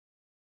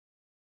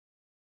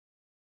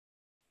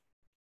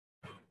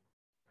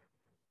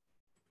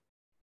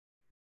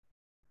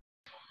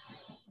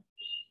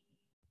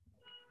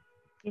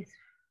Yes.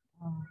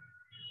 Uh,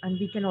 and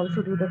we can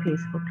also do the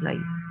Facebook Live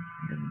in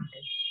the meantime.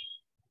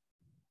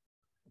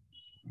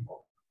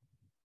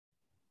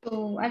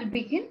 So I'll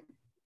begin.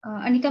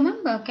 Anita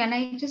ma'am, can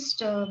I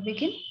just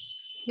begin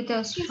with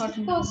a short? Yes,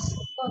 of course,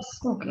 of course.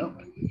 Okay,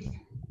 okay.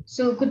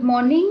 So good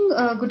morning,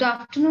 good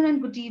afternoon,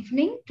 and good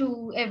evening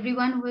to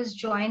everyone who has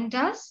joined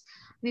us.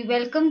 We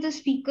welcome the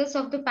speakers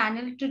of the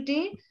panel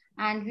today,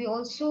 and we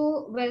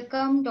also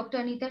welcome Dr.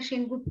 Anita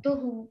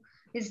Sengupta, who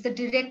is the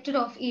Director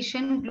of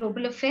Asian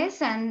Global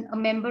Affairs and a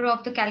member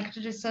of the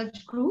Calcutta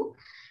Research Group.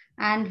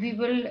 And we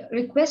will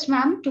request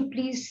ma'am to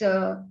please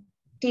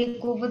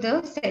take over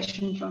the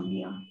session from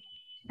here.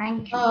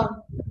 Thank you.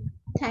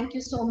 Thank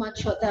you so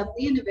much,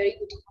 Shatabdi, and a very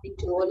good evening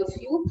to all of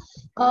you.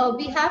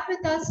 We have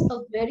with us a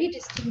very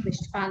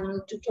distinguished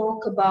panel to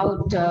talk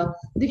about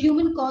the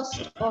human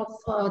cost of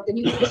the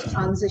numerous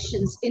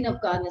transitions in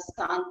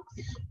Afghanistan.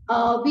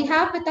 We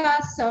have with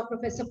us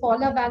Professor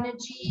Paula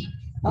Banerjee,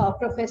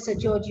 Professor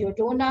Giorgia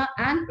Dona,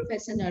 and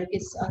Professor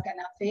Nergis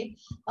Canefe.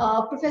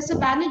 Professor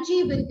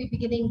Banerjee will be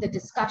beginning the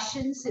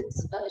discussion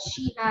since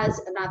she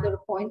has another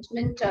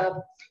appointment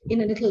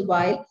in a little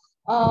while.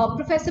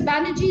 Professor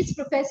Banerjee is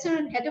Professor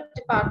and Head of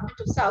Department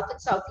of South and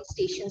Southeast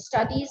Asian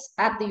Studies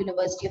at the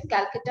University of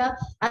Calcutta,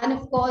 and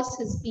of course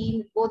has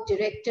been both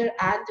Director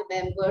and a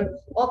member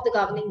of the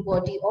governing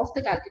body of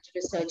the Calcutta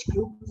Research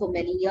Group for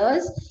many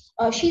years.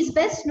 She's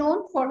best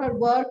known for her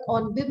work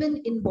on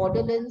women in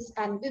borderlands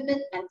and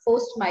women and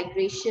forced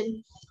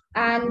migration.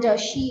 And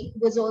she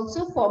was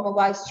also former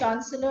Vice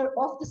Chancellor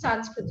of the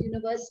Sanskrit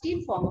University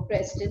and former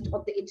President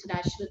of the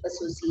International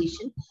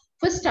Association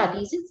for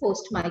Studies in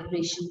Forced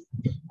Migration.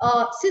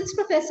 Since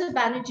Professor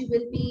Banerjee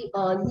will be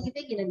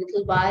leaving in a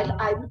little while,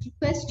 I would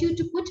request you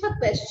to put her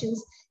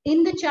questions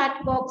in the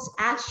chat box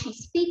as she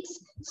speaks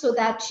so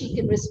that she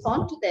can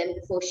respond to them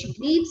before she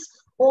leaves,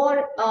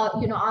 or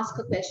ask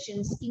her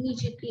questions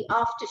immediately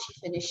after she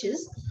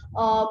finishes.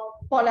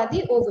 Paula,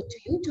 over to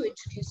you to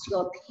introduce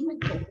your theme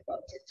and talk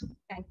about it.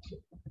 Thank you.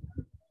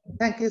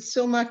 Thank you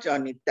so much,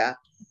 Anita.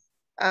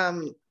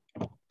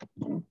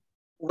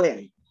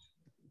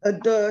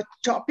 The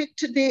topic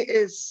today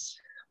is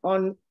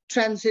on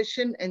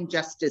transition and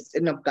justice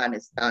in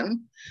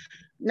Afghanistan.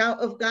 Now,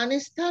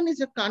 Afghanistan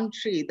is a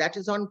country that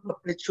is on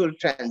perpetual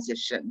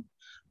transition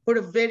for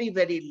a very,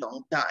 very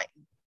long time.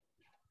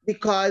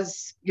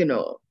 Because,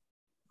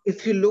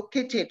 if you look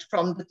at it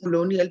from the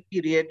colonial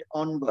period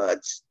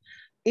onwards,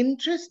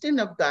 interest in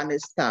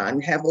Afghanistan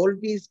have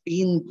always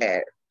been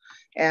there.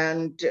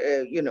 And,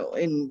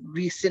 in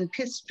recent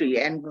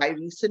history, and by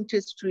recent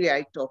history,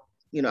 I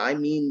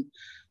mean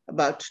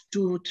about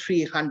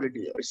 200-300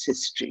 years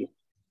history,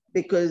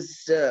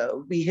 because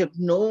we have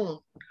known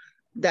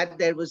that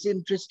there was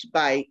interest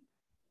by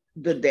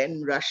the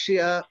then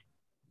Russia,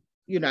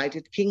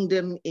 United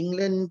Kingdom,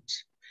 England,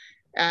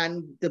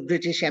 and the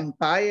British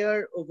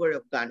Empire over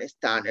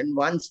Afghanistan. And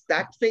once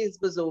that phase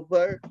was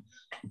over,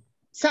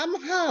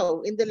 somehow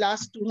in the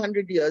last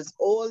 200 years,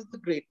 all the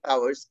great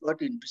powers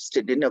got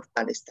interested in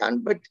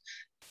Afghanistan. But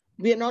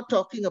we are not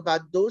talking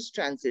about those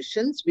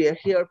transitions. We are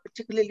here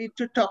particularly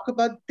to talk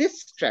about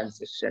this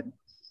transition,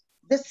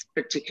 this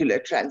particular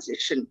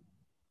transition.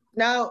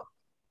 Now,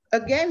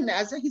 again,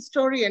 as a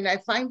historian, I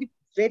find it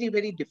very,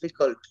 very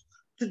difficult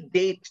to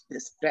date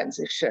this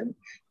transition,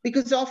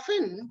 because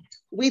often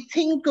we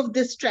think of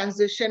this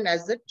transition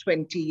as a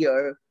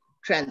 20-year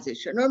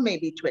transition, or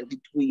maybe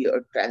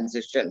 22-year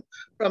transition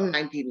from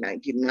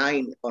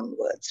 1999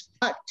 onwards.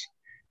 But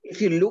if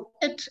you look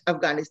at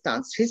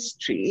Afghanistan's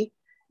history,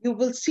 you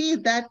will see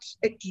that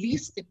at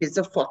least it is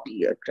a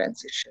 40-year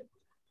transition.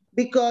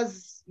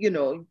 Because,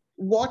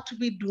 what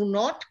we do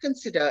not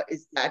consider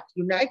is that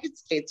United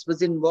States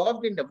was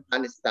involved in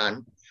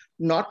Afghanistan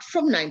not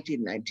from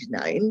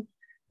 1999,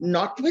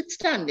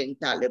 notwithstanding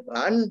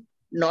Taliban,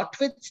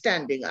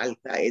 notwithstanding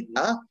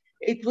Al-Qaeda.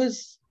 It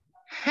was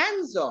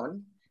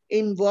hands-on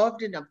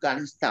involved in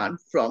Afghanistan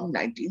from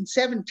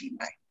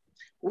 1979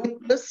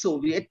 with the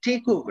Soviet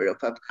takeover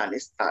of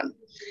Afghanistan.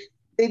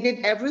 They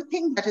did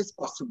everything that is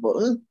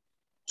possible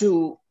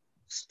to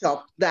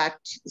stop that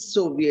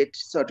Soviet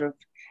sort of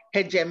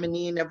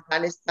hegemony in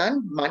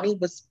Afghanistan. Money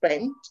was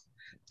spent.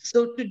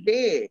 So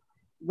today,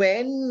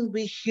 when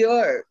we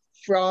hear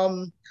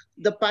from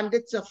the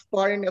pundits of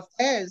foreign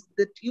affairs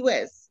that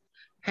US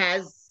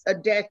has a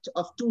debt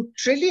of $2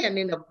 trillion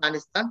in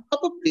Afghanistan,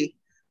 probably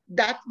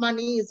that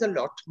money is a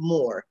lot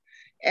more.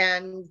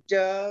 And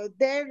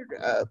their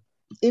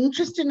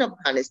interest in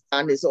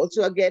Afghanistan is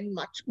also, again,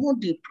 much more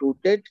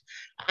deep-rooted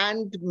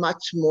and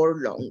much more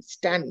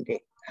long-standing.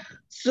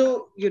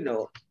 So,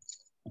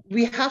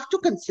 we have to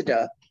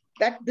consider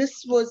that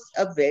this was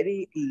a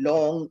very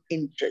long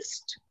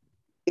interest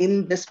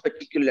in this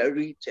particular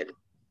region.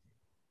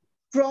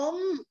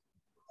 From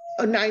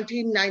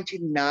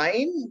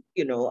 1999,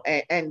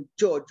 and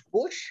George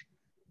Bush,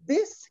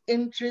 this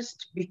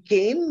interest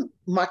became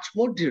much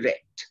more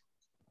direct.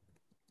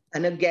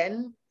 And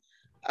again,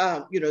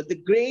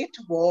 the Great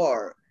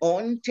War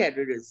on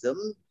Terrorism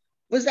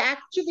was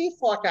actually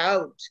fought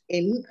out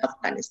in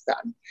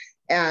Afghanistan.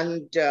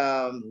 And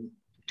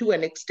to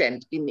an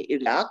extent in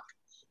Iraq.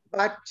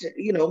 But,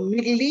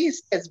 Middle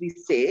East, as we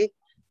say,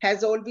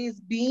 has always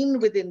been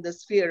within the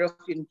sphere of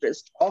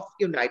interest of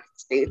United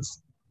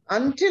States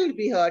until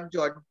we heard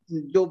Joe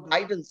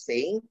Biden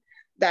saying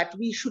that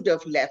we should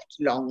have left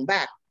long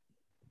back.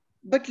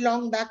 But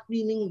long back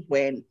meaning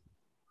when?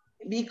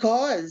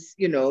 Because,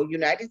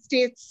 United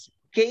States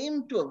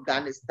came to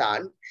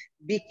Afghanistan,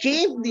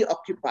 became the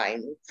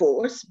occupying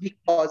force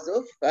because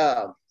of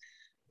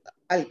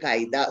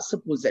Al-Qaeda,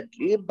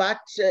 supposedly.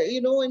 But,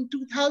 in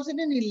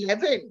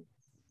 2011,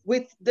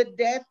 with the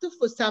death of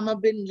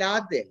Osama bin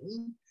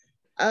Laden,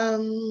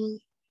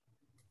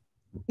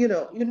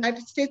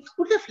 United States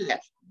could have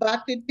left,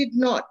 but it did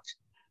not.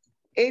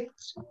 It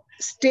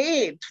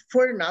stayed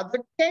for another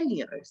 10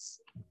 years.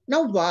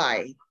 Now,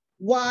 why?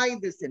 Why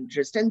this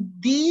interest? And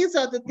these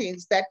are the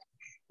things that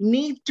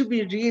need to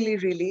be really,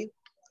 really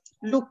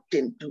looked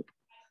into.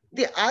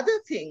 The other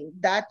thing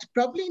that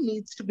probably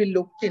needs to be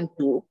looked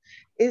into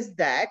is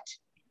that,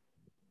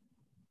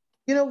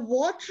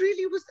 what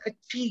really was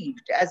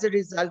achieved as a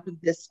result of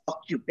this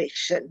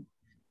occupation?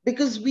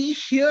 Because we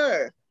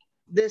hear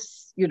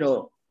this,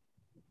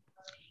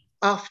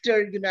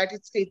 after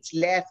United States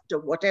left or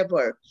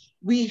whatever,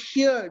 we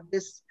hear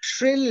this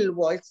shrill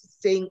voice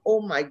saying, oh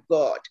my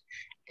God,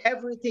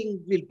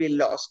 everything will be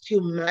lost.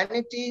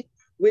 Humanity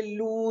will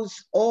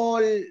lose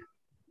all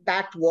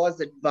that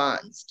was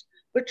advanced.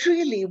 But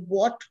really,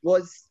 what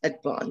was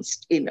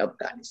advanced in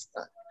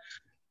Afghanistan?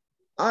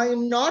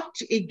 I'm not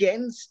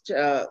against,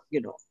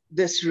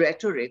 this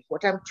rhetoric.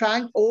 What I'm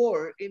trying,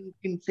 or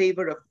in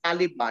favor of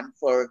Taliban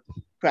for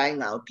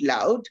crying out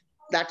loud,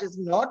 that is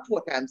not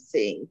what I'm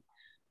saying.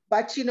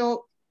 But,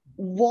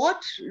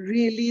 what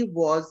really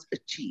was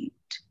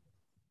achieved?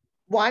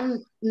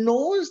 One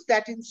knows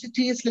that in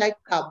cities like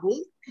Kabul,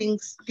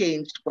 things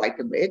changed quite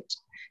a bit.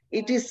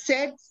 It is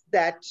said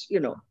that,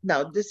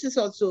 now this is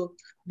also,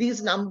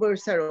 these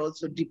numbers are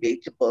also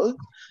debatable,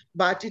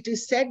 but it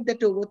is said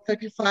that over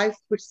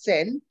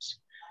 35%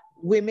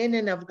 women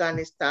in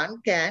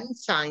Afghanistan can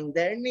sign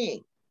their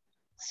name.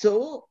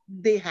 So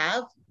they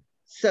have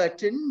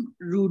certain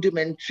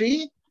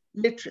rudimentary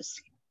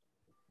literacy.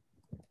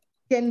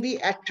 Can we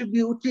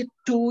attribute it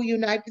to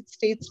United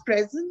States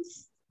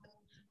presence?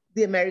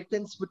 The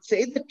Americans would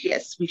say that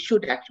yes, we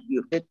should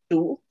attribute it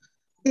to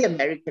the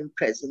American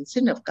presence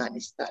in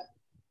Afghanistan.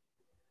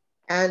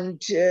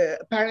 And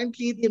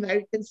apparently the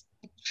Americans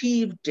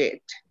achieved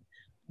it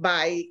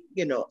by,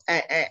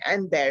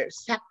 and their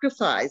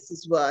sacrifice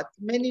is worth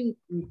many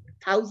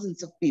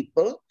thousands of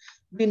people.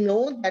 We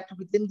know that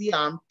within the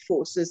armed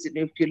forces, and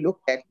if you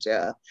look at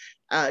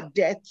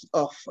death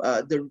of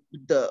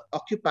the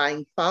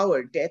occupying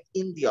power, death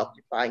in the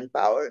occupying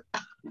power,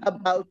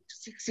 about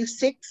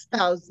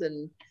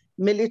 66,000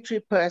 military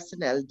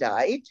personnel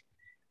died.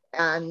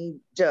 And,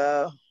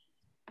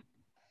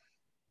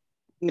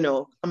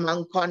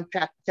 among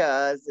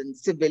contractors and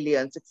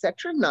civilians,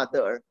 etc.,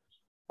 another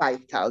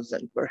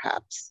 5,000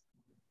 perhaps.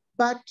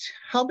 But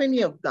how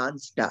many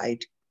Afghans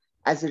died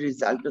as a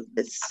result of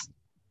this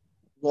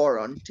war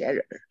on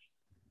terror?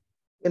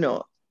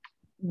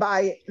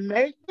 By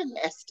American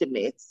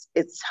estimates,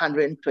 it's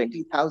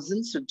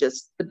 120,000, so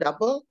just the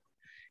double.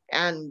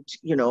 And,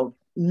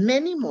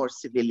 many more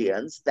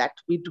civilians that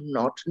we do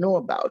not know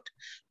about,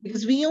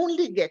 because we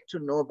only get to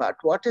know about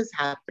what is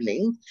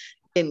happening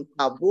in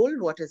Kabul,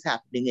 what is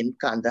happening in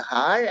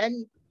Kandahar,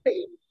 and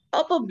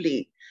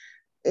probably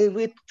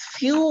with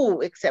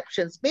few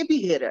exceptions,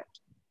 maybe Herat.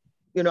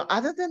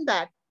 Other than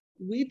that,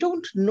 we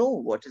don't know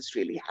what is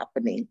really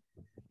happening.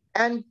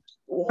 And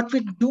what we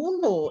do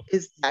know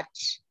is that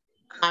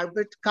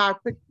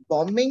carpet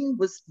bombing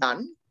was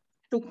done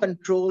to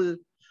control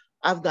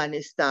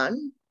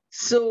Afghanistan.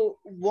 So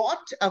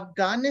what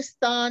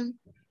Afghanistan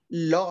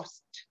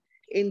lost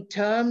in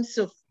terms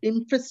of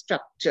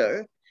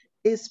infrastructure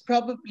is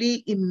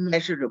probably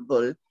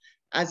immeasurable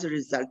as a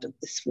result of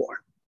this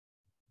war.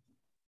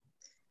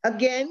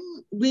 Again,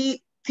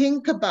 we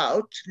think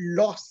about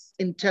loss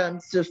in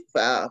terms of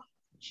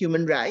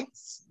human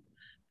rights.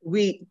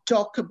 We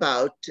talk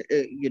about,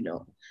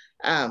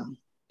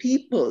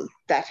 people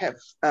that have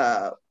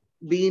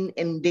been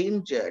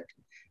endangered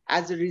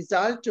as a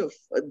result of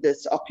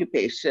this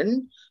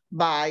occupation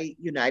by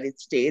United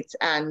States,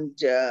 and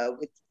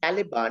with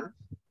Taliban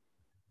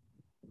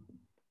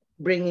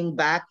bringing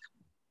back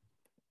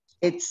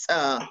its,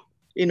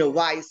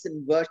 vice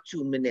and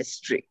virtue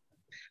ministry.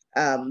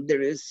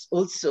 There is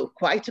also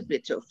quite a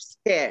bit of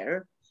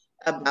scare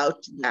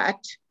about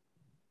that.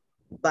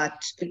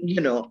 But,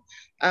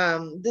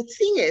 the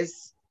thing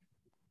is,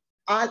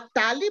 our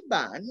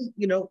Taliban,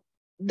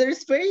 there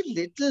is very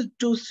little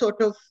to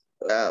sort of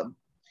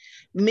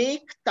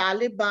make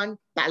Taliban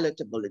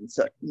palatable in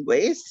certain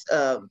ways.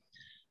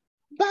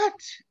 But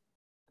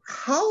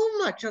how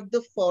much of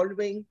the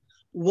following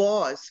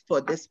was for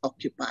this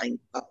occupying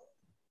power?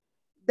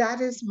 That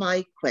is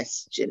my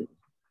question.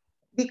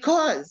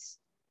 Because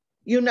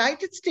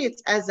United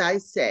States, as I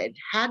said,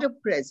 had a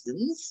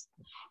presence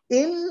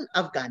in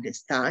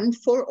Afghanistan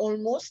for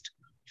almost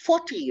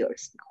 40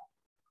 years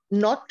now.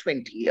 Not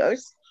 20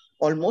 years,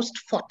 almost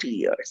 40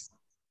 years.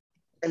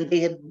 And they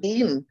have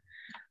been,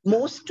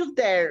 most of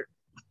their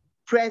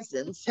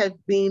presence have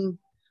been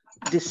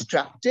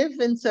destructive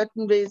in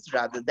certain ways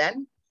rather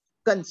than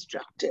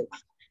constructive.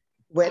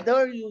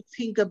 Whether you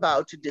think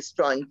about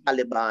destroying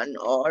Taliban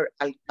or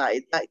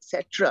Al-Qaeda,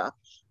 etc.,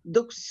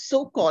 the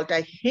so-called,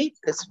 I hate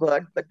this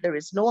word, but there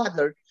is no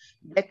other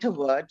better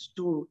word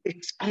to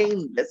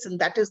explain this, and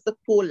that is the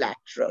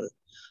collateral.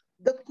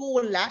 The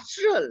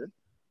collateral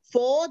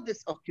for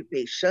this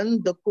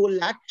occupation, the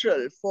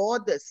collateral for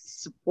this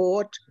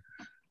support,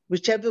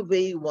 whichever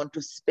way you want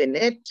to spin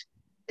it,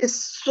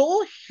 is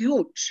so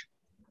huge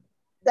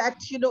that,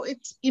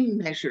 it's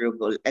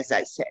immeasurable, as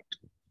I said.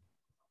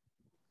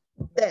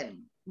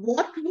 Then,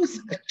 what was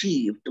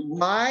achieved?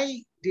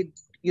 Why did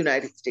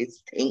United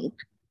States think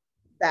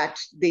that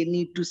they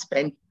need to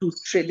spend $2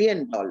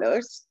 trillion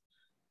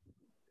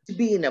to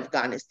be in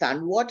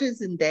Afghanistan? What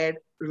is in their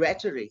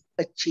rhetoric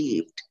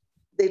achieved?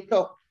 They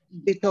talk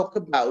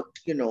about,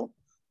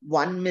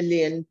 1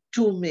 million,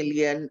 2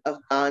 million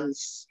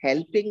Afghans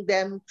helping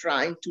them,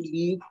 trying to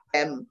leave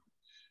them,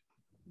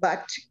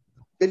 but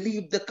they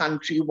leave the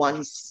country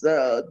once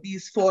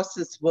these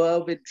forces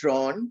were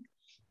withdrawn.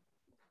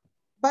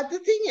 But the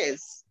thing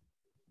is,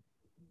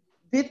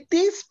 did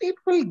these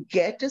people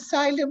get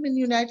asylum in the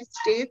United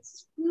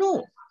States?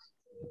 No.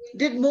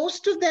 Did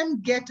most of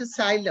them get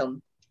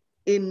asylum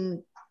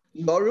in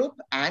Europe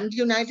and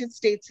United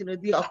States,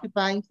 the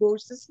occupying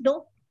forces?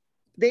 No,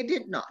 they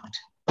did not.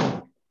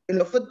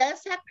 For their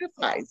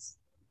sacrifice,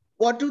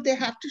 what do they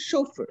have to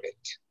show for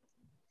it?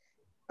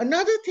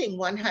 Another thing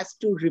one has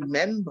to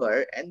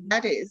remember, and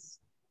that is,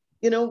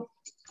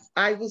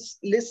 I was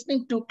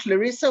listening to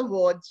Clarissa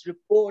Ward's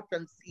report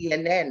on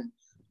CNN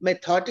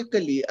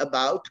methodically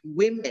about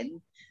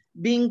women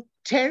being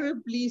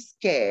terribly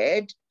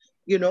scared,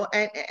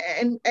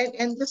 and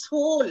this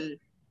whole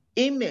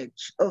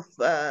image of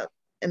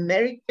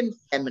American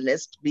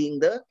feminists being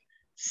the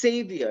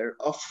savior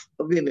of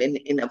women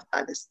in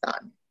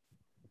Afghanistan.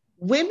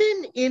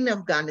 Women in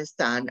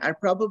Afghanistan are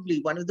probably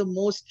one of the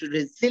most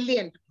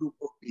resilient group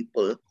of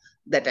people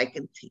that I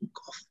can think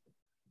of.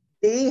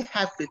 They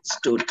have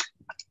withstood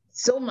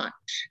so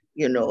much,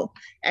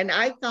 and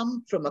I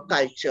come from a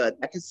culture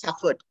that has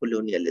suffered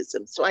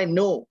colonialism. So I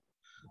know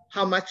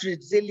how much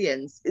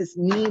resilience is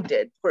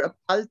needed for a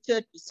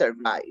culture to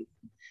survive.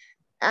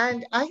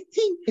 And I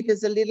think it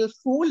is a little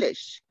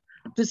foolish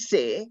to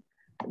say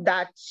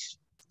that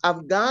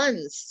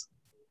Afghans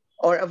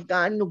or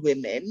Afghan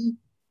women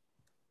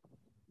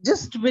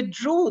just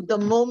withdrew the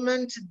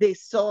moment they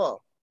saw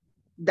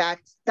that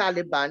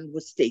Taliban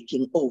was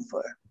taking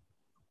over.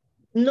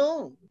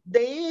 No,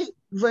 they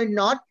were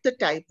not the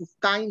type of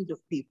kind of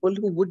people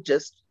who would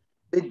just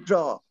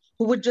withdraw,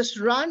 who would just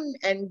run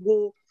and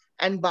go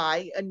and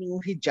buy a new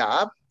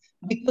hijab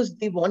because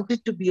they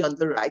wanted to be on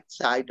the right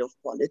side of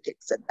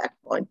politics at that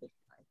point of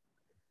time.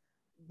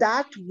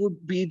 That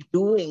would be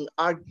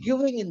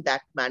arguing in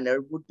that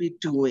manner would be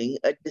doing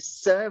a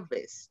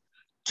disservice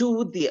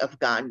to the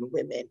Afghan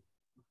women.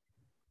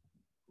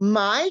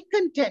 My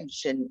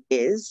contention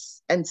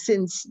is, and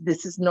since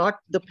this is not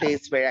the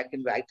place where I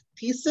can write a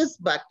thesis,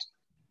 but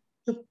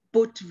to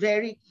put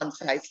very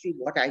concisely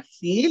what I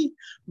feel,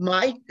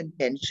 my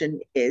contention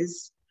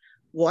is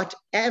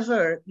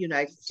whatever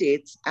United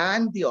States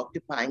and the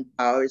occupying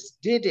powers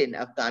did in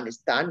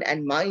Afghanistan,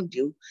 and mind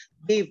you,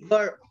 they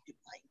were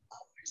occupying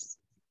powers.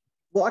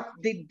 What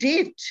they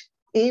did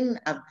in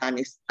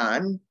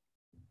Afghanistan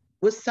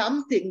was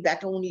something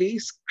that only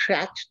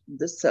scratched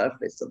the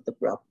surface of the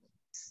problem.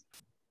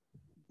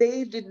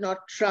 They did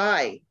not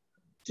try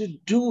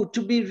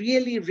to be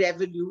really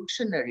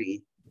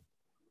revolutionary.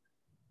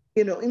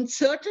 In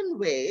certain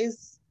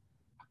ways,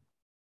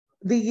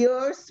 the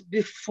years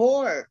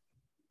before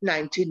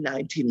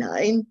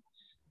 1999,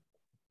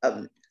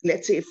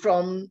 let's say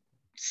from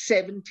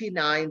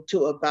 79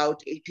 to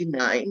about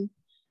 89,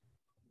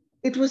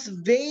 it was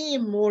way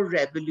more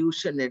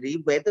revolutionary,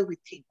 whether we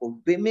think of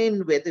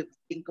women, whether we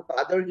think of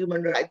other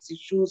human rights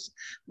issues,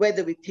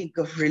 whether we think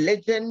of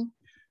religion.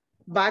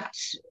 But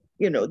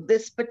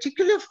this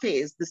particular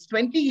phase, this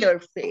 20-year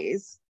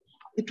phase,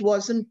 it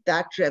wasn't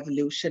that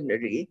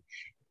revolutionary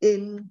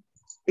in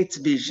its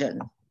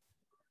vision.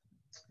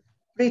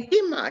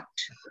 Pretty much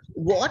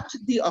what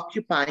the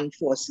occupying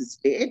forces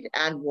did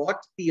and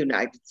what the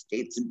United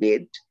States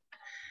did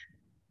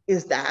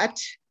is that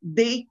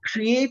they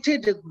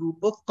created a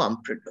group of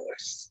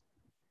compradors.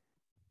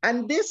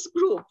 And this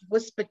group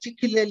was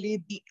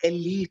particularly the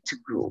elite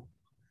group,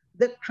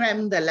 the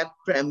crème de la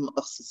crème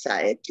of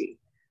society.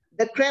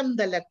 The crème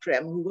de la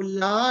crème, who were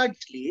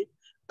largely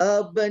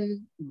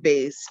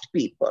urban-based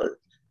people.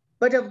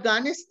 But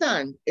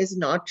Afghanistan is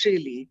not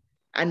really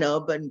an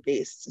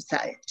urban-based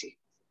society.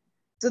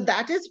 So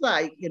that is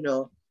why,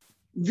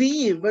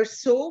 we were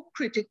so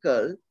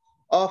critical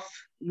of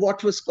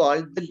what was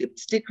called the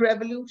lipstick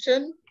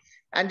revolution.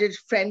 And a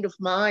friend of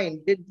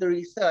mine did the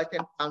research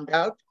and found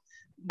out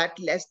that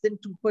less than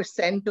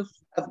 2% of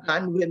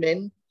Afghan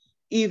women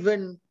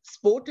even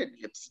sported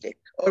lipstick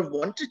or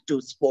wanted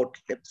to sport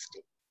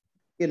lipstick.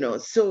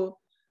 So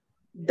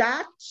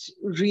That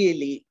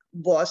really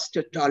was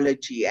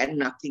tautology and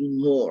nothing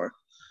more.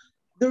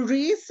 The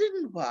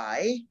reason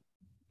why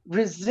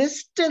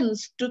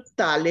resistance to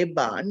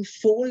Taliban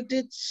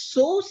folded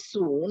so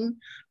soon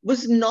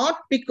was not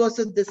because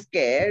of the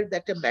scare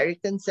that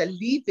Americans are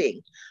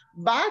leaving,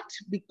 but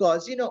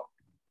because,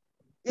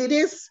 it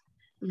is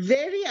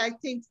very, I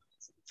think,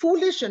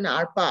 foolish on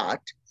our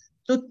part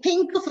to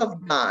think of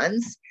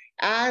Afghans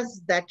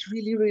as that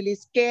really, really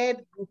scared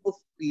group of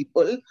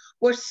people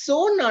who are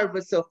so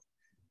nervous of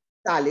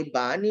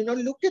Taliban.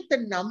 Look at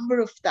the number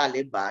of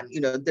Taliban,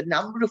 the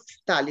number of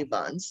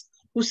Talibans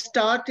who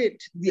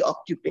started the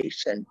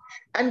occupation.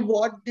 And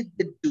what did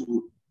they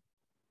do?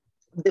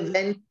 They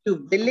went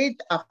to village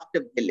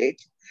after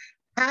village,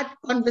 had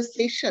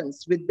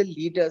conversations with the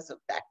leaders of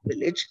that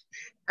village,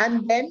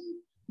 and then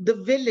the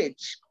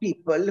village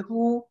people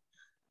who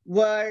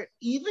were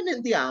even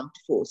in the armed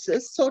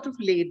forces sort of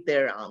laid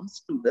their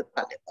arms to the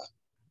Taliban.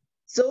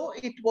 So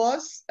it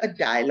was a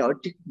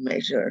dialogic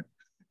measure.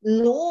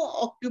 No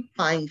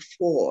occupying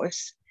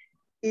force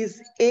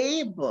is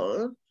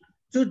able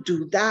to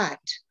do that.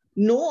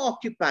 No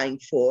occupying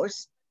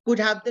force could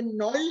have the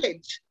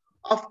knowledge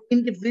of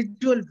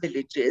individual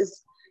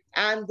villages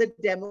and the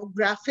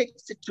demographic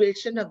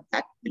situation of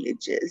that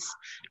villages.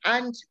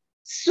 And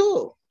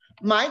so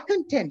my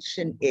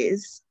contention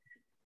is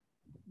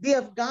the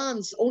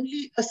Afghans,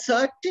 only a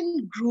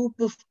certain group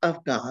of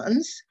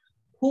Afghans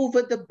who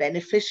were the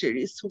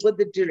beneficiaries, who were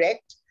the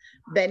direct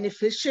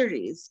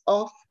beneficiaries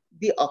of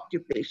the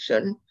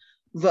occupation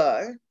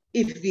were,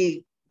 if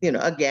we,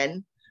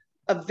 again,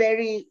 a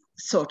very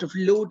sort of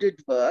loaded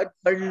word,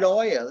 were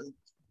loyal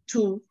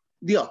to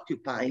the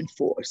occupying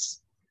force.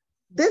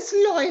 This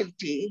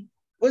loyalty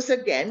was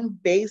again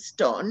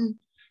based on,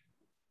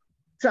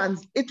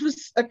 it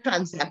was a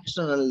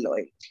transactional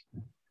loyalty.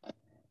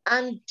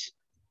 And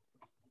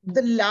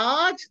the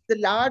large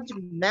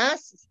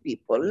mass of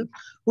people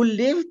who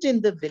lived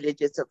in the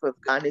villages of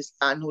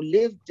Afghanistan, who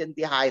lived in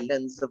the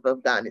highlands of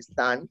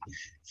Afghanistan,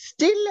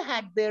 still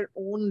had their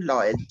own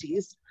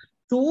loyalties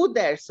to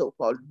their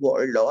so-called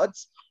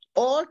warlords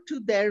or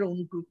to their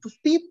own group of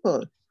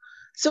people.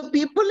 So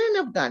people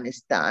in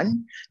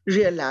Afghanistan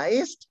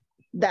realized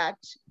that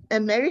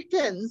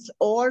Americans,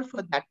 or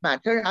for that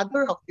matter,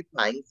 other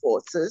occupying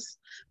forces,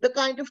 the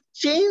kind of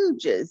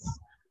changes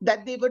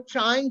that they were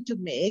trying to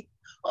make,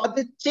 or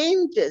the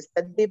changes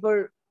that they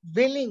were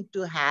willing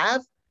to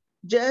have,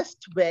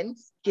 just went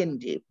skin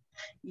deep.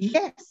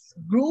 Yes,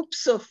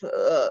 groups of,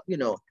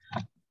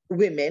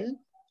 women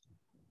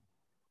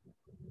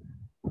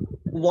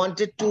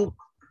wanted to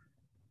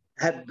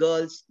have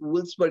girls'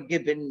 schools, were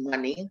given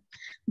money.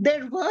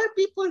 There were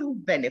people who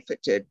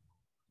benefited,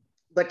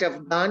 but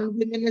Afghan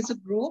women as a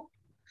group,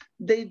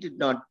 they did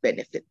not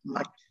benefit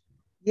much.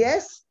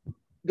 Yes,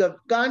 the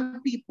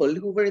Afghan people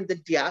who were in the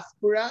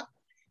diaspora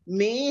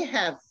may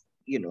have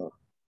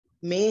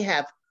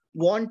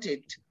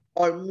wanted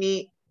or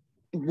may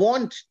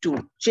want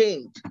to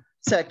change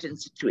certain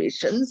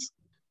situations,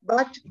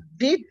 but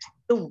did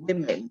the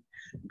women,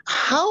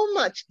 how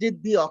much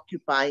did the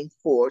occupying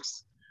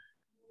force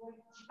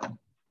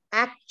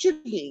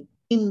actually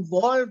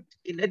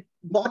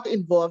got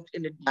involved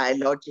in a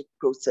dialogic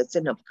process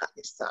in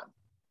Afghanistan?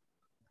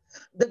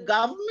 The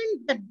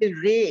government that they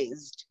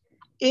raised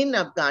in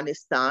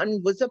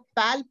Afghanistan was a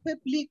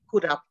palpably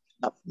corrupt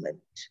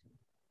government.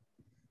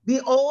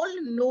 We all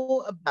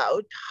know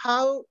about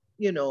how,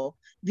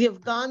 the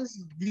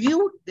Afghans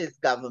viewed this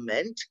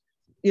government,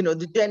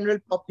 the general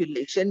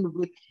population,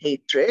 with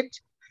hatred,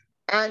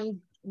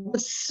 and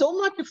was so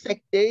much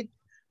affected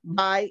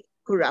by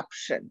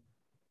corruption.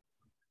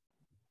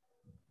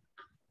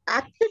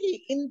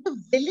 Actually, in the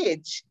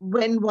village,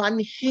 when one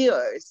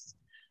hears,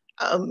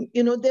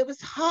 there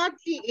was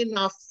hardly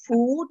enough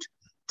food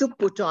to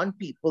put on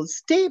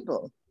people's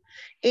table.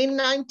 In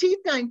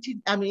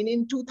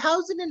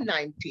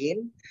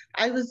 2019,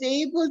 I was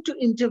able to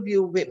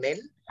interview women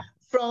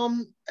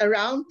from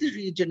around the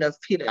region of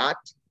Herat,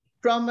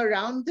 from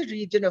around the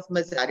region of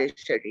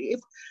Mazar-e-Sharif,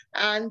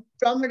 and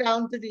from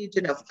around the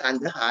region of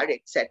Kandahar,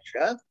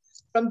 etc.,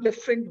 from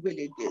different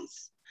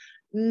villages.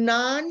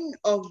 None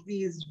of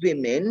these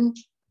women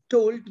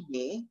told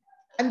me,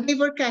 and they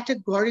were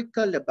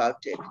categorical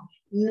about it,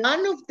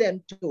 none of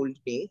them told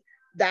me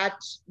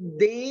that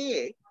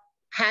they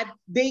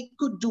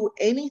could do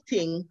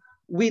anything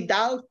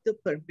without the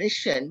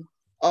permission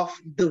of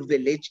the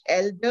village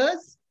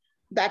elders,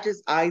 that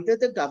is either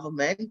the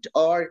government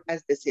or,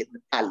 as they say, the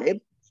Talib,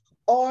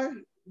 or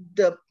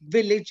the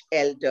village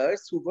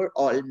elders who were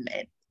all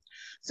men.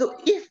 So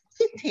if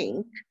we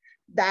think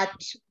that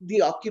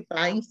the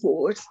occupying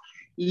force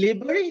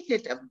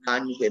liberated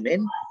Afghan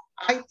women,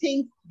 I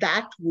think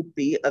that would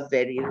be a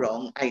very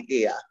wrong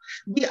idea.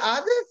 The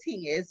other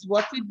thing is,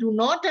 what we do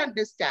not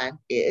understand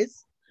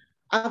is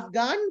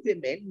Afghan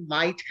women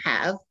might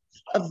have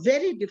a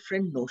very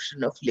different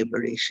notion of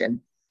liberation.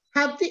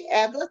 Have they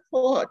ever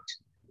thought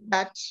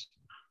that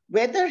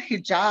whether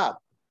hijab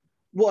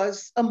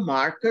was a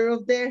marker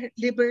of their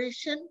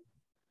liberation?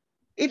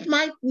 It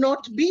might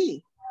not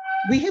be.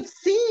 We have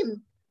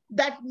seen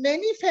that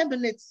many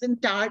feminists in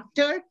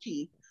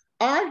Turkey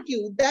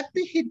argue that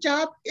the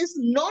hijab is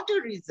not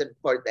a reason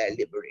for their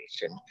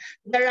liberation.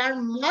 There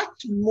are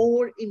much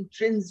more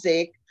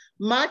intrinsic,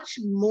 much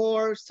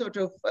more sort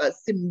of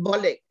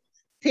symbolic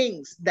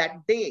things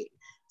that they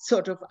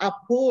sort of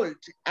uphold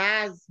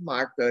as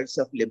markers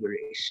of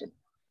liberation.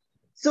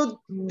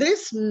 So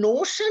this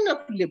notion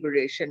of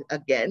liberation,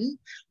 again,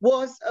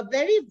 was a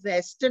very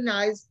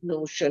westernized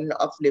notion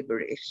of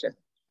liberation.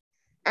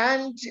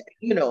 And,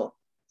 you know,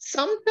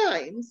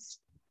 sometimes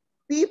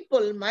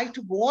people might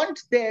want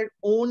their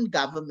own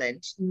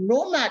government,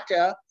 no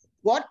matter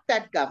what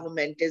that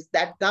government is.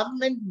 That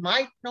government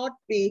might not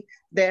be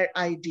their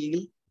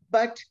ideal,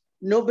 but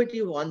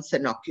nobody wants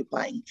an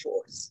occupying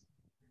force.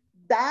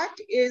 That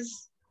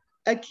is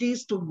at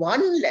least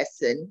one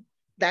lesson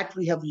that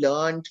we have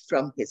learned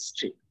from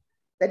history,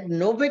 that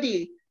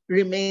nobody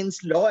remains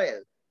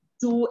loyal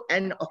to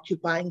an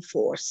occupying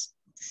force.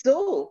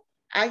 So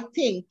I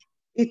think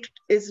it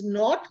is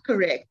not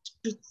correct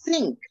to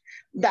think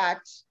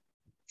that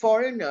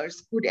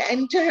foreigners could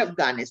enter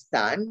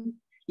Afghanistan,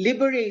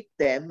 liberate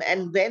them,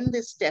 and when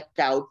they stepped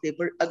out, they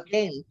were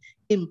again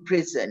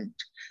imprisoned.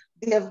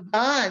 The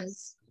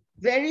Afghans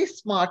very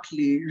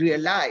smartly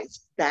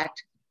realized that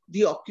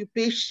the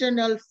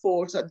occupational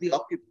force or the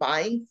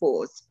occupying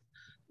force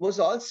was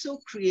also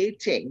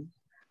creating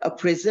a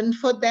prison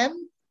for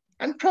them.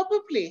 And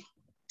probably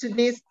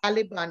today's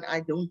Taliban,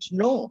 I don't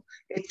know,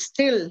 it's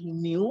still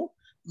new,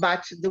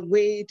 but the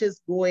way it is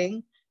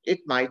going, it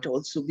might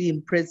also be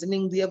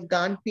imprisoning the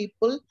Afghan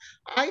people.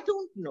 I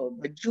don't know,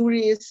 but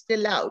jury is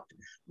still out.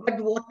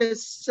 But what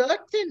is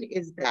certain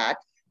is that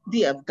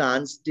the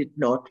Afghans did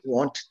not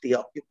want the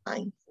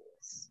occupying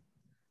force.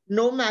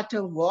 No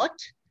matter what,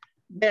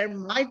 there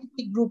might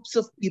be groups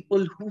of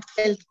people who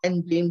felt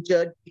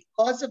endangered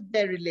because of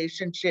their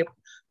relationship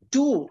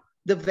to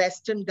the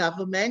Western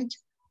government,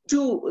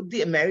 to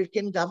the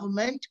American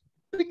government,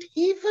 but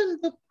even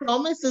the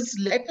promises,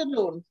 let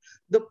alone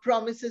the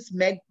promises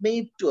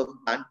made to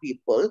Afghan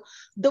people,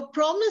 the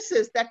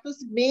promises that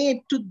was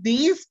made to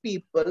these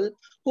people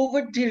who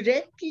were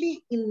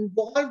directly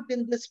involved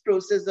in this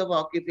process of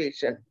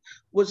occupation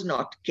was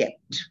not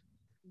kept.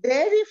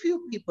 Very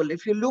few people,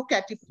 if you look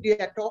at, if we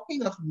are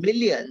talking of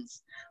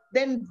millions,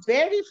 then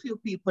very few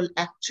people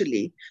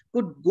actually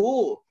could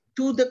go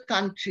to the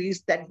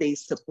countries that they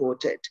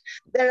supported.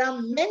 There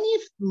are many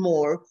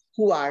more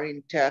who are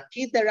in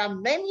Turkey. There are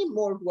many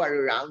more who are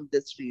around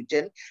this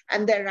region.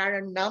 And there are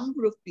a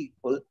number of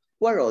people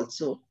who are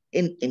also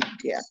in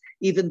India,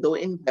 even though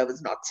India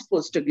was not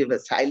supposed to give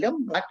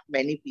asylum, but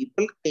many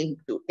people came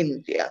to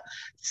India.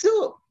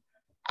 So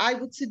I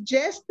would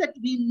suggest that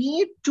we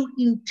need to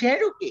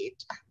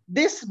interrogate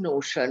this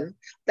notion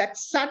that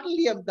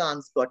suddenly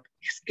Afghans got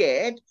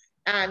scared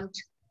and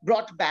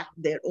brought back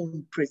their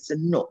own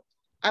prison. No.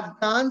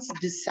 Afghans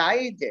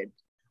decided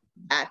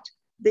that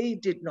they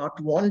did not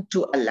want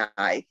to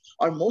ally,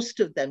 or most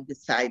of them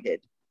decided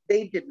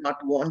they did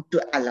not want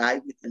to ally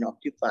with an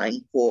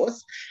occupying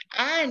force.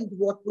 And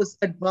what was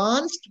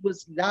advanced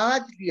was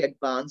largely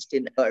advanced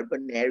in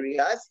urban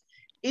areas.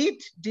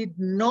 It did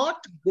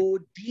not go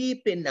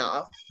deep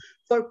enough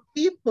for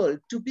people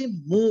to be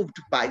moved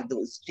by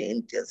those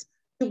changes,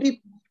 to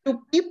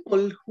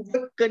people who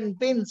were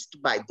convinced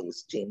by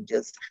those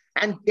changes,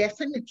 and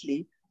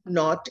definitely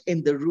not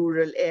in the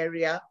rural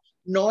area,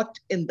 not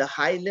in the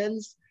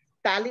highlands.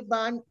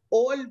 Taliban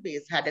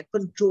always had a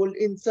control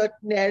in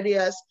certain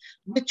areas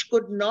which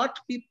could not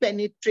be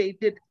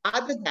penetrated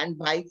other than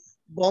by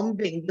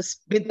bombing the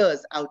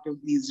smithers out of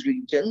these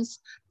regions.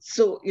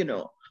 So, you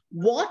know,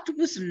 what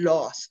was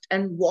lost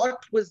and what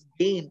was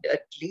gained,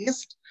 at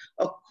least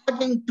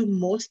according to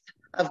most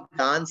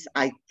Afghans,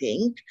 I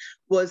think,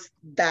 was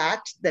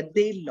that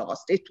they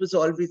lost. It was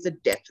always a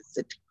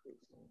deficit.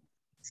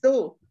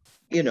 So,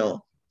 you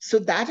know, so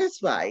that is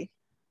why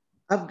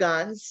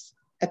Afghans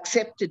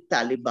accepted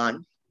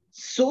Taliban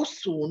so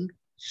soon,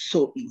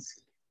 so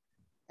easily.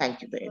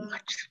 Thank you very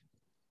much.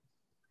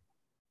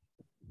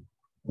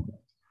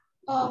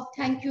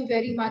 Thank you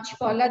very much,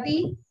 Paula.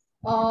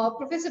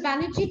 Professor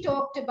Banerjee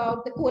talked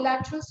about the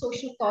collateral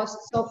social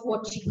costs of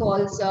what she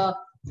calls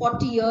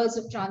 40 years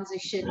of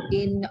transition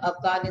in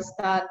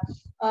Afghanistan,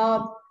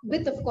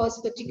 with, of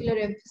course, particular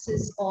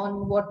emphasis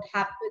on what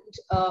happened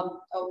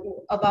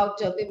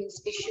about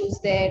women's issues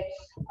there.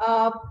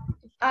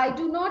 I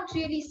do not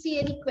really see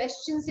any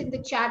questions in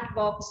the chat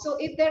box. So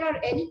if there are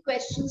any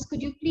questions,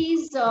 could you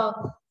please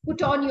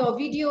put on your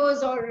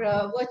videos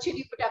or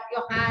virtually put up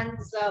your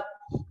hands,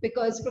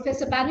 because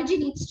Professor Banerjee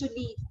needs to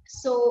leave.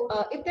 So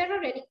if there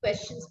are any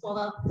questions for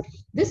her,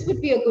 this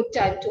would be a good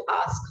time to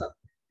ask her.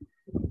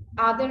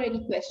 Are there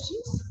any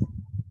questions?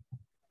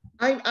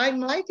 I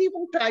might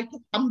even try to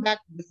come back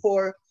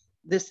before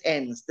this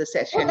ends, the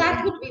session. Oh,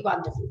 that would be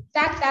wonderful.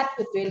 That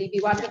would really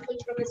be wonderful,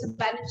 Professor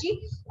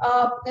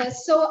Banerjee.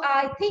 So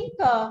I think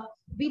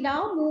we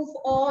now move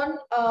on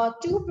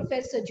to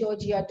Professor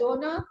Giorgia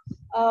Dona.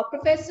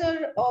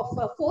 Professor of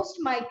Forced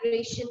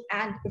Migration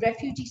and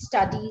Refugee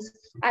Studies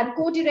and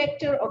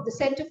co-director of the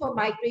Center for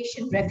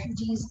Migration,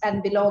 Refugees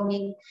and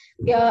Belonging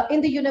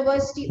in the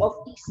University of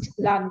East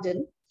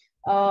London.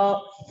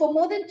 For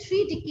more than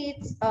 3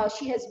 decades,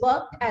 she has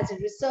worked as a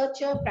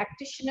researcher,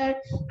 practitioner,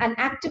 and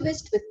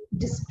activist with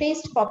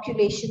displaced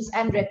populations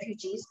and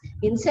refugees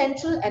in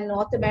Central and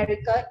North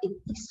America, in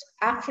East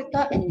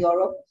Africa and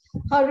Europe.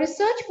 Her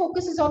research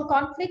focuses on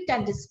conflict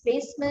and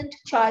displacement,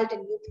 child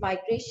and youth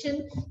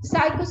migration,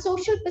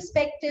 psychosocial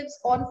perspectives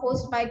on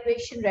forced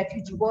migration,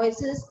 refugee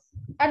voices,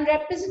 and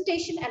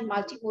representation and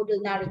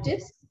multimodal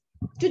narratives.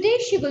 Today,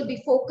 she will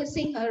be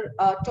focusing her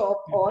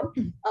talk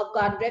on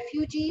Afghan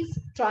refugees,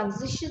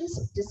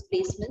 transitions,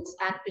 displacements,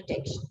 and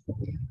protection.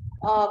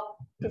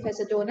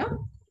 Professor Dona.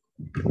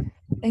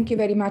 Thank you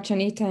very much,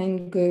 Anita,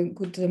 and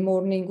good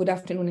morning, good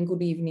afternoon, and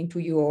good evening to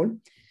you all.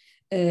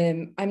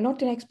 I'm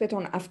not an expert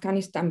on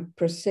Afghanistan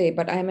per se,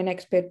 but I'm an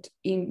expert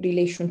in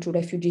relation to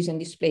refugees and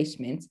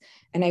displacements.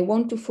 And I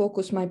want to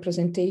focus my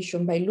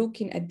presentation by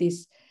looking at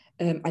this,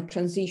 at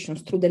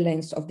transitions through the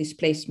lens of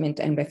displacement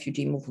and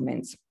refugee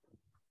movements.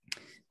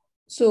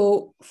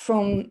 So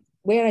from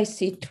where I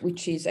sit,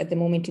 which is at the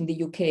moment in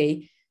the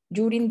UK,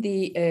 during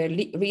the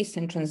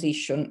recent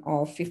transition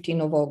of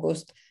 15th of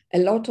August, a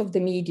lot of the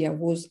media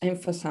was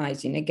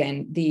emphasizing,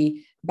 again,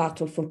 the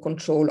battle for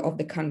control of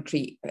the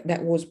country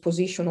that was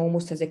positioned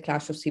almost as a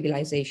clash of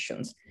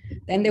civilizations.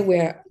 Then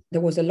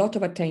there was a lot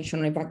of attention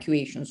on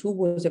evacuations, who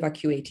was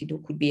evacuated,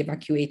 who could be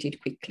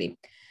evacuated quickly.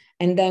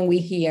 And then we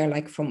hear,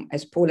 like from,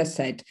 as Paula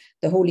said,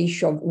 the whole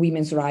issue of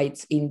women's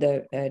rights in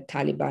the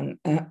Taliban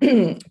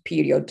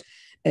period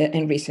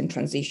and recent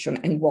transition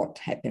and what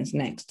happens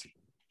next.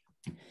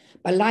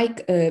 But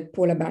like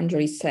Paula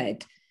Banerjee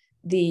said,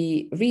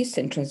 the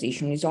recent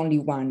transition is only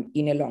one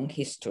in a long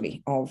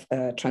history of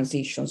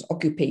transitions,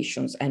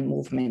 occupations, and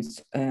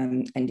movements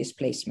and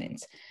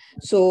displacements.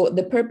 So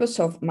the purpose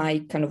of my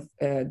kind of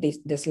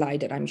the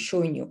slide that I'm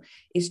showing you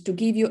is to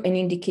give you an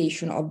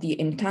indication of the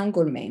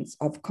entanglements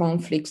of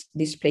conflicts,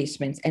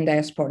 displacements, and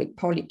diasporic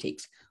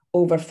politics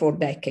over 4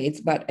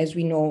 decades. But as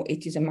we know,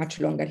 it is a much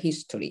longer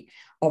history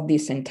of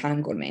this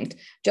entanglement,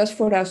 just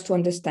for us to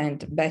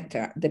understand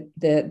better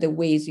the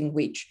ways in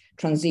which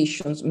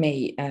transitions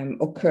may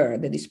occur,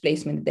 the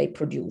displacement they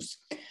produce.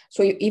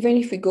 So even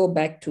if we go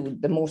back to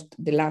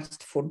the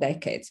last 4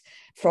 decades,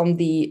 from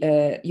the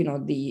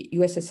the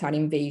USSR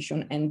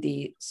invasion and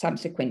the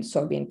subsequent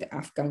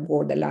Soviet-Afghan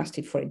war that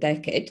lasted for a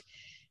decade,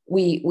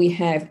 we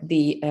have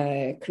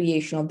the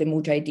creation of the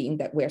Mujahideen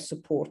that were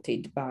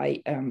supported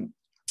by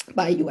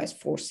US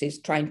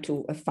forces trying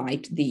to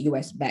fight the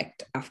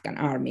US-backed Afghan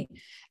army.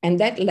 And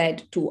that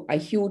led to a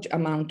huge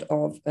amount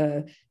of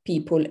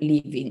people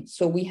leaving.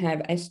 So we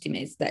have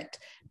estimates that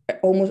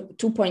almost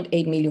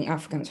 2.8 million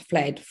Afghans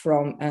fled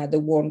from the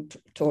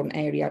war-torn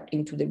area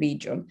into the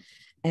region.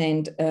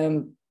 And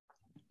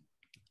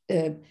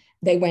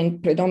they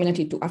went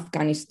predominantly to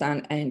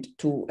Afghanistan and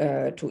to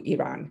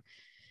Iran.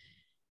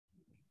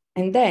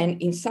 And then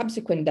in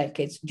subsequent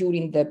decades,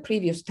 during the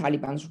previous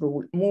Taliban's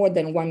rule, more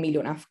than 1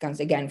 million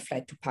Afghans again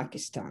fled to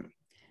Pakistan.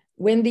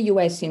 When the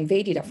US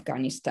invaded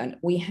Afghanistan,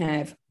 we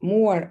have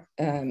more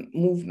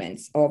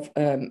movements of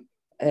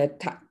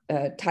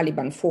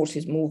Taliban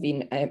forces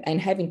moving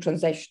and having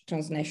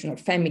transnational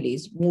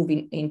families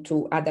moving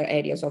into other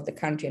areas of the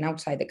country and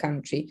outside the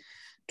country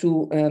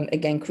to,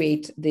 again,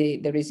 create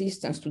the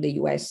resistance to the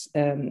US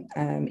to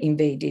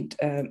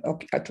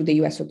the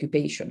US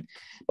occupation.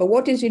 But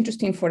what is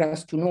interesting for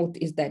us to note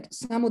is that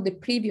some of the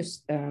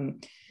previous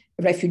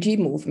refugee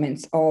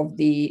movements of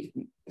the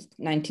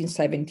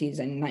 1970s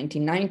and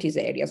 1990s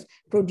areas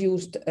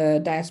produced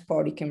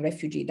diasporic and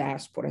refugee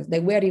diasporas. They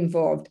were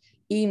involved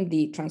in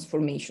the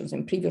transformations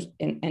and previous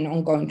and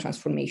ongoing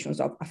transformations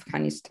of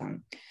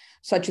Afghanistan,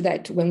 such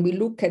that when we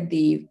look at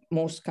the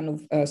most kind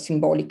of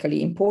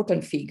symbolically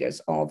important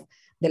figures of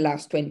the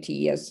last 20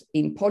 years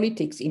in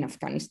politics in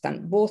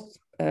Afghanistan, both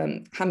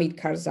Hamid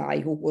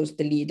Karzai, who was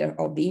the leader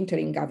of the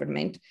interim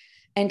government,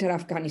 entered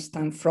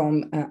Afghanistan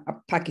from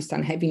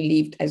Pakistan, having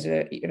lived as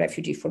a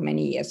refugee for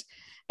many years.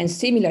 And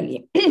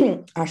similarly,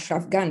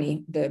 Ashraf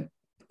Ghani, the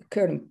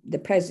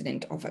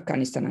president of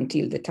Afghanistan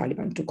until the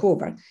Taliban took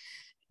over,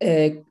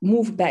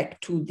 moved back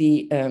to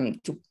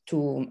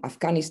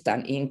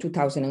Afghanistan in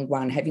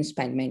 2001, having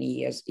spent many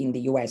years in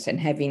the US and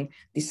having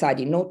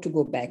decided not to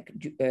go back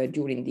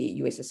during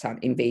the USSR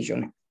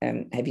invasion,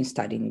 having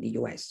studied in the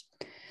US.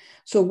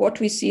 So what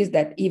we see is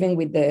that even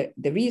with the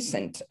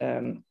recent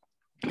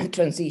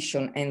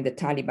transition and the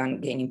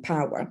Taliban gaining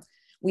power,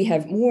 we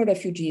have more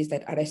refugees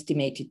that are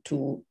estimated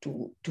to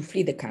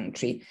flee the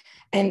country,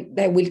 and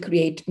that will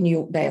create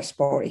new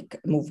diasporic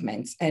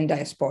movements and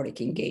diasporic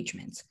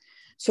engagements.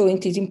 So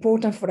it is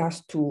important for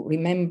us to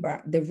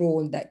remember the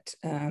role that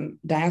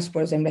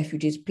diasporas and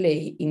refugees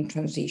play in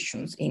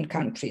transitions in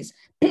countries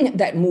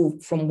that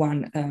move from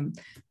one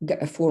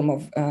form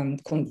of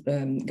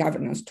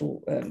governance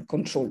to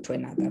control to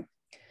another.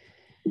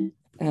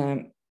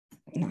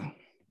 Now,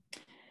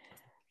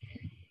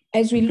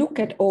 as we look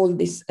at all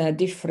these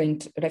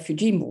different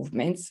refugee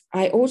movements,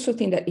 I also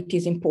think that it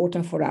is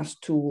important for us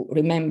to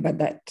remember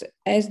that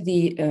as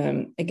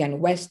the, again,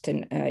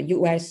 Western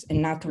US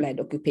and NATO-led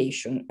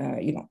occupation,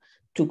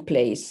 took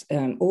place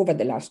over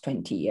the last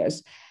 20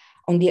 years,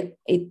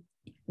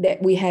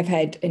 that we have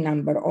had a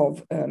number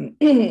of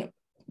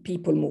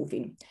people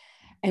moving.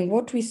 And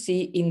what we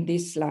see in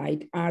this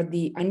slide are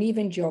the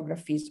uneven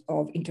geographies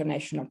of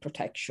international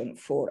protection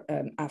for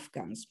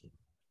Afghans.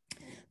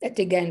 That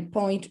again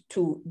point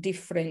to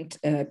different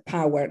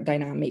power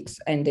dynamics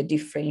and the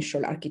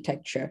differential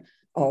architecture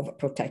of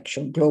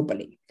protection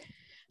globally.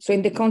 So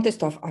in the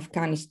context of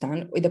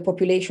Afghanistan, with a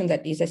population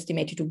that is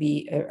estimated to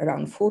be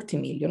around 40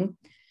 million,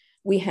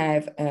 we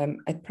have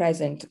at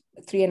present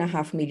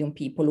 3.5 million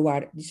people who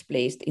are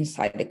displaced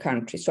inside the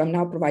country. So I'm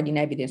now providing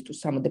evidence to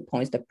some of the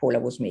points that Paula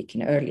was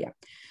making earlier.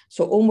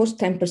 So almost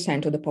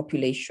 10% of the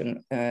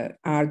population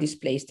are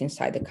displaced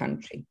inside the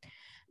country.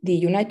 The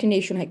United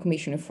Nations High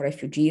Commissioner for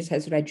Refugees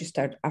has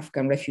registered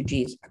Afghan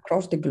refugees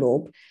across the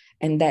globe,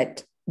 and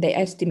that they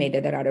estimate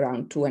that there are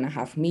around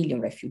 2.5 million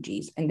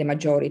refugees, and the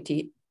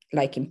majority,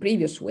 like in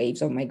previous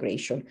waves of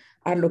migration,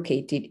 are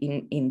located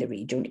in the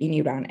region, in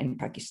Iran and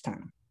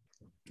Pakistan.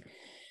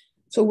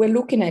 So we're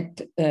looking at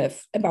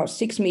about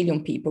 6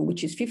 million people,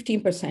 which is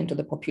 15% of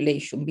the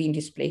population being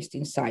displaced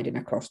inside and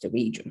across the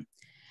region.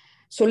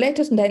 So let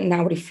us then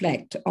now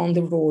reflect on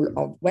the role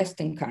of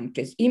Western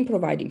countries in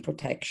providing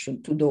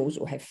protection to those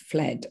who have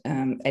fled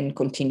and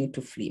continue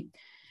to flee.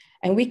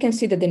 And we can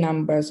see that the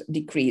numbers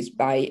decrease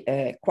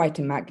by quite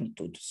a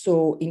magnitude.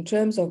 So in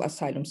terms of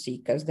asylum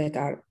seekers, that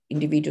are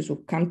individuals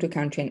who come to a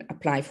country and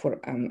apply for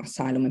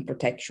asylum and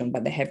protection,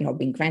 but they have not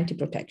been granted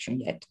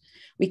protection yet,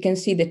 we can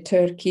see that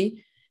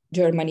Turkey,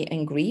 Germany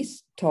and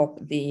Greece top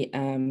the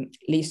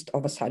list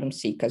of asylum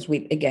seekers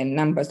with, again,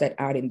 numbers that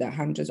are in the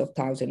hundreds of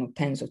thousands or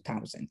tens of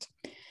thousands.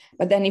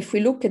 But then if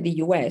we look at the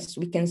US,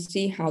 we can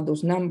see how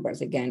those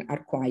numbers, again,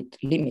 are quite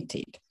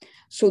limited.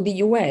 So the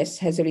US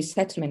has a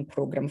resettlement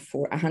program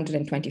for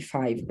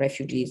 125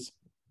 refugees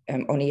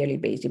on a yearly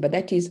basis, but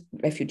that is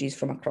refugees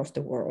from across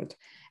the world.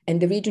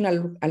 And the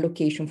regional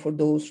allocation for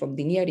those from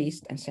the Near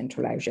East and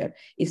Central Asia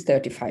is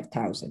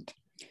 35,000.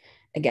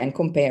 Again,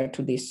 compared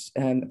to this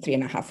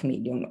 3.5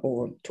 million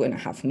or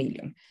 2.5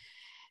 million.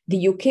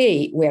 The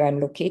UK, where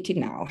I'm located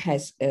now,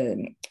 has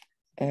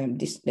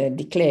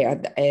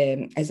declared,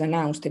 has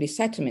announced a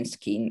resettlement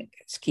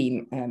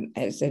scheme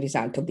as a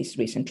result of this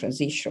recent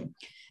transition.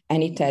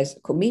 And it has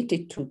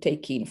committed to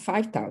taking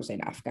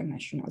 5,000 Afghan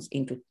nationals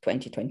into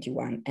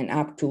 2021 and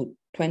up to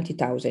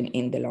 20,000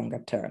 in the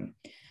longer term.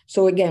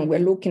 So again, we're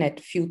looking at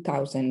a few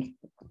thousand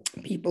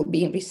people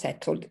being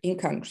resettled in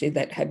countries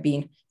that have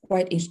been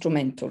quite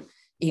instrumental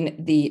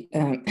in the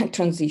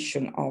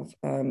transition of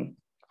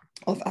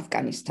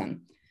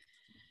Afghanistan.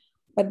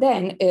 But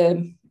then,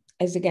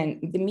 as again,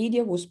 the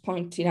media was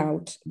pointing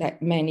out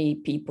that many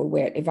people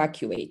were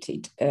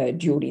evacuated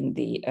during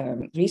the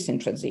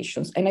recent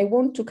transitions. And I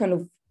want to kind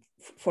of,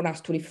 for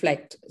us to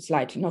reflect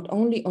slightly, not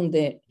only on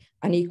the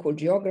unequal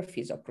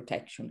geographies of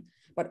protection,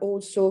 but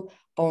also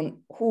on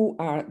who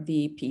are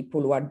the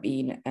people who are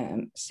being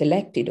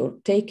selected or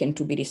taken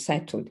to be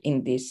resettled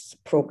in these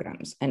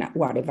programs and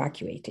who are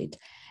evacuated.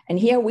 And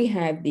here we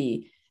have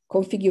the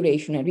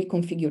configuration and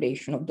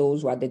reconfiguration of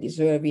those who are the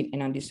deserving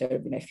and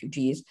undeserving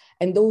refugees,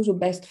 and those who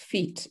best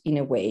fit, in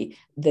a way,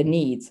 the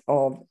needs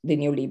of the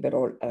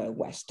neoliberal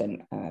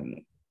Western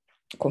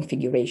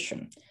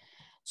configuration.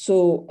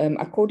 So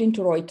according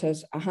to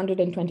Reuters,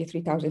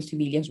 123,000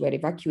 civilians were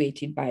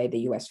evacuated by the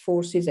US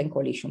forces and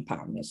coalition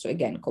partners. So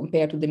again,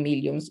 compared to the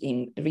millions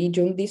in the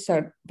region, these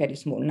are very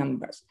small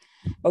numbers.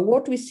 But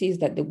what we see is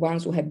that the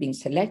ones who have been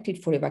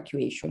selected for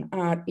evacuation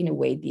are, in a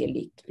way, the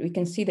elite. We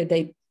can see that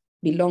they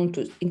belong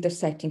to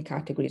intersecting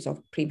categories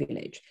of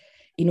privilege.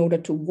 In order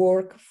to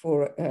work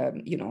for,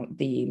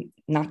 the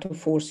NATO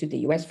forces, the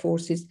US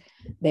forces,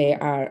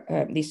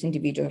 these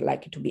individuals are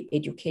likely to be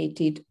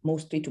educated,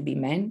 mostly to be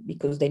men,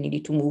 because they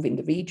needed to move in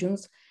the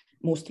regions,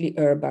 mostly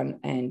urban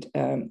and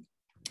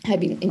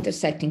having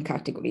intersecting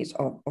categories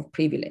of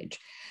privilege.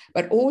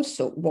 But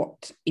also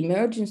what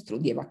emerges through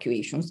the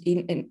evacuations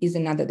is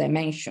another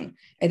dimension,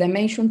 a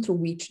dimension through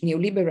which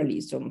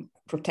neoliberalism,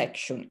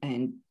 protection,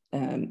 and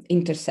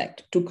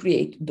intersect to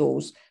create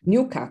those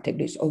new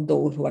categories of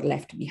those who are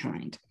left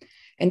behind.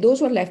 And those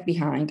who are left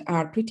behind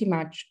are pretty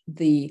much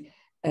the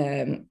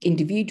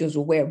individuals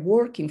who were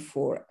working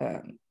for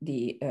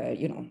the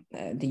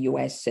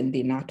US and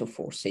the NATO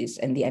forces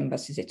and the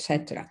embassies,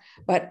 etc.,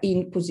 but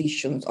in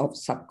positions of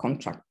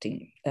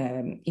subcontracting,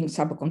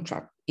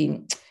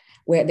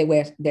 where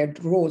their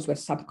roles were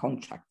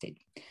subcontracted.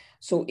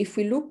 So if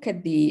we look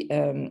at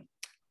the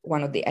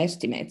one of the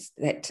estimates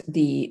that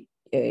the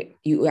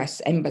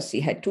US embassy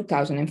had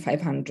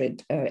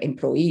 2,500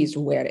 employees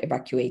who were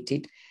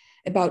evacuated,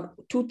 about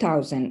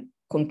 2,000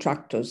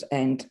 contractors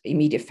and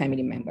immediate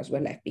family members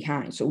were left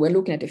behind. So we're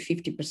looking at a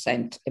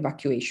 50%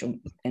 evacuation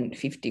and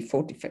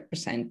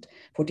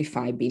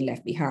 45% being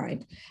left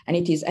behind. And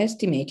it is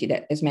estimated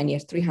that as many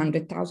as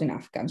 300,000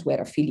 Afghans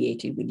were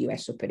affiliated with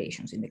US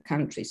operations in the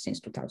country since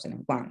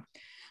 2001.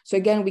 So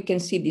again, we can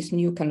see these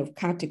new kind of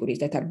categories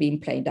that are being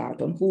played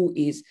out on who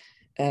is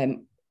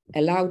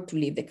allowed to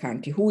leave the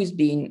country, who is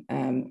being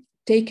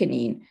taken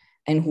in,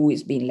 and who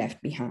is being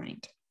left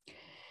behind.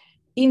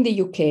 In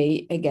the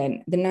UK,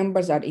 again, the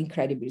numbers are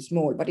incredibly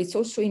small, but it's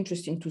also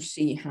interesting to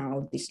see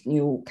how this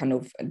new kind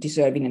of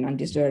deserving and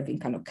undeserving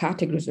kind of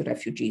categories of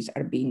refugees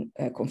are being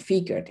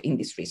configured in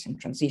this recent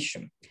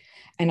transition.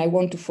 And I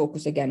want to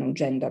focus again on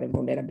gender and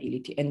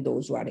vulnerability and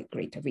those who are at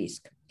greater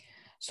risk.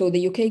 So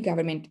the UK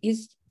government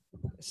is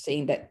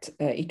saying that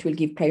it will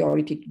give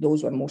priority to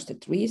those who are most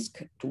at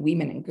risk, to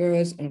women and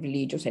girls and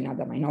religious and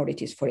other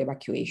minorities for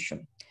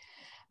evacuation.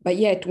 But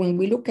yet, when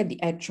we look at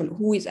the actual,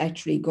 who is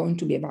actually going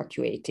to be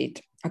evacuated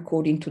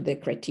according to the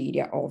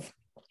criteria of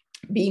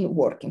being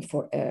working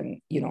for,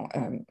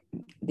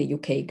 the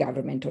UK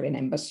government or an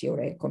embassy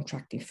or a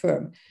contracting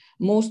firm,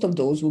 most of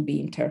those will be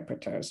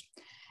interpreters.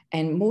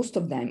 And most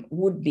of them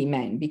would be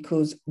men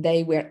because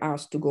they were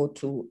asked to go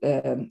to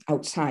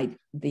outside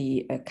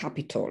the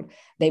capital.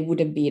 They would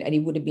have been, and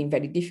it would have been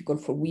very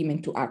difficult for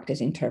women to act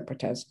as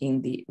interpreters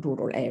in the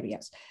rural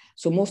areas.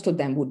 So most of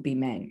them would be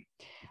men.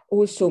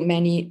 Also,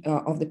 many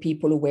of the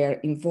people who were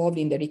involved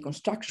in the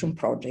reconstruction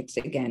projects,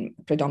 again,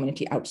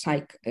 predominantly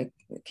outside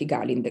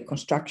Kigali, in the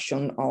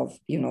construction of,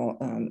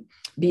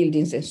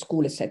 buildings and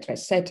schools, et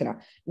cetera,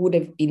 would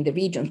have, in the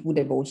regions, would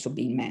have also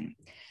been men.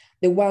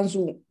 The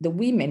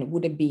women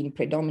would have been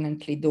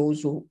predominantly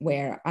those who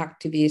were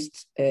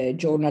activists,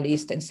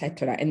 journalists, et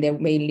cetera, and they're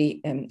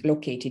mainly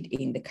located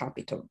in the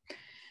capital.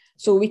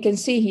 So we can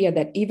see here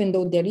that even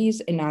though there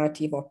is a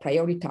narrative of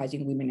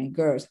prioritizing women and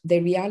girls, the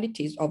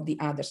realities of the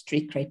other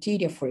strict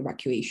criteria for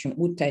evacuation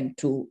would tend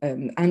to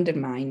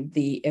undermine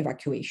the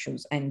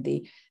evacuations and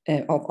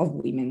of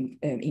women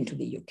into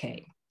the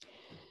UK.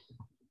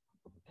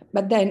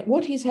 But then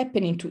what is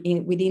happening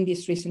within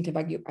this recent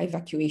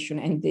evacuation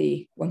and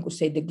one could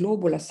say the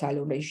global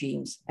asylum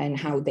regimes and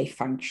how they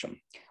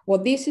function?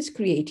 What this is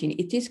creating,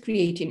 it is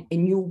creating a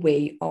new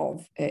way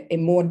of a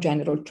more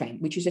general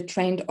trend, which is a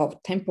trend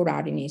of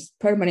temporariness,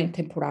 permanent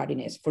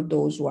temporariness for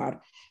those who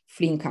are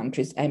fleeing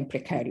countries and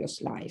precarious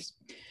lives.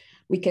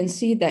 We can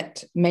see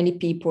that many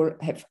people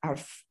have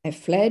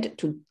fled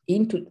to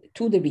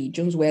the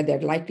regions where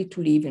they're likely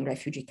to live in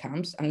refugee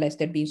camps unless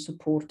they're being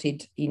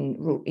supported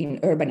in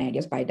urban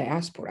areas by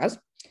diasporas.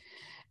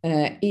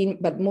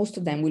 But most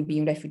of them will be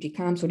in refugee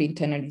camps or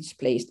internally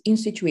displaced in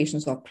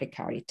situations of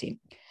precarity.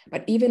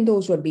 But even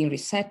those who are being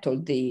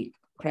resettled, the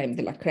crème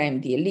de la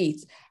crème, the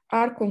elites,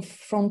 are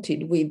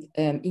confronted with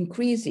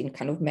increasing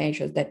kind of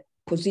measures that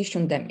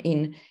position them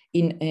in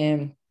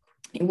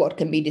what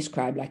can be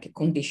described like a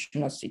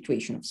conditional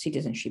situation of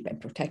citizenship and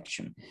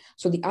protection.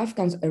 So the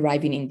Afghans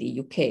arriving in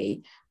the UK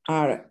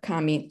are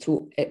coming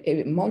through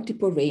a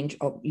multiple range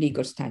of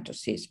legal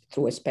statuses,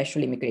 through a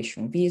special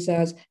immigration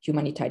visas,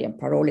 humanitarian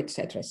parole, et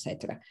cetera, et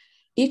cetera.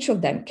 Each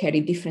of them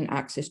carry different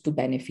access to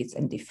benefits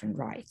and different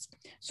rights.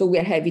 So we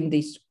are having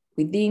this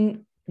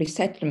within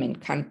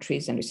resettlement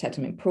countries and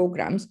resettlement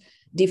programs,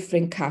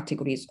 different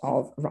categories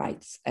of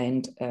rights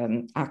and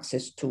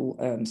access to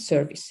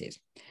services.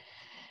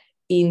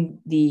 In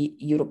the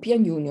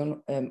European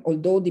Union,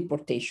 although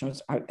deportations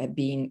are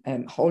being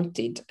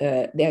halted,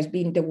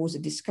 there was a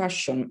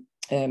discussion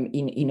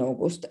in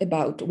August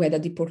about whether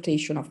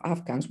deportation of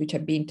Afghans, which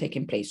have been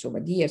taking place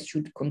over the years,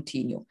 should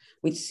continue,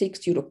 with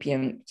 6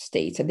 European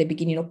states at the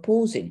beginning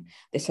opposing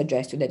the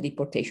suggestion that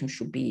deportation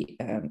should be,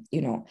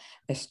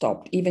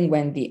 stopped, even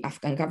when the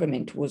Afghan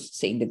government was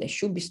saying that they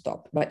should be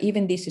stopped. But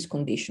even this is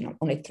conditional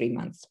on a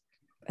 3-month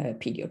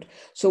period.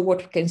 So what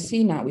we can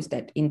see now is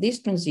that in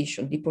this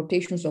transition,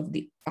 deportations of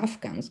the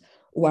Afghans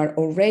who are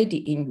already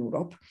in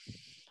Europe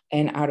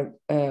and are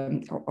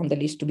on the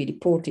list to be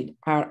deported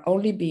are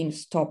only being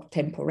stopped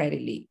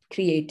temporarily,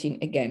 creating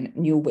again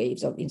new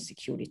waves of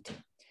insecurity.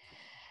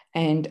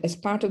 And as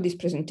part of this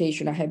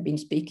presentation, I have been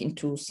speaking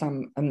to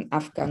some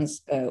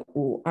Afghans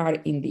who are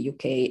in the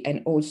UK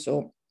and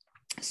also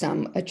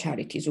some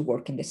charities who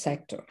work in the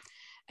sector.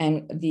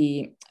 And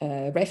the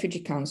Refugee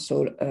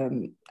Council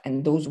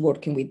and those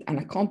working with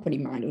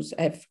unaccompanied minors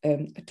have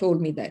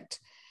told me that,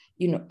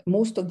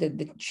 most of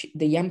the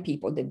young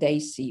people that they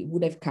see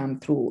would have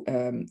come through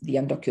the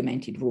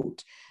undocumented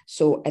route.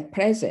 So at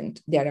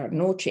present, there are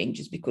no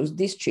changes because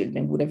these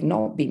children would have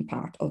not been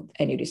part of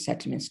any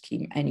resettlement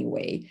scheme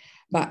anyway.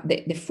 But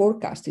the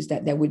forecast is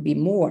that there will be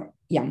more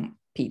young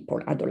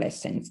people,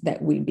 adolescents,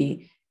 that will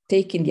be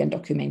taking the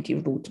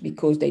undocumented route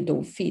because they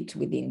don't fit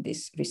within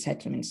these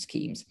resettlement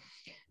schemes.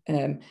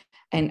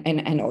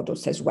 And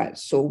others as well.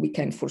 So we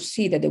can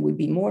foresee that there will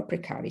be more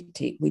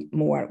precarity with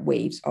more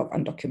waves of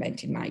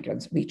undocumented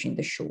migrants reaching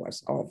the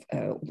shores of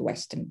the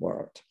Western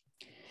world.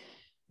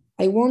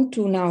 I want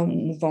to now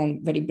move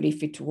on very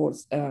briefly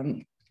towards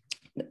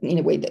in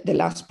a way, the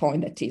last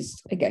point that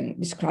is, again,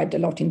 described a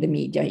lot in the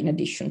media, in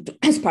addition to,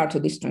 as part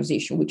of this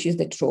transition, which is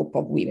the trope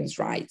of women's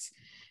rights,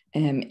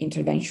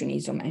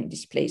 interventionism and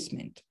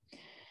displacement.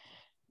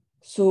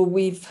 So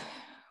we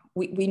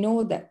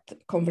know that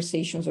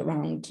conversations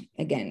around,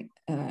 again,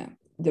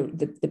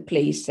 the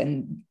place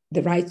and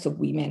the rights of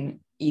women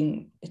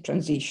in a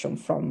transition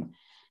from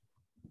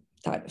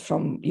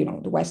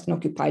the Western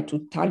occupied to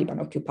Taliban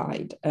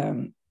occupied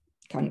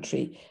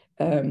country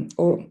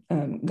or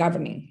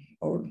governing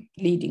or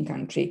leading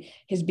country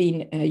has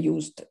been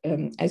used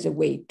as a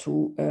way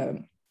to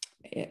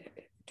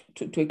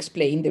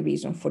explain the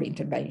reason for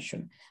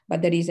intervention.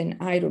 But there is an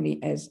irony,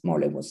 as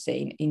Molle was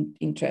saying,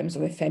 in terms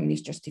of a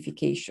feminist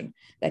justification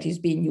that is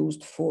being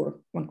used for,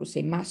 one could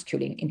say,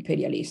 masculine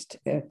imperialist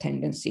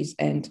tendencies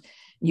and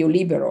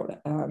neoliberal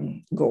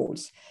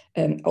goals,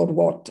 or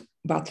what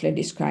Butler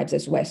describes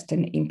as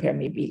Western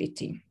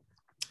impermeability,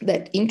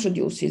 that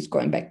introduces,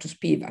 going back to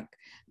Spivak,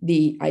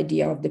 the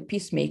idea of the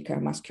peacemaker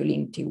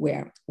masculinity,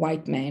 where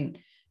white men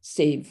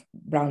save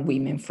brown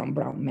women from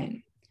brown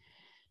men.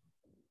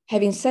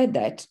 Having said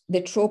that,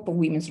 the trope of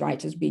women's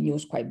rights has been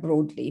used quite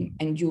broadly,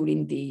 and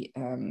during the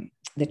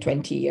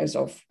 20 years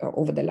of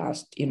over the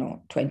last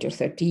 20 or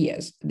 30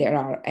 years, there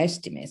are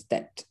estimates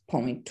that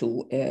point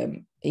to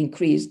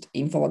increased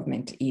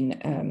involvement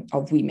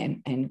of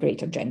women and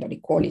greater gender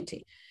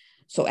equality.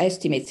 So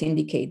estimates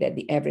indicate that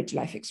the average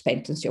life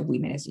expectancy of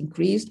women has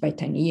increased by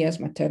 10 years,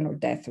 maternal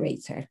death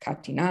rates are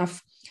cut in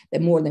half,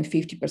 that more than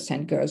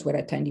 50% girls were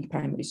attending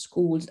primary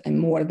schools, and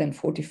more than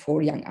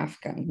 44 young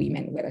Afghan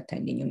women were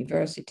attending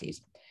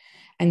universities.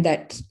 And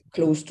that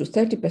close to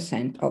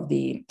 30% of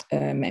the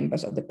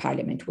members of the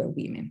parliament were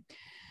women.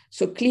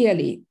 So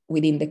clearly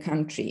within the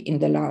country in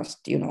the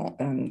last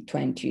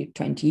 20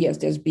 years,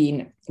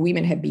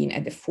 women have been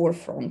at the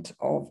forefront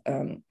of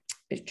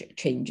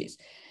changes.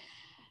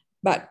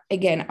 But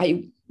again,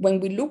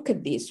 when we look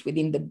at this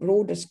within the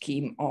broader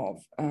scheme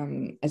of,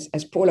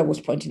 as Paula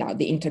was pointing out,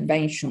 the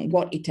intervention,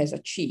 what it has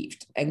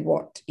achieved and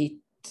what it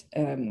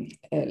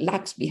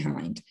lacks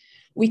behind,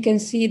 we can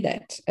see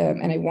that,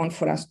 and I want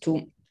for us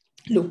to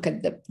look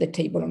at the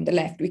table on the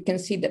left, we can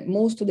see that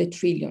most of the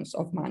trillions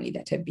of money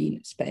that have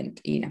been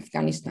spent in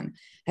Afghanistan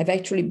have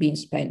actually been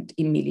spent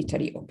in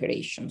military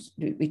operations,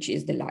 which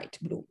is the light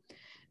blue.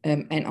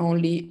 And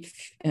only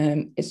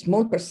a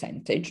small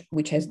percentage,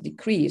 which has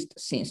decreased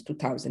since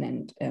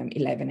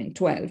 2011 and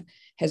 12,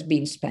 has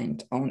been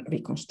spent on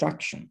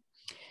reconstruction.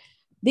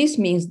 This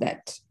means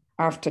that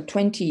after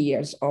 20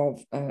 years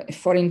of a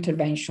foreign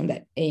intervention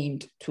that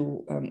aimed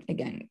to,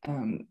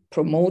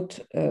 promote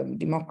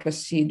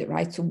democracy, the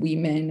rights of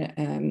women,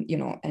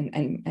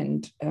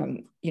 and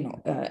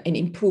an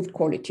improved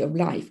quality of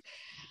life,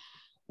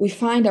 we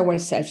find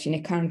ourselves in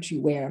a country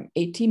where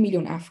 18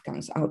 million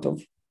Afghans out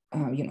of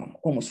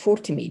almost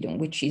 40 million,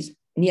 which is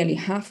nearly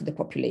half of the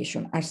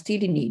population, are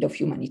still in need of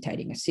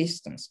humanitarian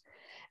assistance.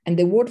 And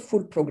the World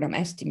Food Programme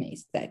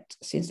estimates that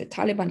since the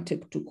Taliban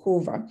took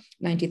over,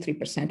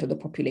 93% of the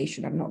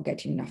population are not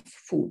getting enough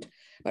food.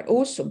 But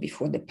also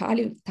before the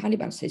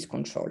Taliban seized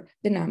control,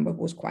 the number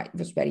was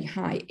very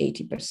high,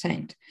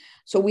 80%.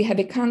 So we have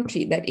a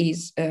country that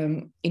is,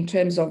 in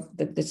terms of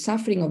the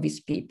suffering of its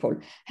people,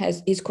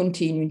 is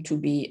continuing to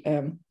be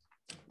in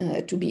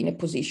a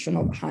position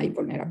of high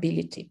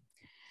vulnerability.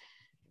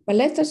 But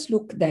let us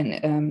look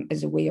then,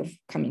 as a way of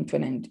coming to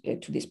an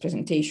end to this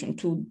presentation,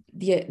 to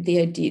the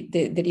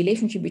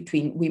relationship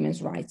between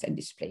women's rights and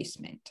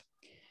displacement.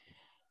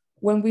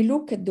 When we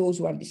look at those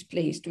who are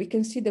displaced, we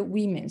can see that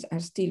women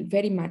are still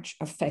very much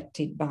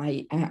affected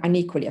by,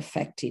 unequally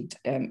affected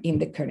in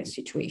the current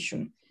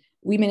situation.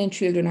 Women and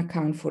children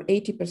account for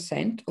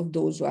 80% of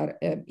those who are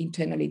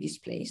internally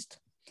displaced.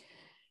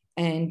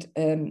 And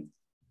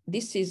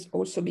this is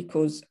also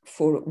because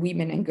for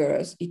women and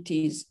girls, it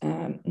is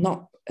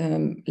not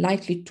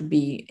likely to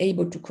be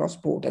able to cross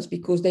borders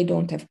because they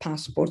don't have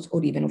passports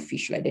or even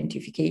official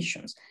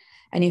identifications.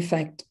 And in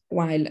fact,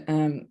 while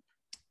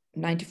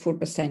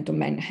 94% of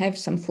men have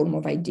some form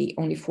of ID,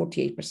 only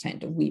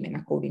 48% of women,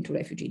 according to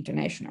Refugee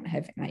International,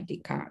 have an ID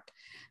card.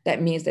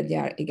 That means that they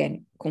are,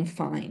 again,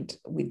 confined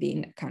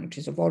within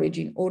countries of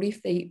origin, or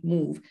if they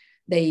move,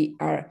 they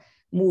are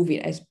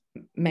moving as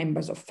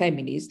members of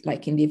families,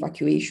 like in the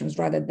evacuations,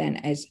 rather than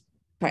as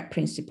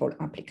principal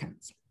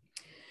applicants.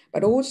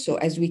 But also,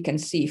 as we can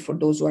see, for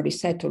those who are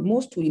resettled,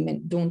 most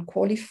women don't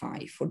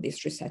qualify for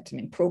these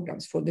resettlement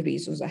programs for the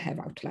reasons I have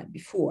outlined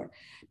before,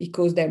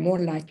 because they're more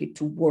likely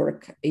to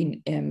work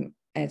in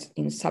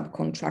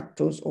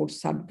subcontractors or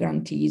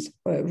sub-grantees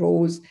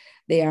roles.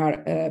 They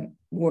are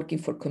working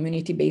for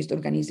community-based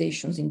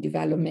organizations in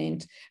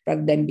development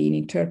rather than being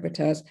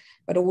interpreters,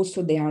 but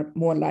also they are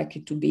more likely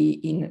to be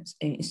in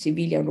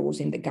civilian roles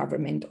in the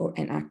government or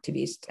an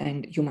activist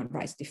and human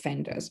rights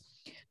defenders,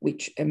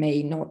 which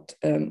may not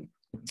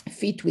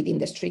fit within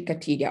the strict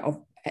criteria of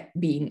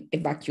being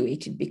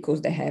evacuated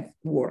because they have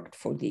worked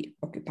for the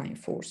occupying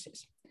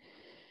forces.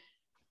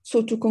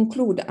 So to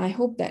conclude, I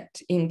hope that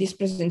in this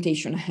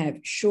presentation I have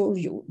shown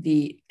you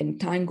the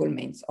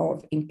entanglements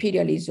of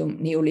imperialism,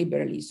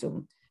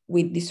 neoliberalism,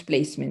 with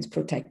displacements,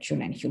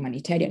 protection, and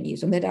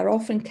humanitarianism that are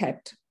often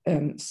kept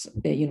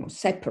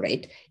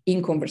separate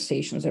in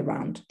conversations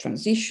around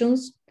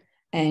transitions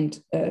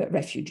and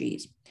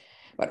refugees.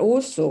 But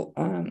also,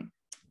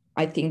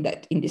 I think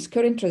that in this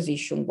current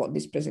transition, what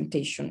this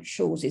presentation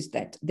shows is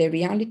that the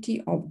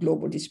reality of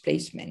global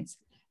displacements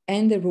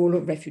and the role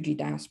of refugee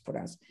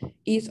diasporas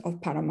is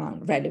of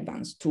paramount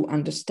relevance to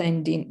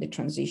understanding the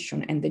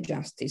transition and the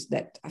justice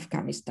that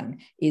Afghanistan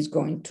is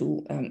going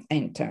to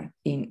enter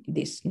in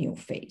this new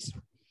phase.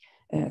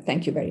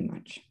 Thank you very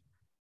much.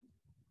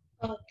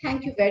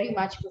 Thank you very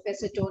much,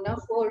 Professor Dona,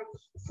 for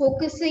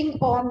focusing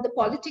on the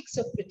politics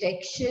of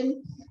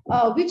protection,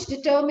 which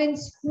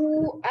determines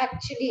who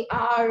actually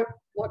are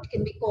what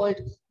can be called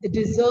the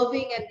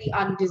deserving and the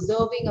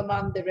undeserving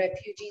among the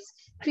refugees,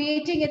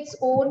 creating its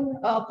own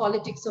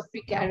politics of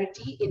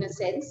precarity in a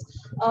sense.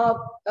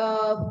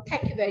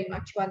 Thank you very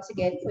much once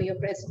again for your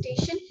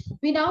presentation.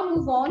 We now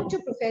move on to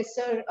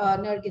Professor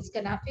Nergis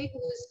Canefe, who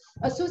is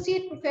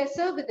Associate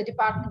Professor with the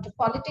Department of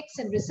Politics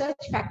and Research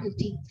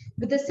Faculty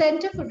with the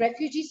Center for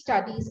Refugee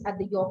Studies at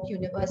the York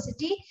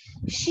University.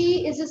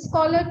 She is a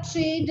scholar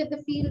trained in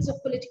the fields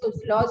of political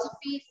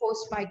philosophy,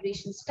 forced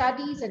migration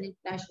studies, and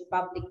international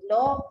public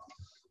law.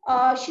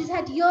 She's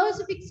had years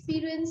of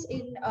experience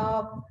in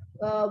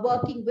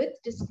working with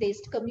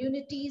displaced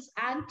communities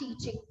and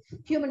teaching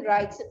human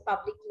rights and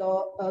public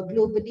law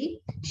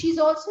globally. She's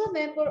also a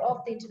member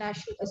of the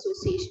International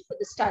Association for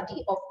the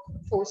Study of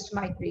Forced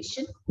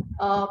Migration.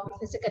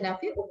 Professor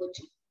Canefe, over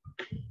to you.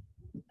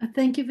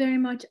 Thank you very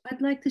much.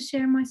 I'd like to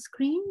share my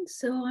screen,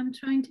 so I'm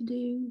trying to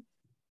do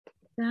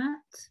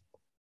that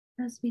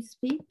as we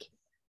speak.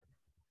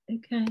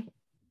 Okay.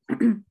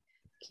 Can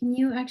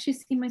you actually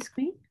see my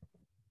screen?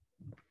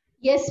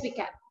 Yes, we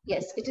can.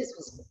 Yes, it is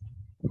visible.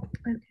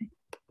 Okay.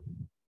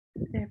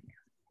 There we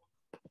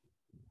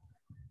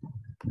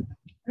go.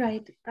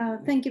 Right.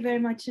 Thank you very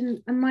much.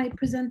 And my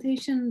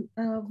presentation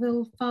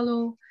will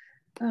follow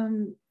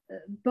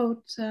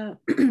both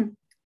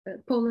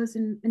Paula's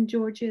and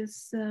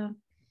Giorgia's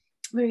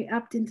very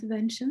apt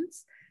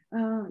interventions.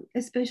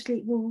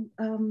 Especially will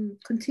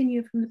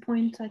continue from the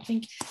point I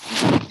think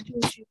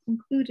Giorgia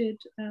concluded,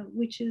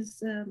 which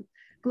is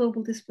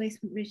global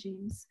displacement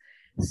regimes.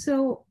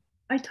 So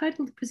I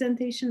titled the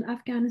presentation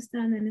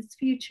Afghanistan and its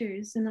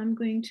Futures, and I'm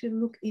going to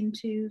look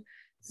into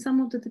some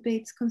of the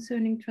debates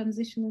concerning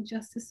transitional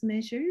justice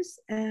measures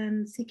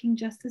and seeking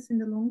justice in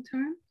the long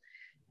term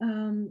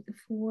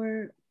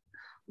for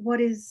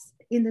what is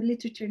in the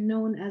literature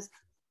known as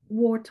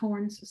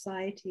war-torn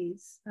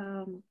societies.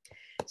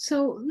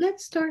 So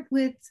let's start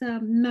with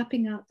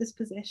mapping out this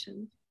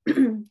possession.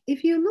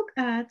 If you look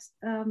at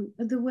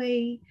the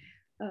way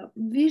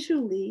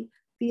visually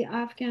the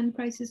Afghan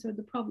crisis or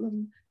the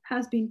problem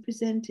has been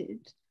presented,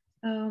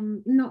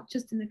 not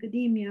just in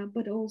academia,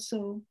 but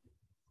also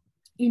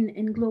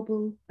in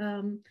global,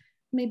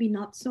 maybe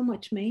not so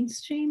much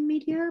mainstream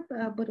media,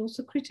 but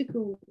also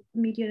critical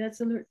media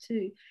that's alert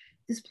to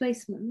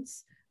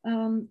displacements.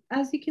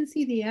 As you can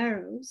see the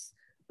arrows,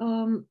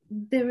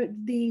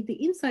 the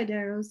inside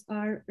arrows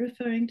are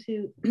referring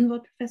to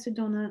what Professor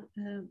Dona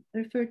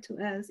referred to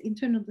as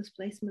internal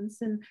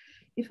displacements. And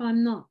if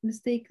I'm not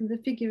mistaken, the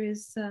figure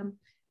is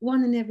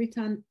 1 in every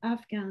 10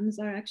 Afghans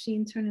are actually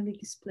internally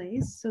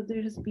displaced. So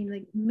there has been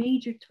like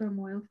major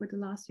turmoil for the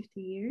last 50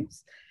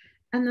 years.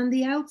 And then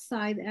the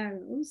outside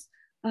arrows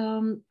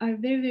are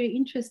very, very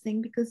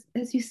interesting because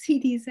as you see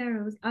these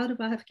arrows out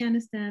of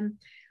Afghanistan,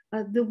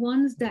 the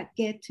ones that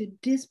get to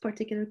this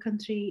particular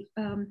country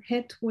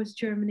head towards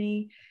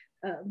Germany.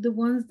 The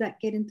ones that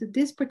get into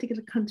this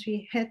particular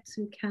country head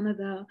to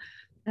Canada.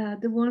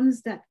 The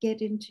ones that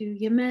get into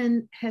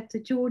Yemen head to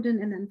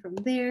Jordan, and then from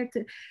there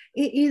to,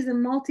 it is a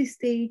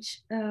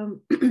multi-stage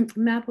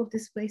map of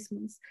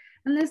displacements.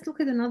 And let's look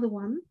at another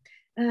one.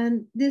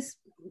 And this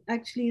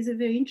actually is a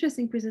very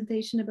interesting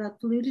presentation about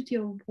fluidity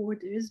of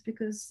borders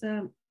because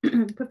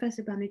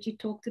Professor Banerjee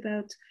talked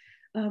about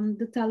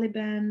the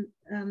Taliban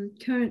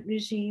current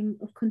regime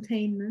of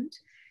containment.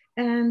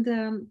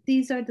 And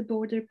these are the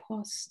border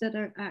posts that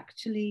are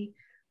actually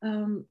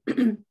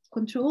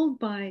controlled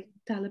by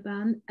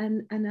Taliban,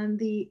 and then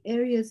the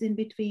areas in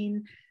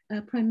between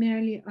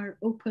primarily are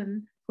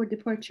open for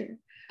departure.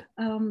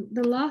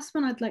 The last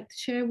one I'd like to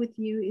share with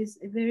you is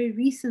a very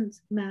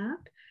recent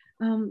map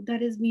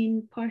that has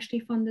been partially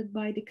funded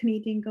by the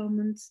Canadian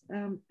government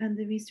and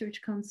the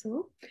Research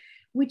Council,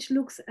 which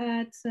looks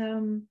at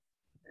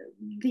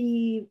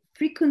the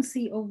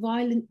frequency of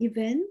violent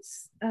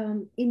events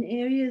in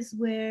areas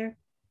where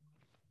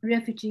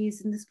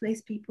refugees and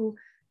displaced people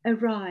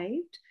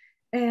arrived.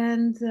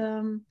 And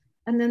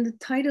then the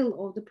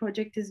title of the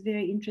project is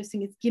very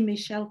interesting. It's Gimme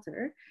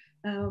Shelter.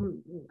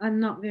 I'm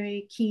not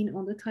very keen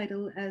on the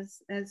title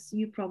as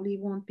you probably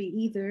won't be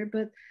either.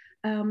 But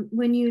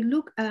when you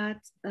look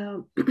at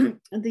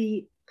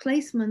the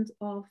placement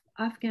of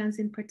Afghans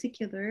in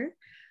particular,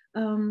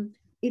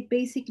 it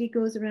basically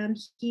goes around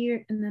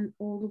here and then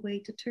all the way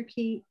to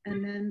Turkey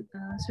and then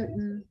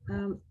certain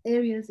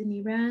areas in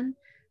Iran,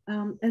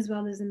 as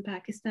well as in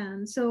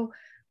Pakistan. So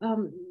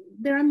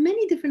there are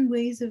many different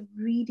ways of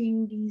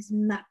reading these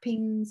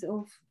mappings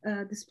of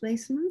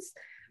displacements.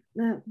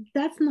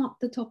 That's not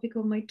the topic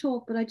of my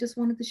talk, but I just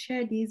wanted to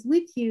share these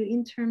with you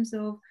in terms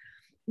of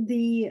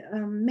the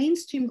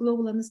mainstream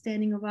global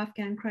understanding of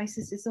Afghan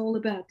crisis is all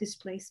about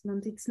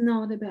displacement. It's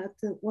not about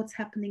what's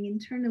happening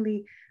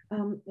internally,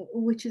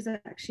 which is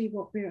actually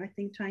what we're, I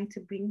think, trying to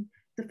bring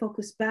the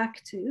focus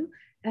back to.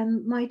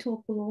 And my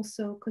talk will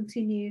also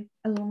continue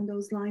along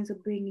those lines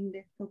of bringing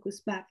the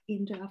focus back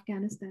into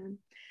Afghanistan.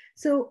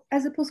 So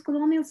as a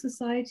post-colonial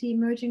society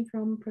emerging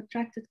from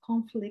protracted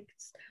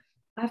conflicts,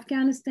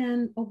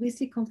 Afghanistan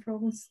obviously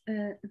confronts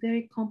a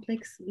very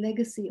complex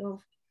legacy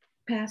of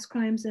past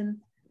crimes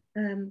and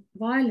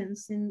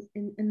violence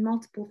in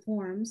multiple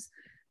forms,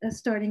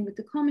 starting with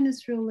the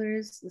communist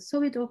rulers, the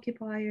Soviet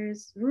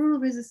occupiers, rural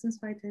resistance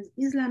fighters,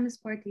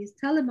 Islamist parties,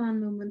 Taliban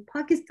movement,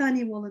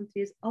 Pakistani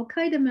volunteers,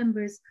 Al-Qaeda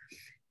members,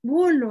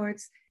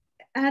 warlords,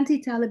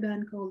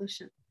 anti-Taliban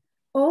coalition.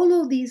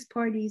 All of these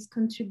parties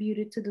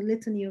contributed to the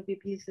litany of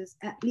abuses,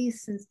 at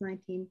least since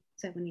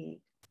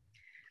 1978.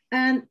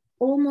 And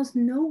almost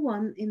no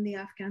one in the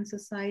Afghan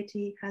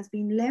society has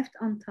been left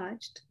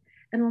untouched,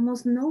 and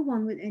almost no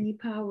one with any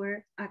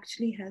power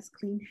actually has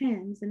clean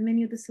hands. And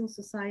many of the civil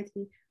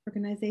society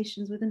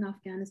organizations within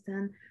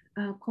Afghanistan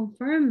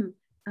confirm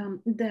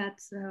that,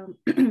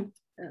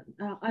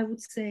 I would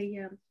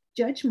say,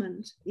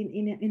 judgment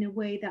in a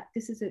way that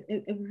this is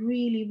a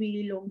really,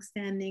 really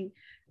long-standing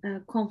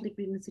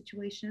conflict-ridden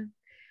situation.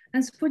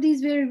 And so for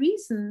these very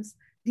reasons,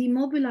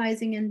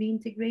 demobilizing and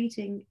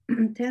reintegrating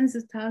tens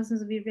of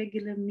thousands of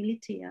irregular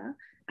militia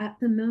at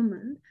the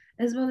moment,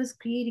 as well as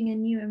creating a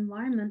new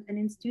environment and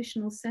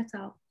institutional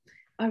setup,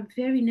 are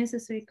very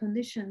necessary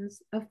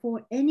conditions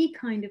for any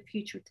kind of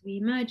future to be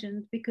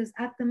imagined, because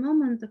at the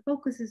moment the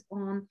focus is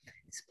on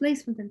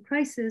displacement and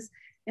crisis.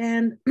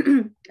 And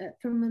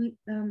from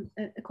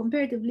a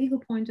comparative legal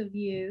point of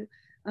view,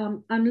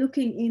 I'm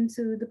looking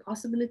into the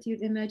possibility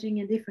of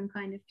imagining a different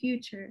kind of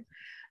future.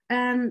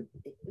 And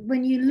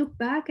when you look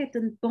back at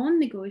the bond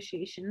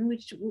negotiations,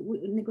 which were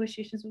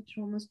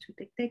almost 2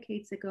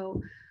 decades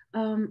ago,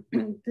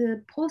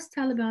 the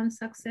post-Taliban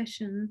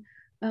succession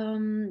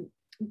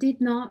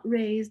did not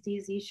raise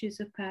these issues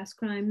of past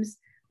crimes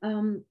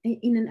in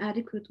an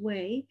adequate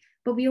way.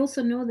 But we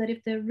also know that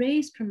if they're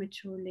raised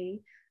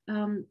prematurely,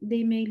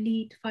 they may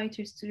lead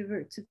fighters to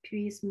revert to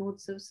previous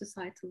modes of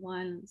societal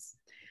violence.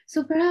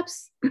 So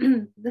perhaps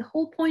the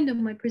whole point of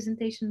my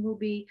presentation will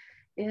be,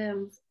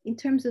 in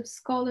terms of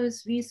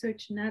scholars,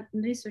 researchers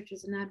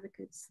and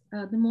advocates,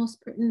 the most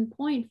pertinent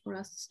point for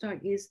us to start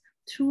is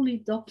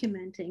truly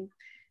documenting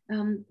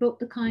both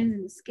the kinds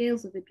and the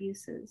scales of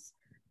abuses.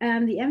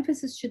 And the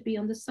emphasis should be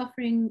on the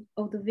suffering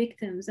of the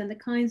victims and the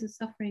kinds of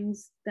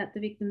sufferings that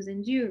the victims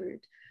endured,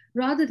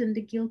 rather than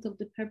the guilt of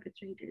the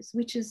perpetrators,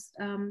 which is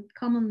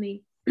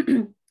commonly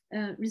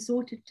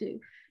resorted to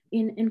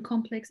in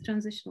complex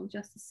transitional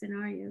justice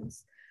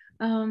scenarios.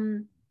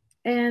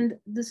 And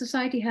the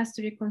society has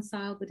to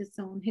reconcile with its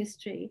own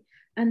history.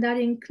 And that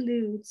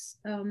includes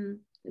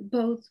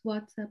both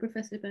what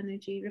Professor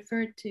Banerjee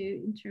referred to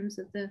in terms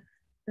of the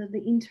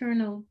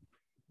internal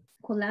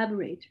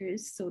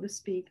collaborators, so to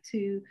speak,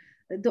 to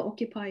the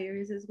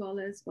occupiers, as well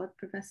as what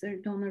Professor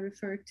Dona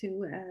referred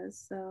to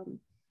as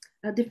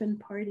different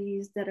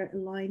parties that are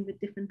aligned with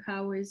different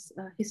powers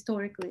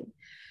historically.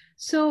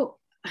 So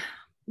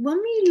when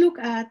we look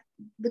at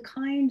the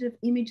kind of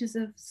images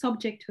of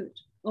subjecthood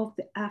of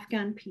the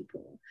Afghan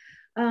people,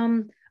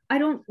 I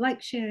don't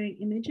like sharing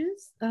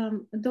images.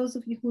 Those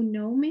of you who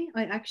know me,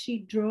 I actually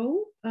draw,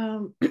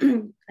 and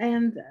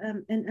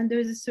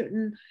there's a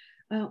certain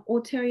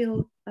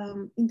authorial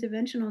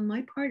intervention on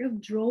my part of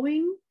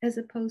drawing as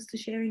opposed to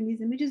sharing these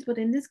images. But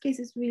in this case,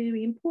 it's really,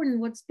 really important.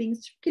 What's being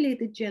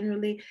circulated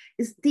generally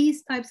is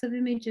these types of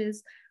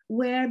images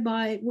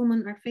whereby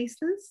women are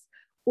faceless,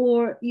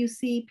 or you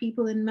see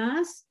people in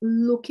mass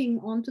looking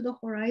onto the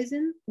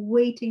horizon,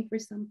 waiting for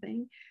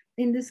something.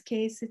 In this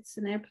case, it's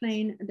an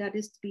airplane that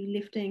is to be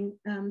lifting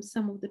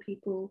some of the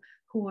people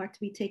who are to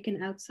be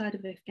taken outside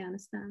of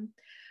Afghanistan.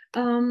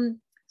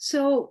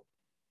 So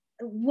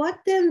what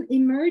then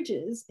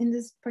emerges in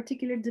this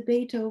particular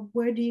debate of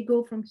where do you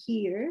go from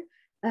here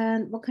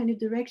and what kind of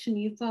direction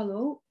you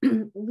follow,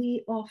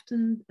 we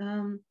often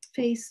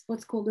face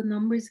what's called a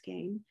numbers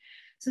game.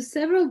 So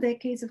several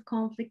decades of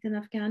conflict in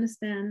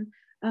Afghanistan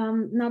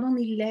not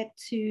only led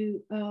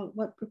to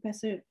what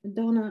Professor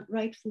Dona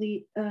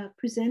rightfully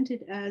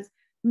presented as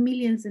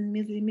millions and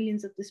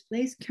millions of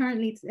displaced.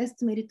 Currently, it's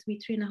estimated to be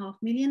 3.5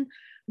 million,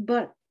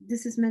 but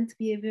this is meant to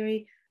be a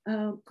very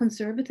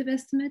conservative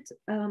estimate,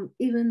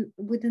 even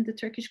within the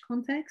Turkish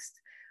context.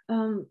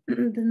 The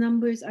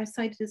numbers are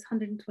cited as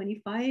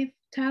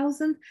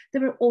 125,000.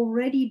 There were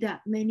already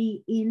that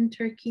many in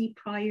Turkey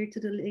prior to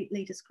the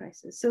latest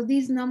crisis. So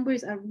these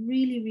numbers are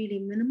really, really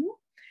minimal.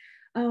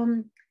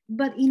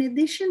 But in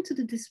addition to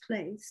the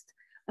displaced,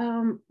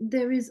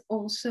 there is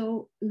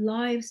also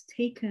lives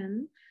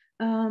taken,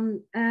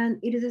 and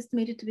it is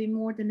estimated to be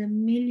more than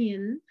 1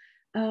 million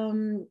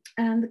and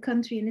the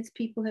country and its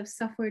people have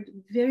suffered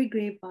very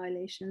grave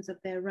violations of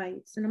their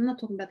rights. And I'm not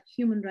talking about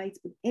human rights,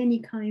 but any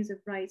kinds of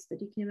rights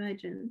that you can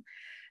imagine.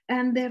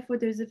 And therefore,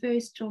 there's a very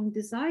strong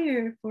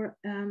desire for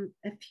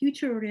a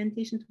future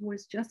orientation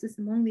towards justice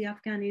among the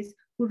Afghanis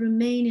who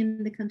remain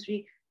in the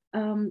country,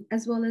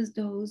 as well as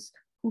those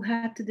who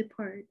had to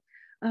depart.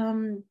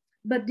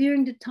 But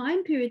during the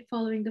time period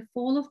following the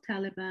fall of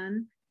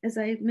Taliban, as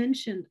I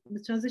mentioned,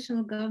 the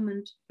transitional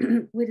government,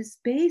 with a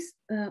space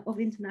of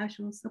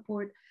international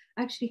support,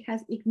 actually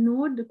has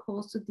ignored the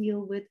calls to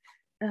deal with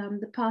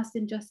the past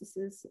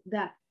injustices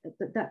that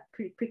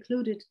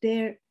precluded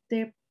their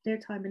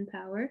time in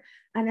power.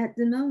 And at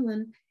the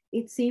moment,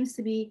 it seems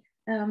to be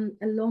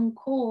a long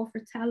call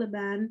for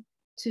Taliban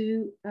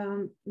to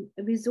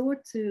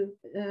resort to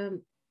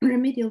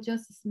remedial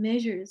justice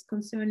measures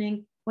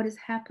concerning what has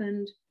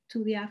happened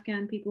to the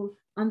Afghan people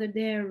under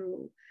their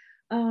rule.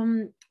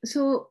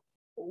 So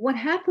what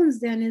happens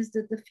then is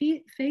that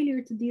the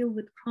failure to deal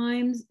with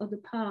crimes of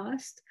the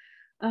past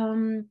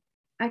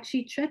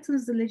actually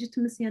threatens the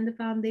legitimacy and the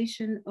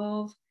foundation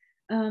of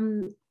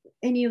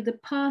any of the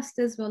past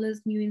as well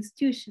as new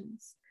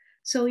institutions.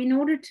 So in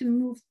order to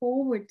move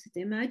forward to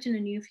imagine a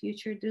new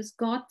future, there's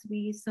got to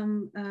be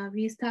some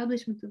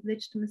reestablishment of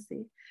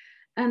legitimacy.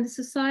 And the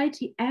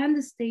society and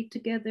the state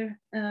together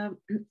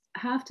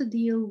have to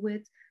deal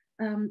with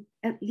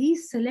at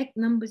least select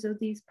numbers of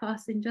these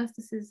past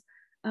injustices.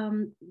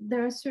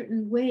 There are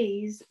certain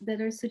ways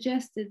that are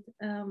suggested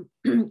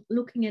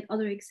looking at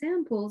other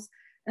examples,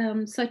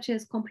 such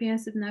as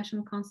comprehensive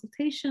national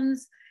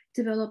consultations,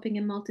 developing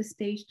a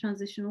multi-stage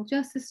transitional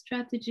justice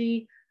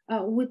strategy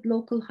with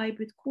local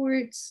hybrid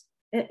courts,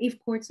 if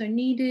courts are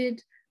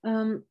needed.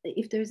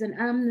 If there's an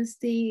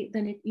amnesty,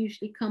 then it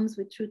usually comes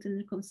with truth and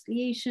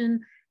reconciliation,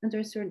 and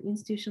there are certain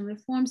institutional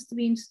reforms to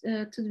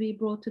be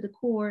brought to the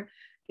core.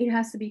 It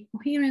has to be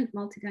coherent,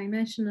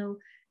 multidimensional,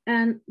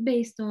 and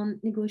based on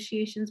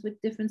negotiations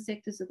with different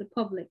sectors of the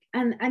public.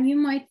 And you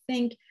might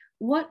think,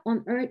 what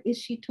on earth is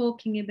she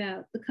talking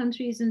about? The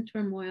country is in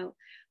turmoil.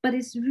 But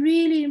it's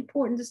really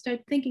important to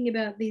start thinking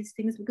about these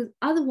things, because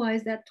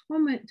otherwise that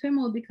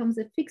turmoil becomes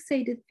a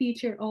fixated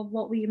feature of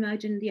what we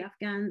imagine the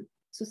Afghan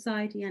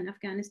society and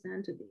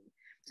Afghanistan to be.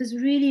 So it's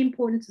really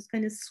important to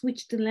kind of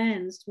switch the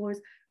lens towards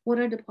what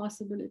are the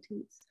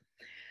possibilities.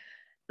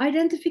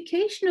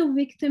 Identification of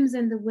victims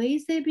and the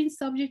ways they've been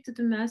subjected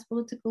to mass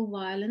political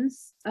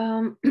violence,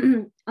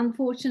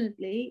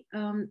 unfortunately,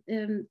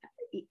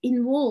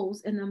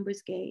 involves a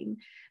numbers game.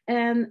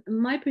 And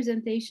my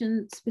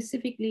presentation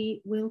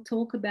specifically will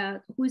talk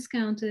about who is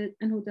counted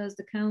and who does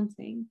the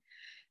counting.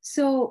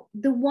 So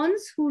the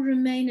ones who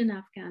remain in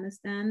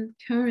Afghanistan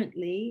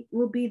currently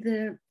will be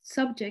the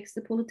subjects,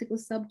 the political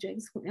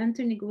subjects who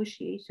enter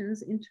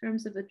negotiations in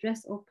terms of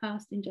address of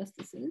past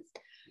injustices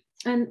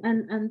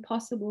and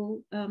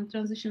possible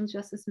transitional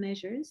justice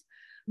measures.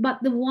 But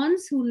the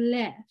ones who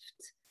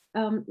left,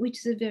 which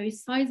is a very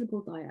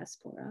sizable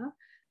diaspora,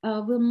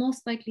 will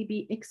most likely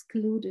be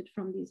excluded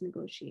from these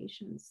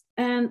negotiations.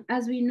 And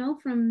as we know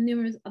from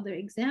numerous other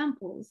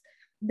examples,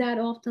 that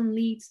often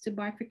leads to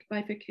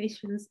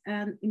bifurcations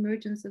and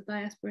emergence of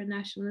diaspora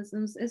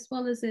nationalisms, as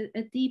well as a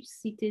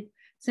deep-seated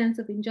sense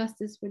of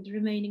injustice for the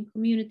remaining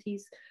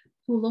communities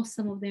who lost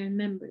some of their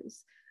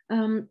members.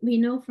 We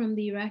know from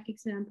the Iraq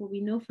example, we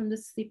know from the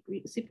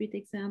Cypriot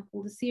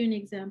example, the Syrian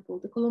example,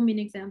 the Colombian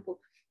example,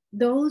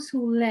 those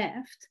who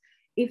left,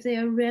 if they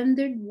are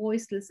rendered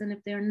voiceless and if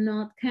they're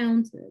not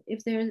counted,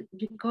 if they're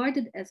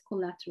regarded as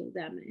collateral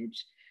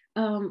damage,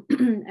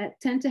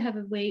 tend to have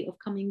a way of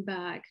coming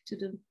back to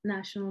the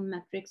national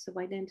metrics of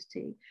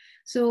identity.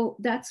 So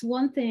that's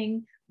one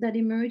thing that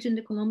emerged in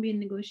the Colombian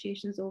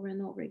negotiations over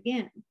and over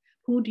again.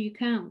 Who do you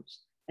count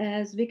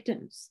as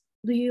victims?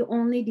 Do you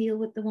only deal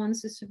with the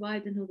ones who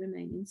survived and who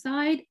remain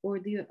inside, or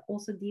do you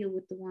also deal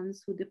with the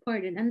ones who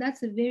departed? And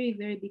that's a very,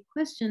 very big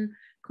question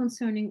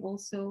concerning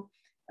also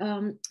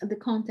the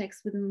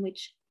context within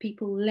which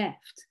people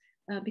left,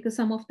 because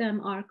some of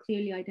them are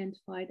clearly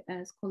identified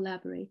as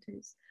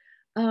collaborators.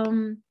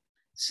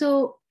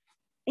 So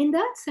in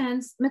that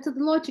sense,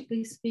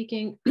 methodologically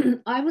speaking,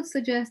 I would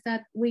suggest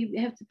that we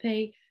have to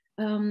pay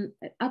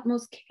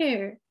utmost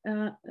care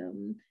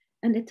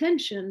and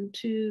attention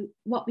to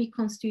what we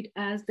constitute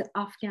as the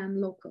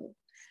Afghan local.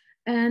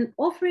 And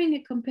offering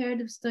a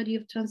comparative study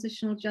of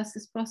transitional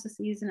justice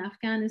processes in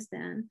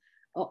Afghanistan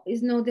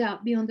is no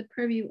doubt beyond the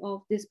purview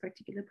of this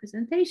particular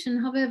presentation.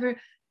 However,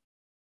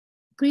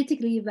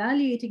 critically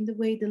evaluating the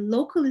way the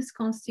local is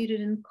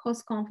constituted in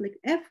post-conflict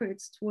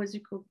efforts towards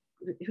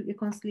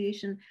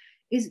reconciliation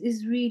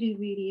is really,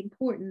 really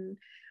important.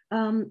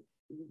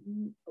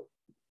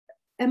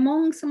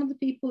 Among some of the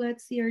people at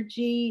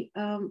CRG,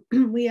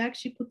 we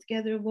actually put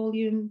together a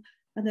volume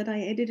that I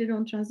edited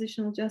on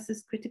transitional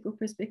justice, critical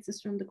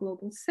perspectives from the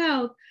global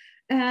South.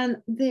 And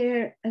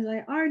there, as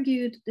I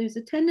argued, there's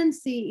a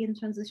tendency in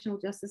transitional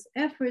justice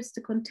efforts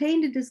to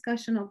contain the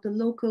discussion of the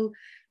local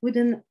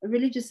within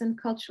religious and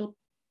cultural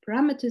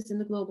parameters in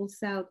the global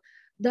South,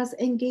 thus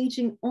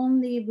engaging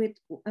only with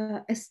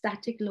a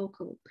static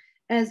local.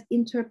 as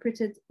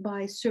interpreted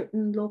by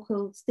certain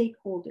local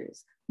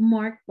stakeholders,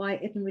 marked by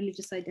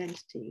ethno-religious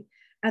identity.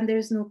 And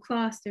there's no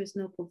class, there's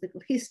no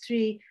political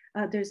history,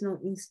 there's no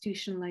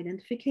institutional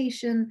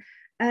identification.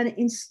 And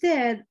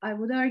instead, I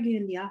would argue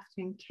in the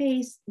Afghan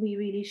case, we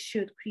really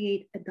should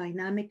create a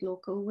dynamic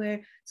local where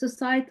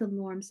societal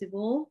norms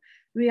evolve,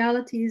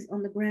 realities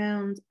on the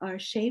ground are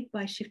shaped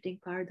by shifting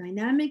power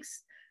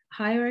dynamics,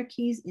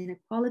 hierarchies,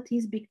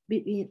 inequalities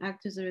between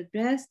actors are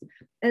addressed,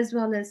 as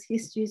well as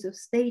histories of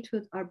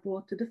statehood are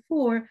brought to the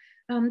fore.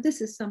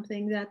 This is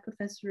something that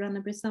Professor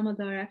Rana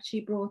Brisamadar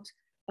actually brought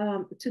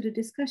to the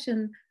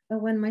discussion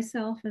when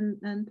myself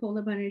and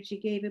Paula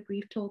Banerjee gave a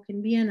brief talk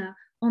in Vienna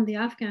on the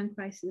Afghan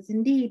crisis.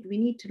 Indeed, we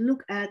need to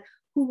look at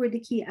who were the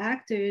key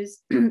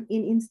actors in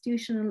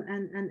institutional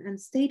and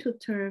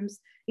statehood terms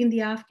in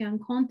the Afghan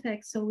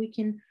context, so we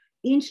can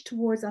inch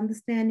towards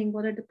understanding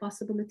what are the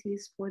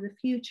possibilities for the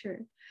future.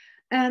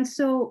 And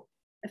so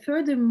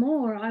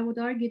furthermore, I would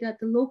argue that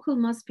the local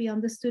must be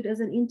understood as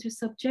an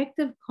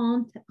intersubjective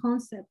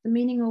concept, the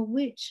meaning of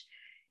which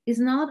is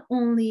not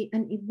only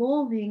an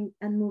evolving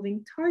and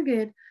moving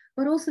target,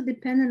 but also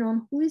dependent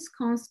on who is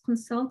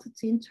consulted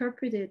to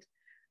interpret it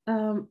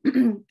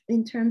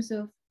in terms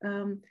of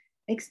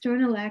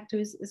external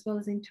actors as well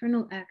as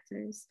internal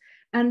actors.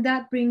 And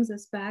that brings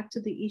us back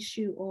to the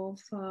issue of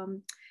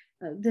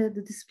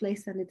the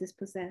displaced and the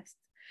dispossessed.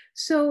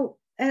 So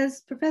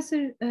as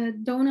Professor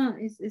Dona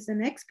is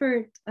an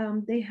expert,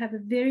 they have a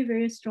very,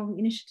 very strong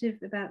initiative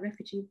about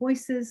refugee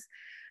voices.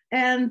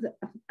 And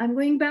I'm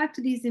going back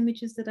to these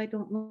images that I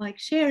don't like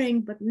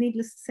sharing, but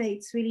needless to say,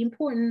 it's really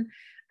important.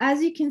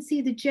 As you can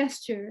see, the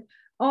gesture,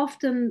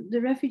 often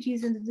the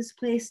refugees and the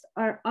displaced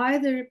are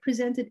either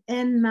presented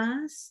en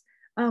masse.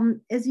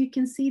 As you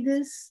can see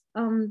this,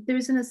 there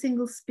isn't a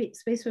single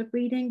space for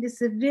breathing.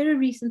 This is a very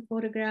recent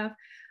photograph.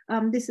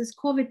 This is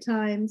COVID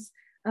times.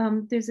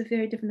 There's a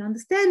very different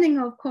understanding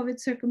of COVID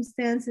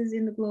circumstances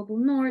in the global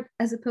north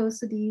as opposed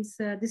to these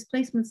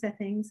displacement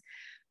settings.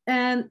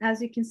 And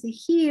as you can see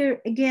here,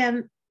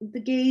 again,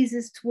 the gaze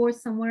is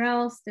towards somewhere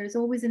else. There's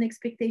always an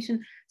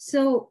expectation.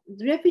 So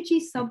the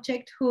refugee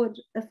subjecthood,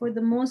 for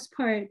the most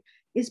part,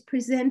 is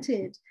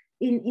presented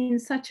in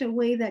such a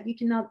way that you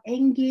cannot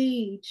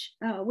engage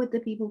with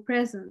the people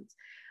present.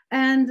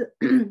 And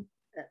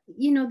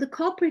you know, the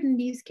culprit in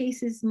these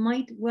cases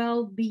might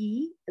well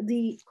be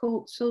the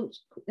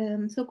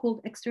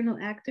so-called external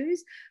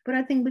actors, but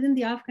I think within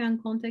the Afghan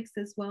context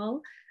as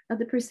well,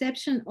 the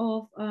perception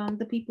of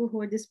the people who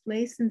are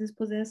displaced and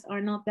dispossessed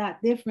are not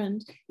that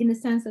different, in the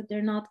sense that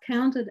they're not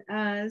counted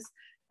as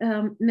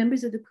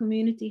members of the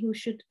community who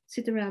should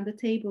sit around the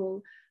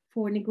table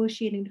for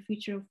negotiating the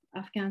future of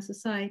Afghan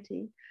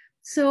society.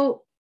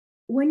 So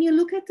when you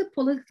look at the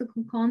political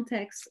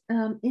context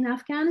in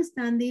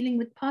Afghanistan, dealing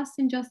with past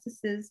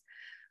injustices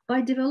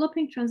by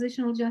developing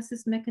transitional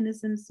justice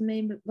mechanisms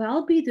may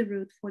well be the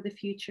route for the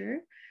future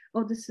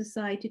of the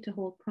society to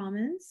hold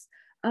promise.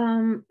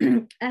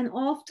 And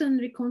often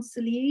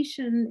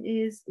reconciliation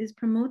is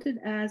promoted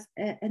as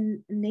a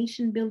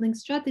nation building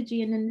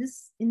strategy. And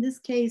in this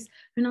case,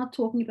 we're not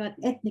talking about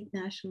ethnic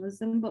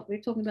nationalism, but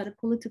we're talking about a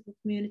political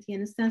community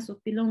and a sense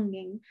of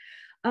belonging.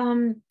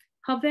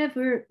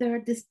 However, there are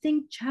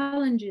distinct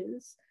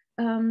challenges.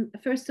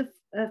 First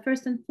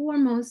and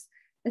foremost,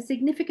 a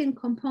significant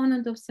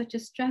component of such a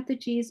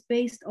strategy is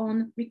based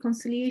on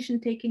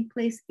reconciliation taking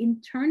place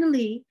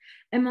internally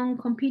among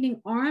competing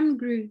armed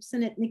groups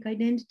and ethnic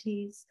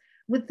identities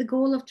with the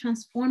goal of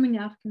transforming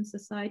Afghan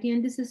society.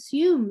 And this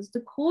assumes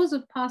the cause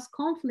of past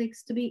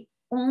conflicts to be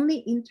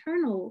only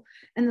internal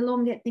and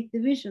along ethnic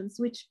divisions,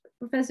 which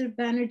Professor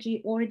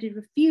Banerjee already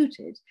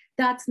refuted.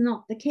 That's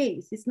not the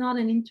case. It's not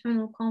an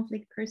internal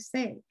conflict per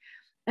se.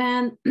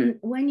 And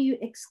when you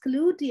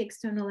exclude the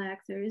external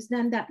actors,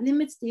 then that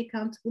limits the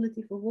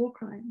accountability for war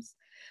crimes.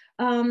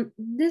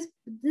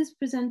 This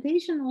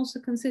presentation also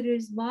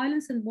considers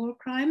violence and war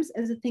crimes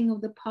as a thing of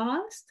the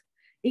past,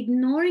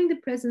 ignoring the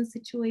present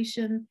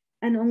situation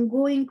and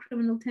ongoing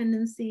criminal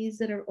tendencies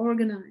that are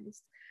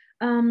organized.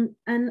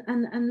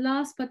 And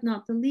last but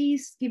not the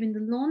least, given the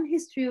long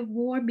history of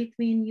war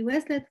between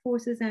US-led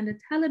forces and the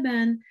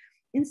Taliban,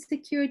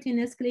 insecurity and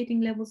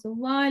escalating levels of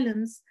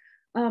violence,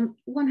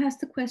 one has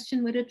to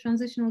question whether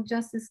transitional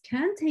justice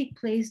can take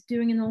place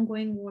during an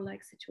ongoing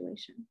warlike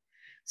situation.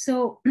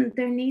 So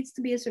there needs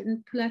to be a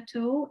certain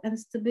plateau and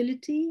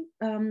stability,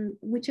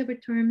 whichever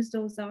terms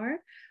those are,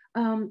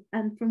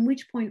 and from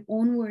which point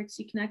onwards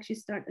you can actually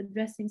start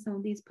addressing some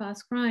of these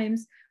past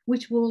crimes,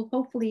 which will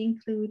hopefully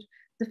include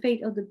the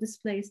fate of the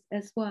displaced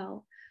as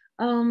well.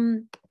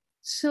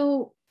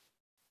 So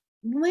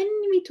when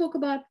we talk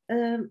about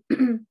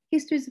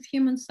histories of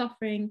human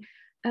suffering,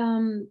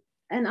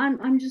 and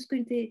I'm just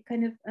going to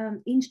kind of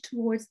inch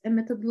towards a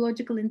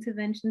methodological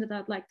intervention that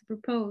I'd like to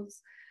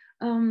propose.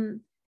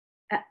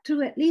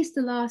 Through at least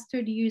the last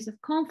 30 years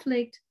of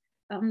conflict,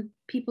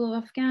 people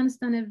of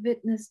Afghanistan have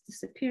witnessed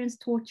disappearance,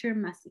 torture,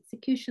 mass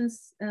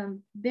executions,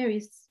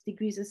 various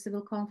degrees of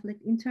civil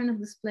conflict, internal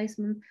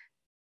displacement,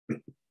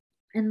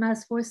 and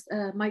mass forced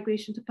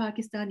migration to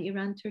Pakistan,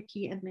 Iran,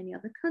 Turkey, and many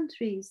other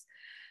countries.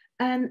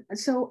 And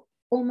so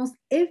almost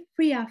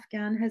every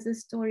Afghan has a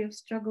story of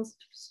struggle,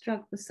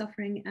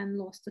 suffering, and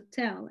loss to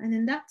tell. And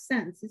in that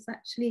sense, it's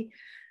actually,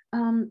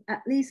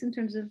 at least in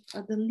terms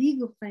of the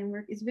legal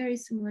framework, is very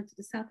similar to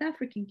the South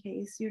African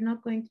case. You're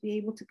not going to be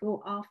able to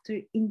go after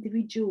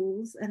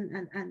individuals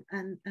and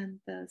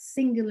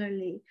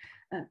singularly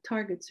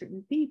target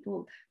certain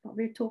people, but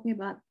we're talking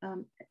about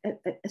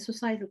a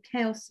societal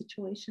chaos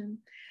situation.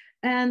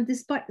 And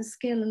despite the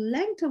scale and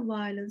length of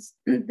violence,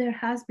 there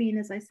has been,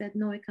 as I said,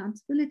 no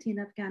accountability in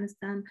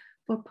Afghanistan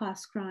for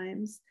past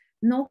crimes.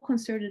 No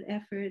concerted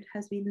effort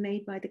has been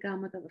made by the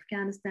government of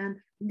Afghanistan,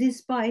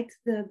 despite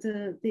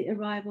the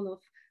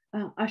arrival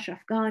of Ashraf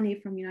Ghani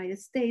from the United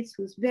States,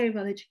 who's very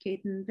well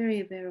educated and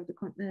very aware of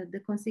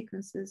the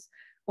consequences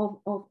of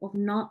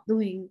not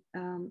doing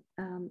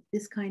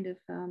this kind of,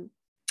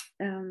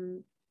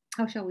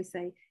 how shall we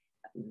say,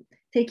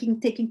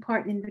 taking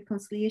part in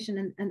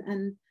reconciliation.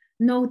 And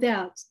no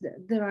doubt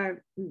there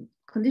are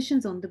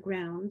conditions on the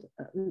ground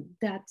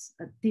that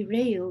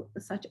derail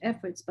such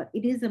efforts, but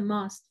it is a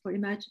must for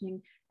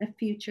imagining a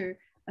future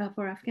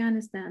for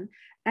Afghanistan.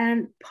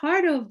 And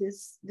part of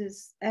this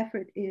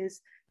effort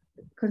is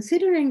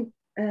considering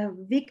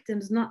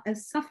victims not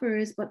as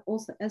sufferers, but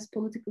also as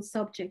political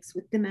subjects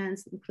with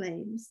demands and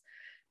claims.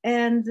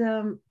 And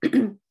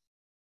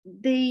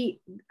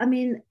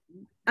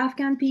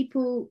Afghan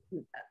people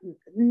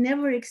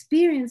never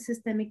experienced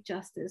systemic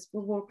justice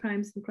for war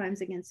crimes and crimes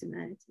against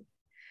humanity.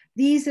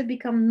 These have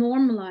become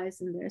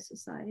normalized in their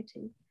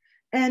society.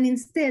 And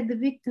instead, the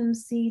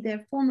victims see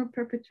their former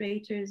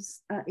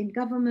perpetrators in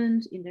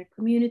government, in their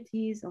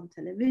communities, on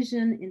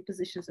television, in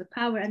positions of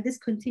power, and this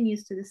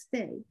continues to this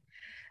day.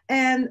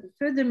 And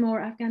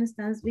furthermore,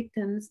 Afghanistan's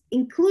victims,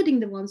 including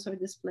the ones who are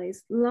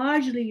displaced,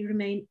 largely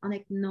remain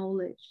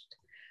unacknowledged.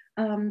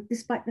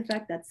 Despite the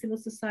fact that civil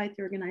society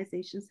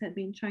organizations have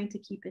been trying to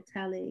keep a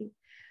tally.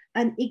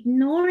 And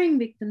ignoring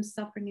victims'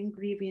 suffering and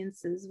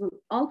grievances will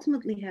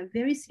ultimately have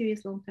very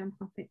serious long-term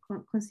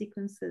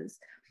consequences,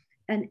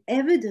 and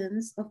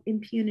evidence of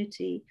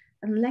impunity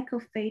and lack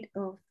of faith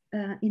of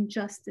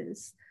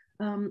injustice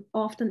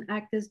often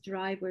act as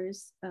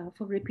drivers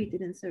for repeated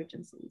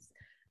insurgencies.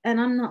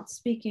 And I'm not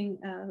speaking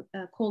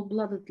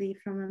cold-bloodedly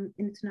from an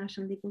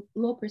international legal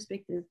law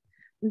perspective.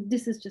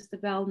 This is just a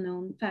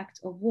well-known fact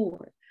of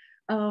war.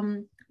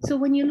 So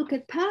when you look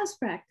at past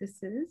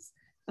practices,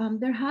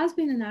 there has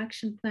been an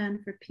action plan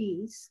for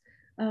peace,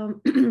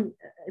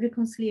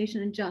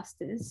 reconciliation and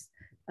justice,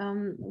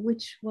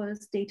 which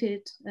was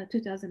dated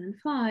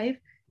 2005,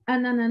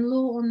 and then a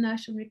law on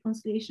national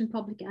reconciliation,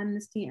 public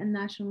amnesty, and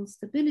national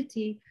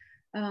stability,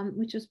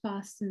 which was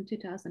passed in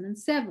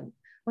 2007.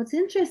 What's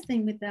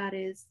interesting with that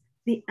is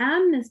the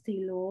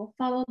amnesty law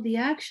followed the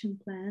action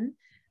plan,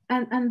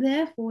 and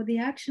therefore the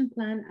action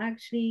plan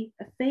actually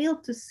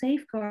failed to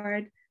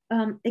safeguard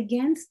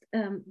against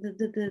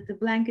the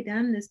blanket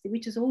amnesty,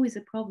 which is always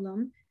a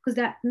problem, because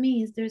that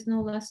means there's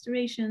no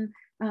lustration,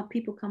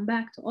 people come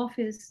back to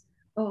office,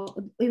 or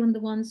even the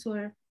ones who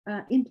are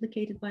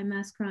implicated by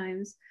mass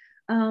crimes.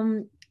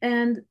 And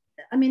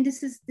I mean,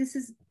 this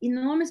is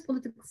enormous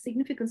political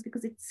significance,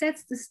 because it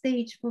sets the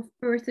stage for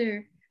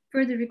further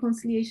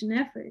reconciliation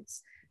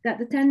efforts, that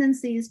the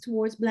tendency is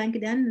towards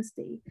blanket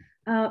amnesty,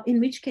 in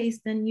which case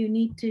then you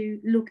need to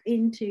look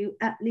into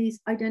at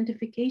least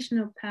identification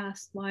of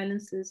past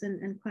violences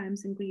and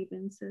crimes and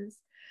grievances.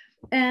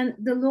 And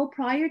the law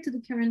prior to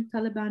the current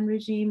Taliban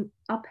regime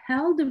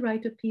upheld the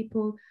right of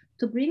people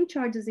to bring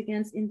charges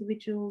against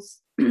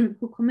individuals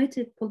who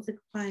committed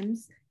political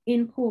crimes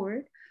in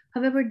court.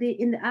 However,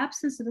 in the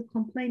absence of a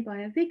complaint by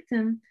a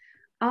victim,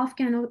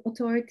 Afghan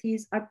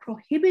authorities are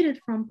prohibited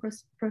from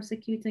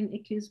prosecuting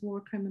accused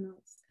war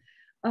criminals.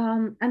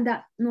 And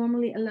that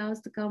normally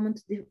allows the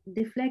government to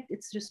deflect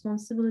its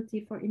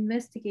responsibility for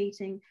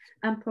investigating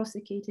and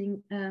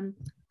prosecuting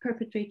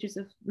perpetrators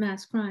of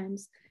mass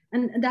crimes.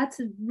 And that's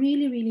a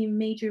really, really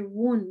major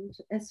wound,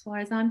 as far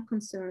as I'm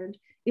concerned,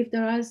 if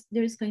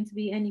there's going to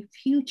be any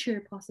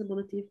future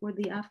possibility for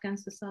the Afghan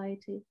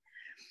society.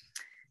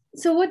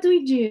 So what do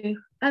we do?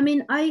 I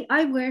mean,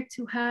 I wear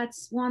two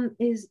hats. One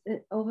is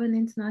of an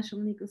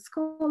international legal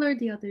scholar,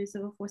 the other is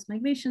of a forced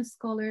migration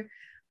scholar.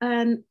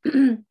 And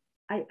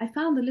I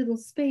found a little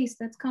space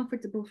that's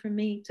comfortable for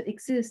me to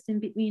exist in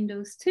between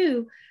those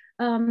two,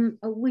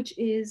 which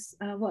is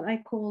what I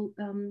call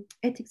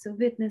ethics of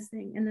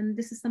witnessing. And then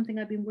this is something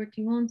I've been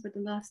working on for the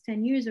last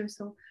 10 years or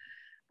so.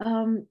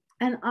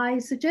 And I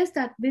suggest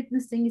that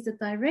witnessing is a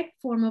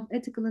direct form of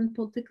ethical and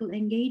political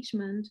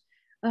engagement,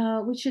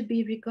 which should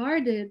be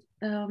regarded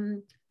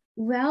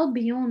well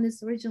beyond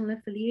its original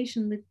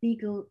affiliation with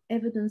legal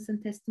evidence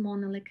and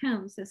testimonial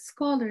accounts. As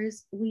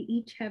scholars, we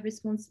each have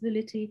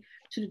responsibility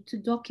to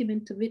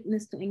document, to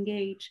witness, to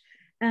engage.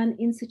 And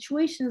in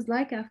situations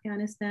like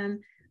Afghanistan,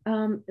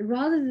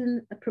 rather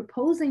than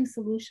proposing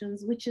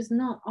solutions, which is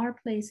not our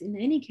place in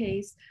any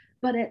case,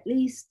 but at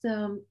least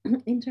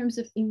in terms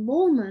of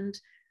involvement,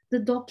 the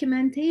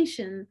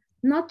documentation,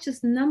 not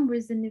just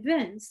numbers and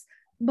events,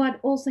 but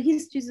also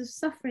histories of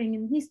suffering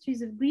and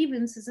histories of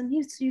grievances and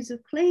histories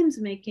of claims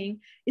making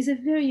is a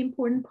very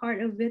important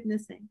part of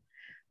witnessing.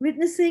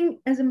 Witnessing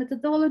as a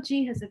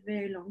methodology has a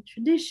very long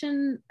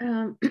tradition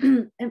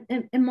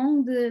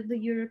among the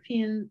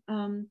European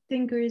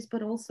thinkers,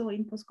 but also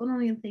in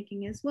post-colonial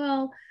thinking as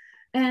well.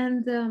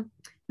 And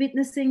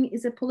witnessing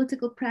is a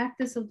political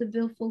practice of the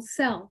willful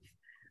self.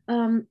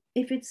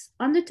 If it's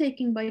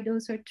undertaken by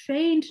those who are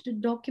trained to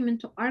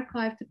document, to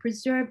archive, to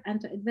preserve, and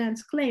to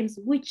advance claims,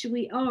 which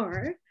we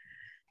are,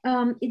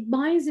 it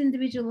binds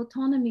individual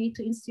autonomy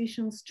to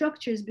institutional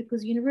structures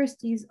because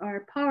universities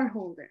are power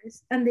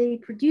holders and they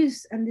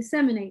produce and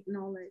disseminate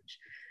knowledge.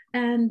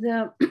 And,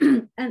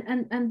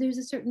 and there's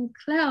a certain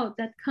cloud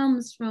that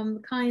comes from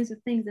the kinds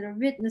of things that are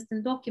witnessed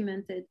and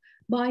documented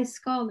by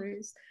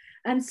scholars.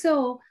 And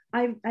so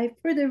I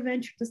further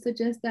venture to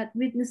suggest that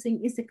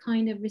witnessing is a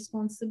kind of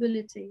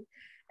responsibility.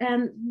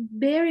 And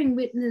bearing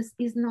witness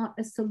is not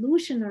a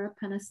solution or a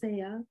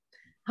panacea.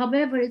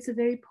 However, it's a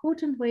very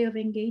potent way of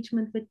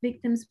engagement with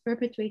victims,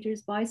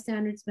 perpetrators,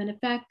 bystanders,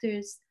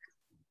 benefactors,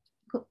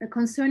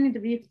 concerning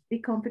the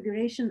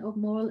reconfiguration of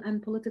moral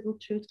and political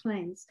truth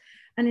claims.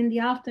 And in the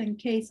Afghan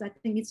case, I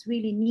think it's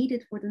really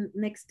needed for the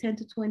next 10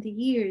 to 20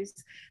 years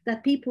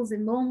that people's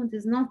involvement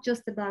is not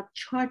just about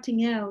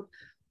charting out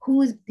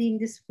who is being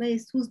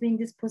displaced, who's being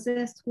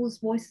dispossessed, whose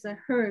voices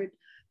are heard,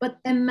 but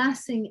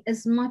amassing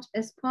as much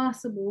as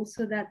possible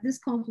so that this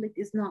conflict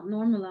is not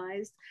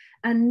normalized,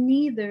 and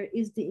neither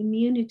is the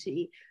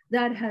immunity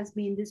that has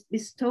been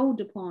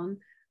bestowed upon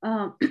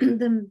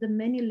the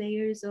many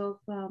layers of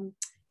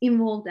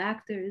involved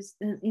actors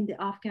in the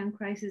Afghan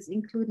crisis,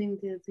 including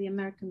the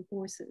American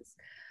forces.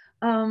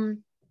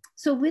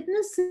 So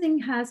witnessing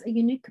has a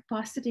unique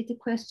capacity to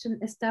question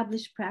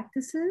established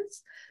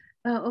practices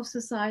of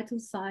societal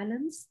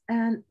silence,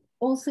 and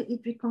also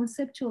it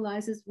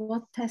reconceptualizes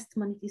what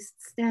testimony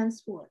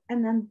stands for.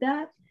 And then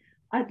that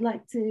I'd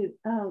like to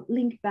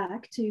link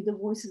back to the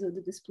voices of the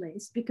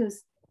displaced,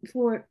 because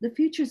for the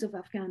futures of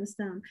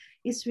Afghanistan,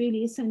 it's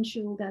really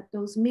essential that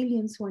those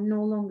millions who are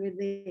no longer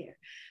there,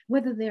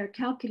 whether they're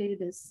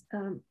calculated as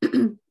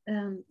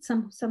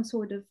some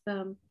sort of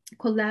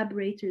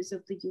collaborators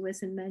of the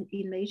US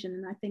invasion,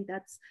 and I think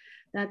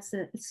that's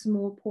a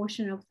small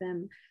portion of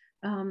them,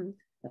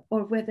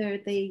 or whether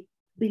they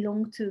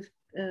belong to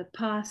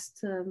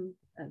past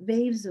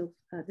waves of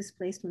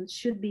displacement,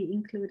 should be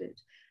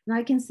included. And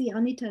I can see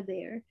Anita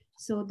there,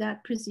 so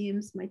that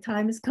presumes my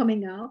time is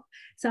coming up.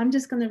 So I'm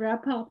just going to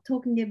wrap up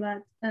talking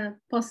about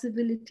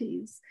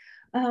possibilities.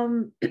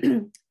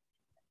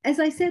 As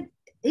I said,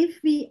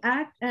 if we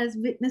act as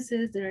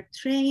witnesses that are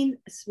trained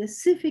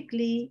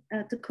specifically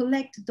to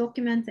collect,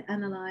 document, and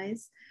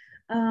analyze,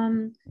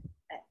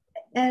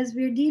 as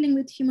we're dealing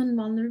with human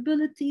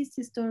vulnerabilities,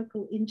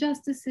 historical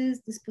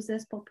injustices,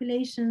 dispossessed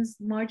populations,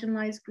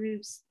 marginalized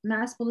groups,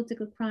 mass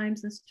political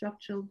crimes, and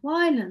structural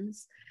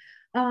violence,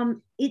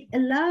 it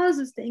allows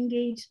us to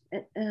engage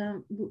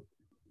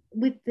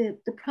with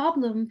the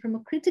problem from a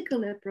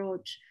critical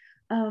approach,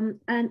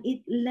 and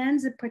it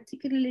lends a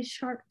particularly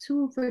sharp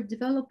tool for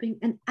developing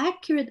an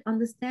accurate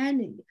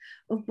understanding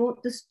of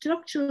both the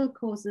structural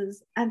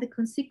causes and the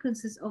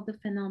consequences of the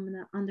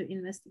phenomena under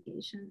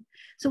investigation.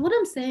 So what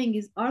I'm saying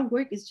is our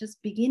work is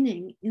just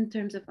beginning in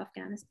terms of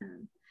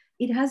Afghanistan.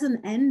 It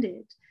hasn't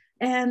ended.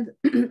 And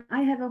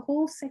I have a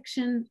whole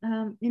section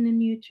in a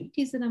new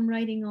treatise that I'm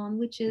writing on,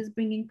 which is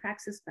bringing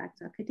praxis back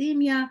to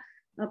academia.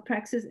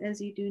 Praxis,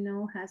 as you do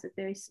know, has a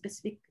very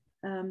specific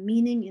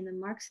meaning in the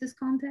Marxist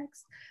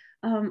context.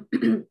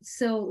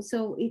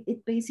 So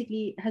it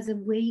basically has a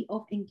way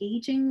of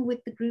engaging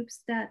with the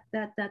groups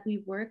that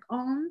we work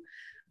on,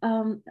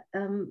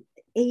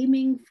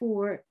 aiming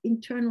for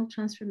internal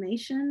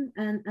transformation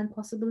and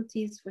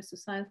possibilities for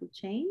societal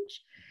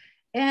change.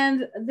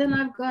 And then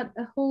I've got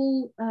a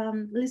whole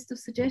list of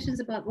suggestions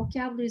about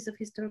vocabularies of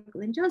historical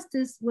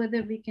injustice,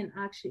 whether we can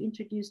actually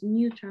introduce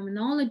new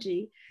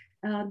terminology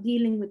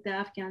dealing with the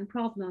Afghan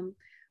problem.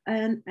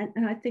 And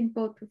I think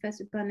both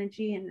Professor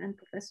Banerjee and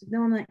Professor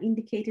Dona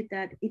indicated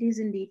that it is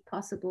indeed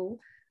possible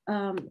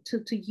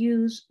to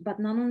use, but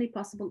not only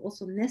possible,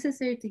 also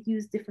necessary to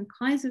use different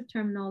kinds of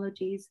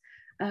terminologies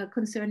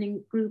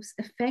concerning groups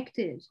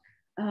affected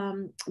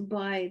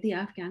by the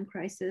Afghan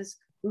crisis,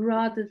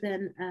 rather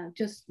than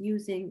just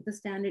using the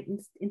standard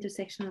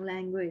intersectional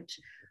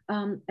language,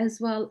 as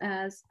well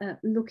as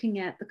looking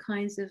at the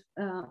kinds of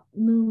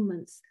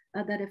movements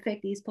that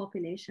affect these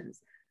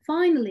populations.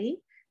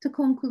 Finally, to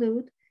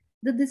conclude,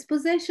 the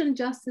dispossession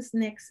justice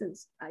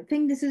nexus. I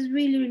think this is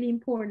really, really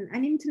important.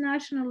 And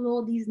international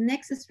law, these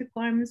nexus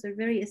requirements are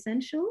very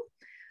essential.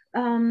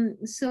 I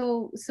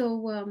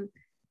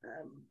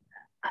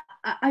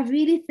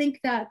really think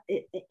that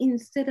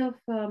instead of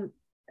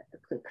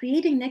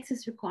creating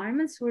nexus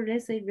requirements for,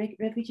 let's say,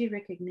 refugee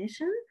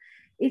recognition,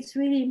 it's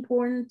really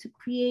important to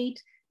create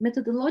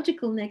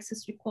methodological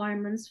nexus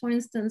requirements. For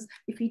instance,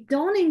 if you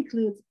don't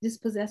include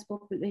dispossessed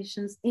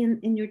populations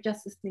in your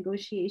justice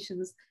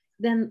negotiations,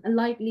 then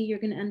likely you're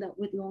going to end up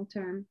with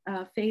long-term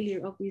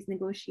failure of these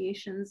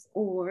negotiations,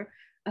 or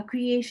a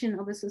creation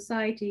of a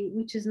society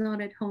which is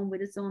not at home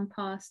with its own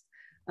past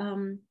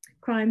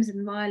crimes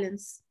and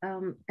violence,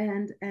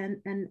 and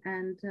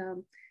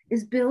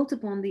is built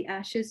upon the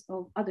ashes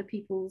of other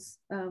people's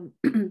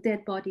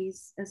dead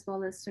bodies, as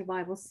well as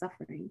survival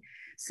suffering.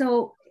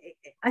 So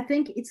I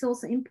think it's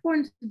also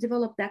important to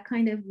develop that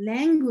kind of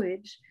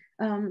language,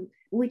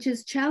 which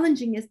is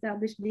challenging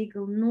established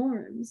legal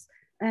norms,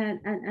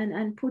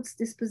 and puts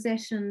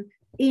dispossession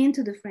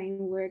into the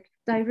framework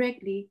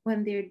directly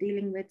when they're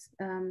dealing with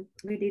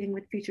we're dealing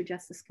with future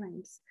justice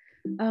claims.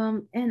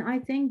 And I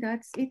think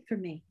that's it for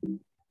me.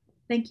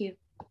 Thank you.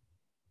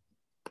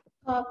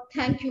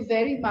 Thank you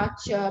very much,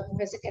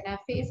 Professor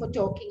Canefe, for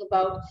talking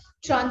about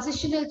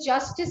transitional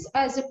justice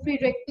as a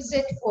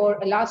prerequisite for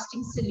a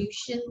lasting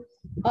solution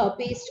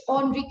based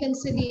on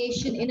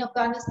reconciliation in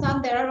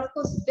Afghanistan. There are, of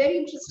course, very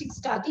interesting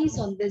studies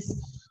on this,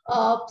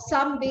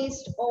 some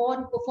based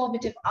on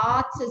performative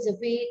arts as a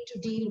way to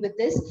deal with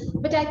this.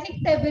 But I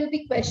think there will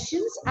be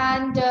questions,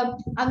 and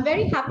I'm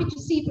very happy to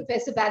see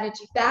Professor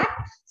Banerjee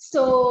back.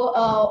 So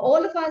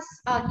all of us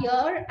are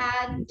here,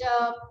 and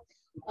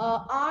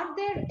are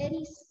there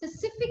any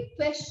specific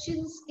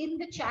questions in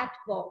the chat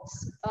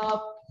box?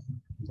 Let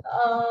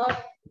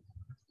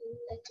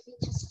me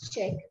just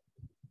check.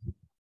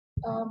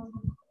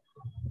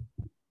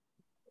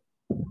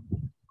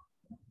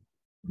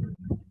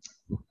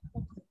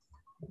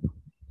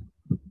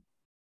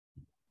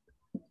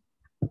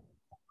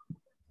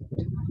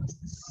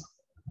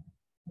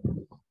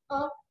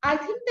 I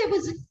think there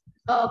was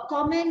a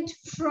comment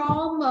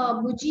from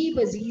Mujib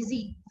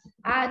Azizi.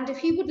 And if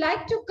he would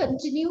like to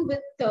continue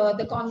with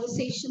the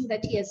conversation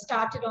that he has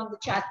started on the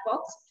chat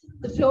box,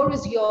 the floor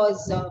is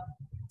yours,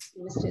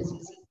 Mr.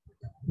 Azizi.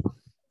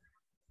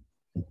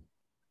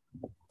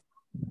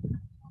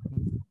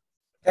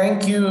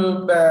 Thank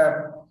you,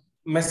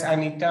 Ms.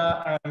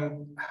 Anita,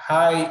 and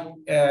hi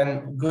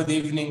and good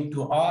evening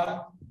to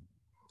all.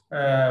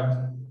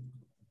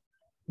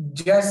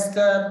 Just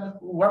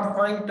one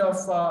point of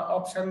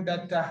option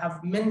that I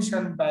have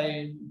mentioned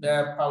by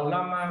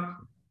Paula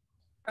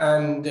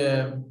and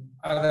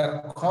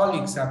other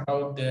colleagues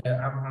about the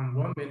Afghan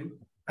women.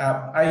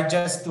 I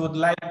just would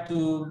like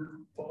to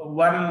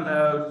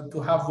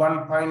have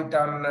one point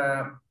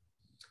on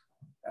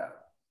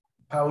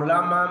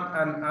Paula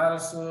and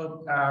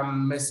also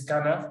Ms.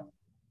 Canefe.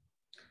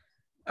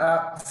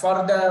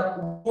 For the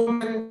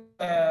women,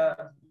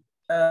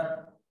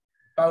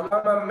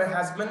 Paula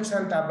has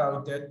mentioned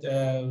about it,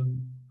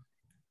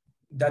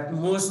 that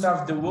most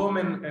of the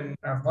women in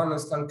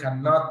Afghanistan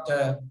cannot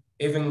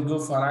even go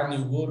for any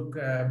work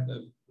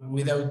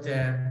without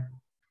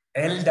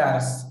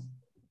elders'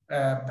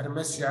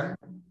 permission.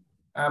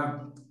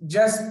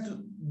 Just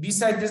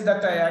beside this,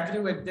 that I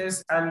agree with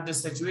this, and the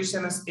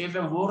situation is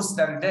even worse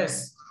than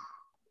this,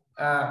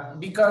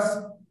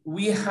 because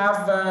we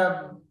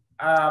have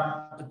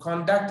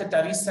conducted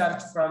a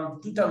research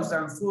from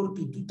 2004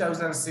 to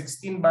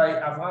 2016 by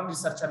Afghan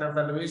Research and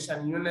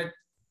Evaluation Unit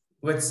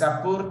with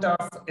support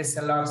of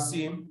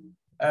SLRC,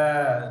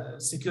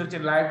 Security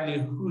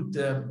Livelihood,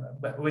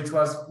 which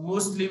was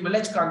mostly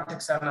village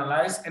context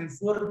analyzed in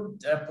 4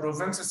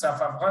 provinces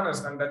of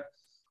Afghanistan. That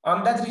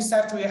on that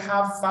research, we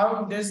have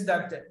found this,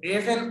 that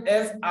even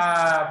if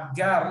a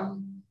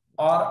girl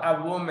or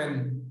a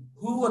woman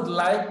who would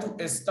like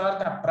to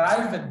start a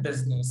private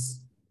business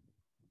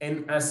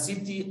in a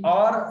city,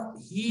 or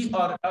he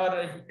or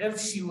if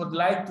she would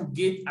like to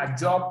get a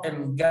job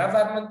in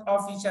government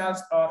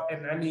officials or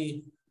in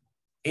any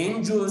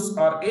NGOs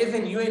or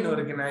even UN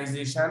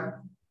organization,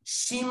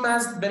 she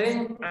must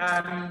bring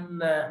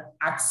an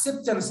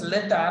acceptance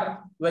letter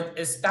with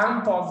a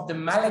stamp of the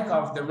Malik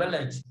of the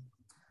village,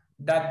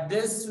 that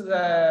this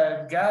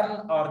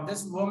girl or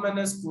this woman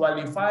is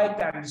qualified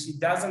and she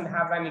doesn't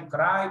have any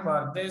crime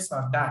or this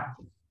or that.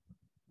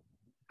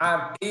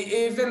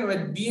 Even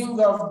with being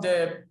of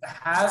the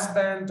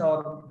husband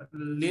or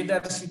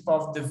leadership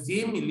of the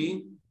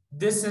family,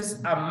 this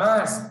is a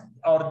must,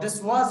 or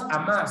this was a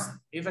must,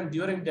 even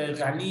during the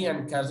Ghani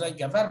and Karzai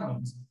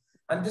governments.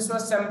 And this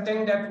was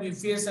something that we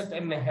faced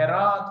in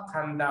Herat,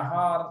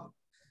 Kandahar,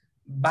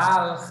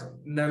 Balkh,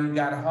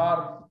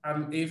 Nangarhar,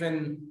 and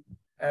even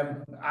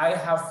I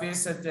have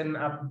faced it in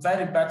a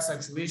very bad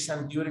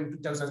situation during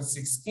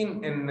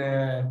 2016 in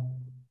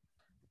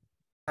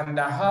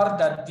Kandahar,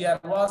 that there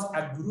was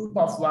a group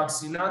of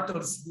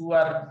vaccinators who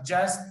were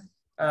just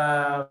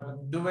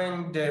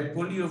doing the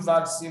polio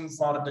vaccine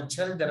for the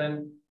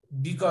children.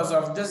 Because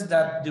of this,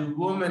 that the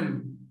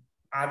women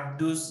at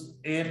those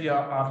areas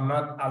are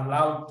not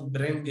allowed to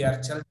bring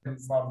their children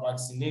for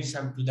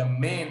vaccination to the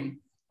men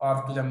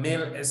or to the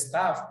male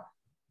staff.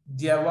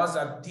 There was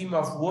a team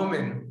of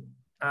women.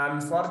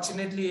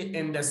 Unfortunately,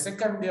 in the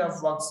second day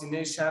of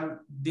vaccination,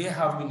 they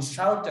have been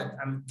shouted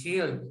and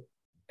killed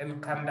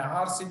in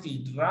Kandahar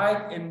city,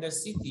 right in the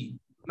city,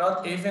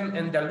 not even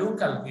in the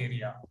local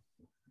area.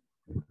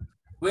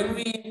 When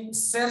we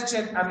searched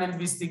and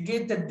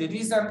investigated the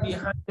reason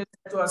behind it,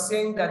 it was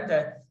saying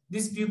that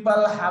these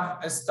people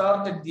have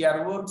started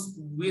their works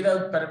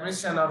without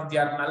permission of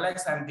their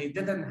Malaks, and they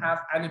didn't have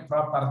any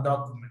proper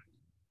document.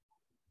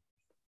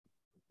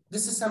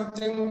 This is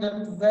something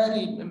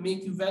that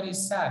make you very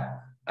sad.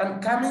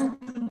 And coming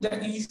to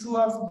the issue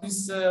of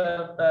this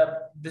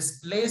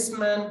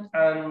displacement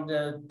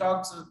and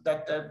talks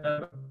that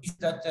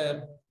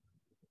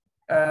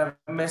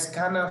Ms.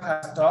 Canefe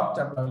has talked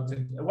about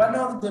it. One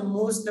of the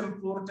most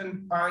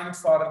important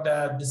points for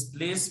the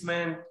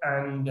displacement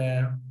and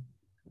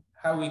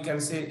how we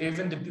can say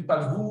even the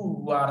people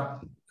who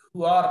are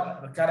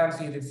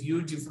currently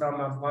refugees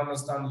from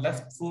Afghanistan,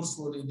 left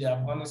forcefully the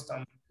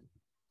Afghanistan.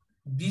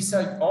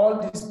 Besides all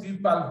these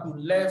people who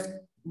left,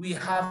 we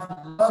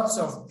have lots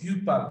of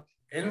people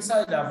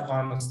inside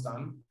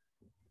Afghanistan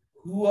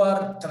who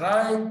are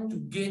trying to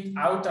get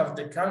out of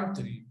the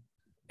country.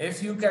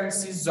 If you can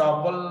see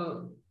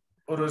Zabul,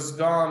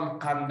 Uruzgan,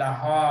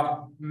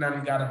 Kandahar,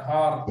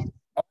 Nangarhar,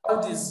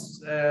 all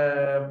these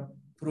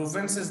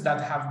provinces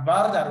that have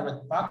border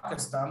with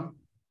Pakistan,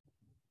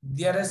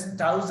 there is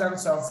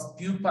thousands of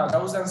people,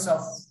 thousands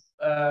of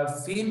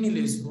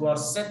families who are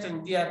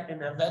sitting there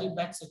in a very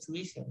bad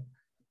situation.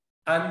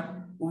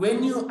 And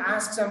when you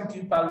ask some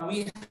people,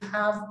 we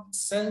have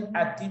sent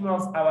a team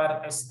of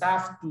our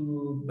staff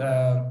to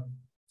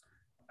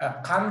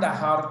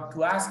Kandahar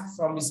to ask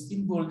from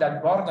Istanbul,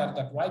 that border,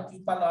 that why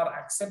people are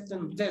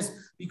accepting this,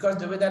 because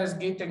the weather is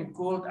getting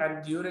cold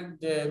and during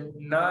the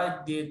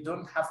night they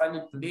don't have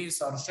any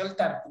place or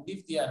shelter to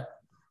live there.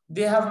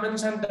 They have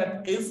mentioned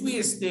that if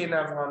we stay in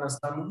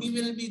Afghanistan, we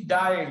will be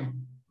dying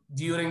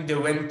during the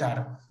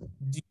winter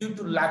due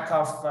to lack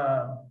of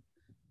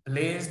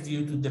place,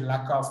 due to the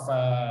lack of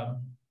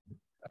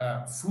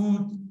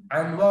food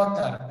and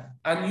water.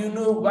 And you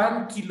know,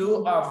 1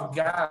 kilo of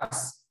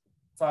gas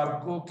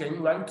for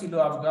cooking, 1 kilo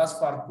of gas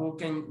for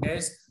cooking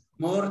is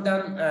more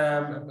than,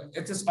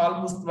 it is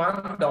almost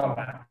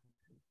 $1.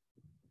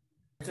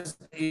 It is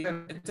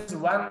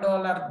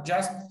 $1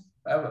 just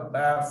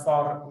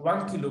for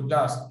 1 kilo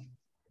gas.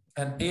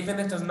 And even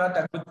it is not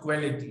a good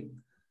quality.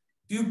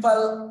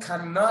 People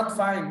cannot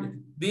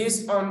find,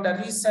 based on the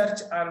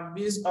research and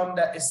based on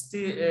the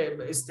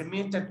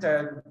estimated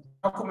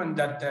document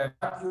that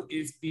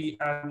WFP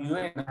and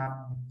UN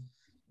have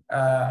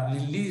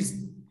released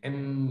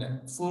in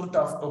 4th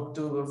of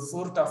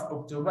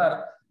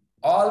October,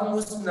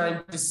 almost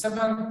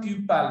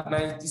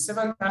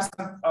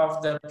 97%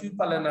 of the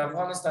people in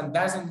Afghanistan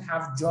doesn't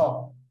have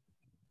job.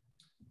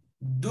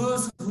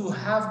 Those who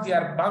have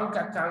their bank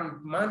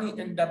account money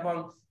in the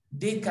bank,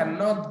 they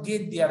cannot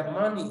get their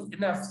money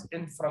enough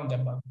in from the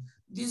bank.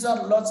 These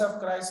are lots of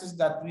crises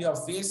that we are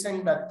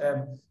facing, but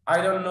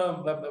I don't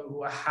know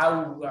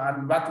how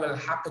and what will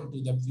happen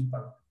to the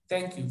people.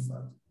 Thank you,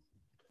 Father.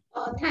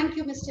 Thank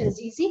you, Mr.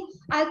 Azizi.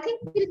 I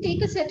think we'll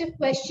take a set of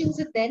questions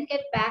and then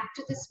get back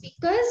to the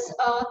speakers.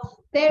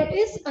 There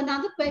is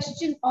another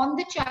question on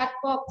the chat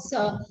box,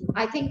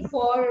 I think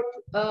for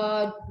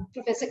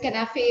Professor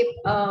Canefe,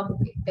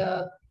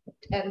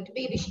 and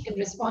maybe she can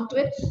respond to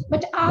it.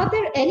 But are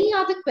there any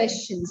other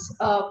questions?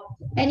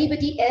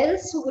 Anybody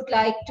else who would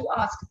like to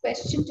ask a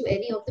question to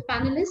any of the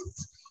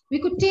panelists? We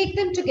could take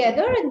them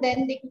together and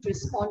then they could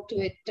respond to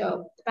it.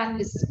 The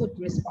panelists could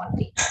respond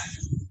to it.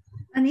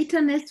 Anita,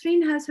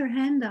 Nesreen has her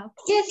hand up.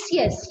 Yes,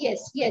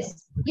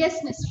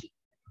 Nesreen.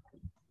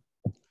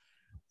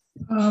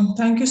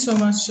 Thank you so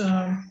much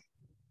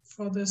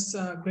for this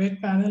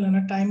great panel and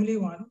a timely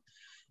one.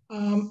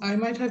 I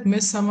might have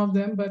missed some of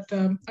them, but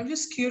I'm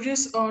just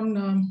curious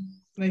on,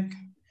 like,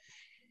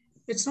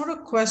 it's not a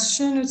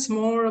question, it's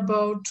more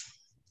about,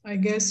 I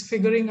guess,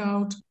 figuring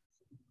out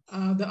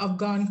the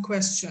Afghan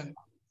question.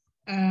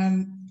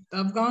 And the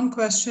Afghan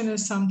question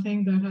is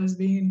something that has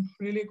been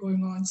really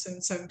going on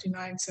since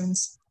 '79,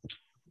 since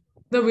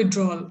the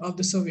withdrawal of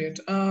the Soviet.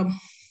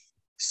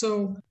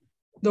 So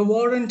the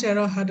war and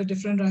terror had a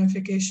different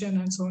ramification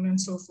and so on and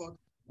so forth.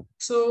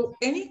 So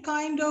any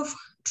kind of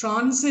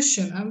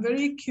transition, I'm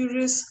very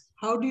curious,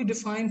 how do you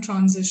define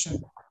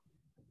transition?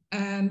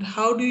 And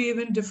how do you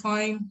even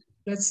define,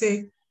 let's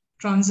say,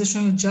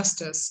 transitional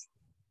justice?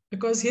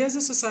 Because here's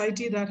a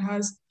society that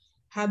has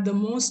had the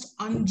most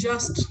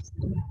unjust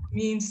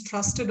means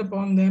trusted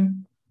upon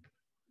them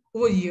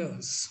over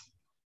years.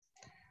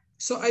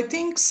 So I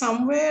think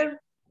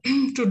somewhere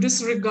to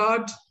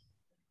disregard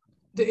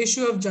the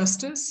issue of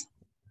justice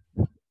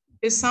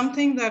is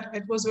something that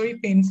it was very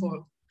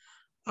painful.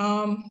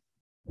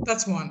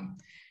 That's one.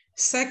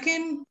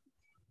 Second,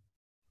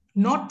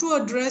 not to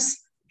address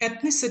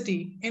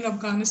ethnicity in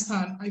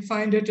Afghanistan, I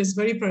find it is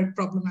very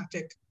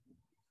problematic.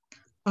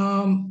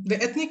 The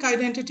ethnic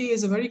identity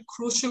is a very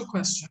crucial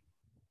question.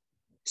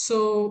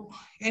 So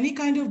any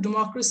kind of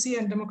democracy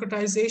and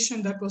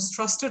democratization that was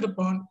trusted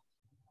upon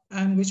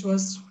and which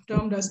was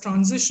termed as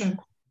transition,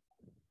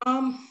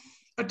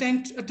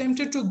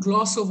 attempted to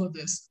gloss over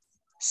this.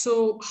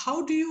 So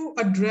how do you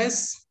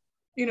address,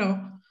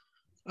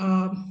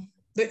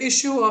 the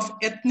issue of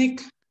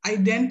ethnic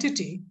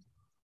identity,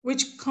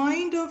 which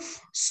kind of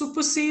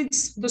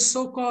supersedes the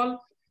so-called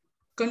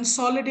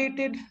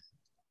consolidated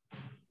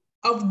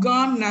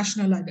Afghan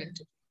national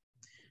identity?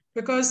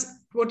 Because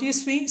what you're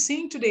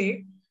seeing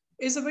today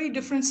is a very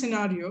different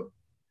scenario.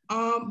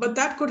 But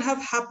that could have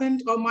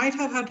happened or might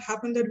have had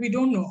happened that we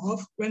don't know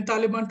of when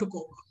Taliban took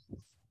over.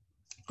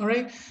 All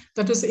right,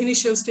 that was the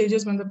initial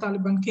stages when the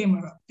Taliban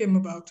came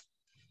about.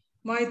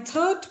 My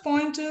third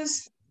point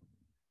is,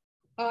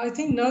 I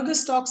think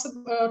Nergis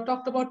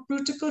talked about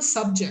political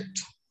subject.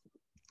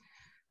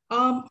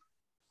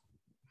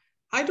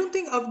 I don't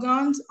think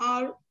Afghans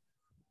are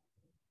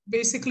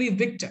basically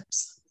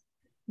victims.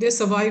 They're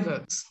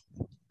survivors.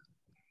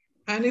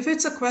 And if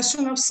it's a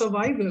question of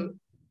survival,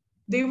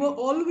 they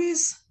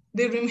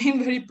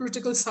remain very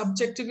political.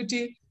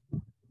 Subjectivity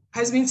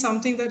has been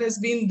something that has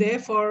been there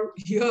for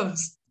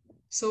years.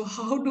 So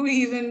how do we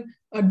even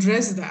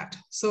address that?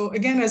 So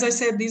again, as I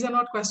said, these are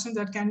not questions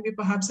that can be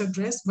perhaps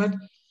addressed, but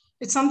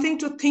it's something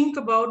to think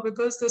about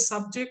because the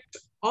subject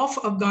of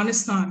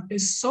Afghanistan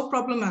is so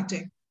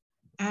problematic.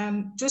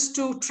 And just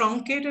to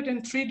truncate it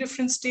in 3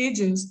 different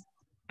stages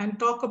and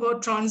talk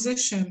about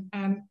transition,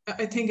 and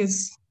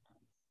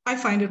I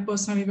find it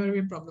personally very,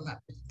 very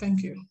problematic.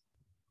 Thank you.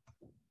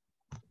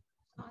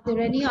 Are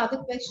there any other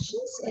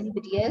questions?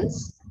 Anybody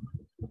else?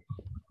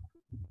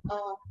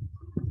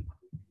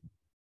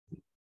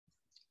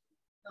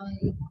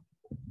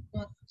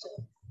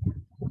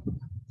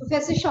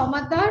 Professor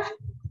Shaumadar?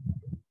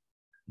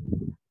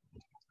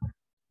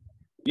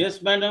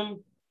 Yes,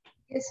 madam.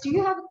 Yes, do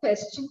you have a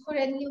question for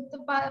any of the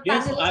panelists?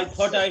 Yes, I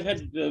thought I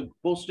had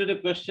posted a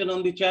question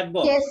on the chat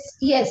box.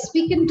 Yes,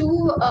 we can do,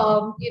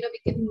 we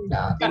can...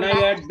 Can I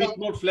add a bit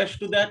more flesh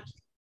to that?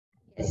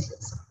 Yes,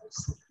 of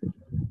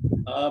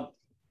course.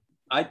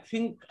 I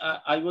think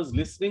I was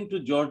listening to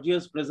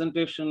Giorgia's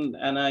presentation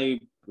and I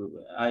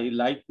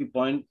like the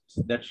points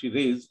that she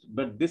raised,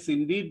 but this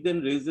indeed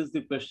then raises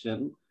the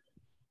question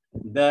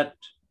that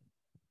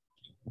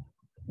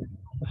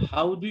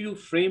how do you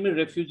frame a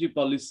refugee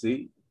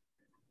policy,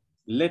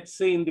 let's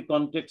say in the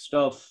context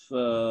of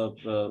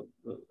a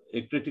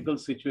critical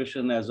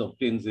situation as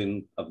obtains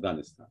in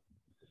Afghanistan.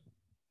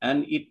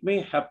 And it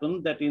may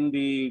happen that in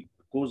the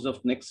course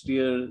of next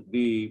year,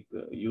 the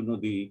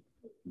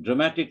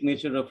dramatic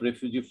nature of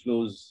refugee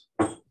flows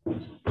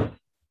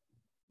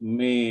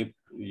may,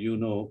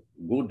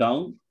 go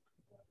down,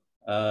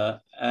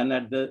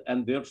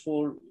 and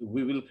therefore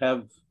we will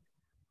have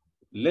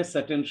less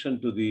attention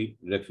to the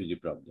refugee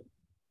problem.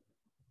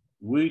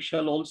 We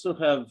shall also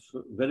have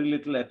very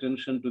little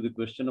attention to the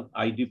question of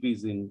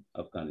IDPs in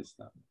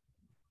Afghanistan.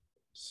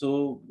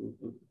 So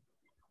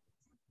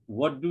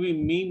what do we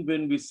mean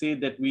when we say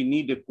that we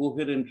need a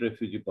coherent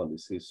refugee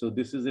policy? So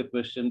this is a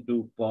question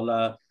to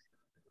Paula,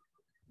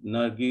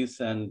 Nergis,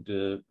 and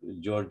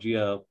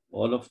Giorgia,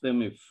 all of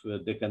them, if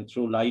they can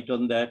throw light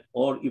on that,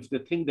 or if they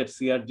think that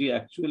CRG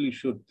actually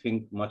should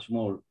think much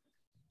more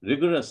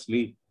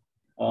rigorously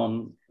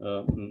on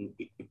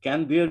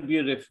can there be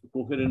a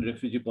coherent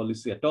refugee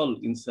policy at all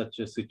in such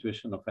a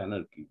situation of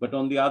anarchy? But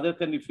on the other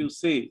hand, if you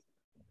say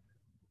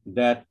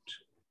that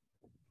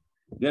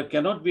there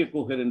cannot be a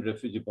coherent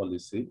refugee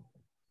policy,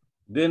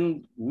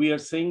 then we are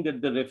saying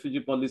that the refugee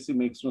policy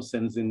makes no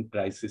sense in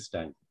crisis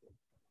time,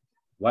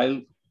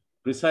 while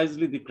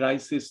precisely the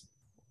crisis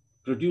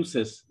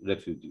produces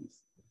refugees.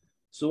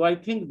 So I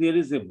think there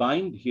is a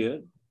bind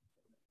here,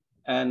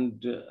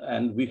 and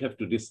we have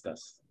to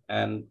discuss.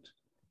 And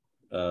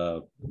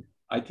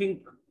I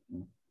think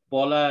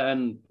Paula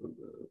and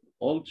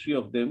all 3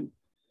 of them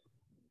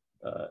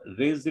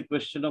raised the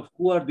question of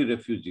who are the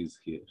refugees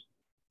here.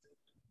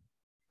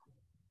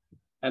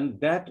 And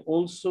that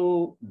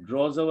also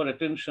draws our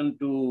attention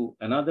to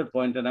another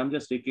point, and I'm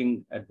just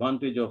taking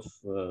advantage of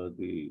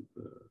the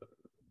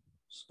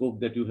scope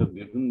that you have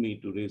given me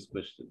to raise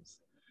questions,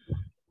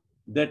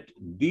 that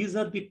these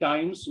are the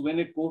times when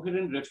a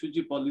coherent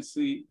refugee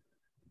policy,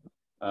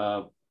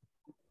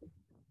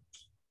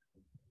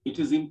 it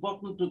is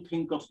important to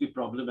think of the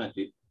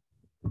problematic.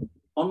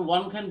 On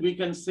one hand, we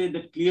can say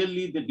that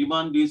clearly the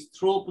demand is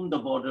throw open the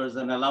borders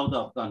and allow the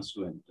Afghans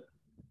to enter,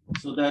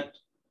 so that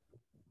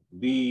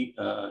the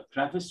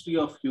travesty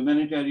of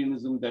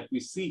humanitarianism that we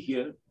see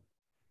here,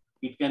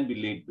 it can be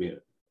laid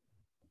bare.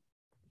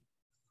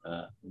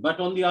 But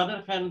on the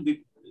other hand,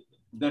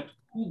 that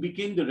who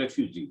became the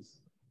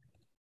refugees?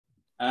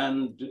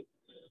 And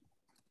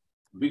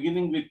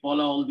beginning with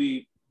Paula, all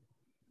the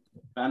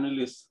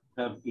panelists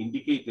have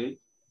indicated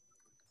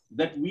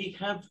that we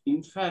have,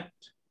 in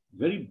fact,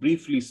 very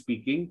briefly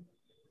speaking,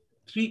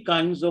 3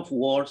 kinds of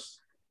wars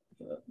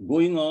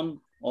going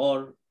on,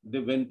 or they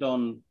went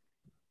on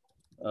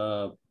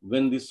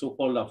when the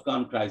so-called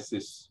Afghan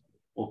crisis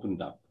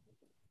opened up.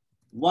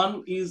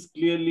 One is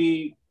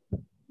clearly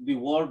the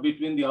war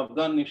between the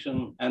Afghan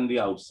nation and the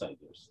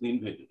outsiders, the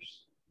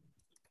invaders.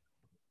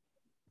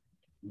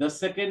 The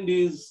second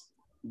is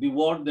the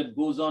war that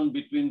goes on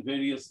between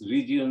various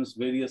regions,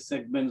 various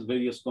segments,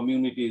 various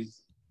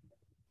communities,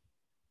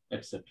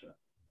 etc.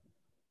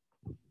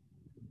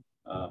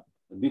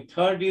 The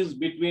third is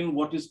between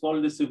what is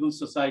called the civil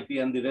society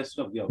and the rest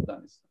of the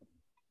Afghanistan.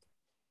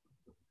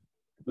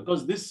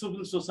 Because this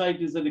civil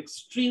society is an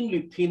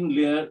extremely thin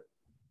layer.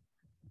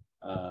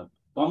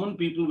 Common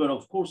people were,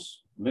 of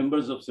course,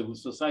 members of civil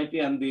society,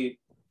 and the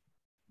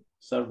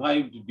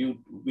survived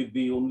with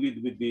the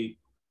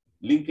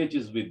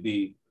linkages with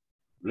the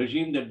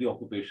regime that the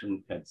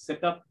occupation had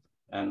set up,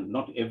 and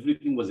not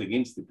everything was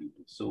against the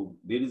people. So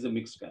there is a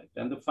mixed character.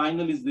 And the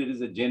final is there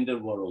is a gender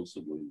war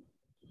also going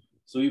on.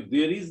 So if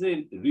there is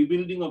a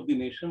rebuilding of the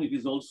nation, it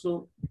is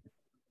also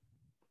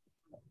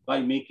by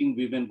making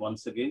women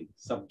once again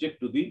subject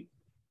to the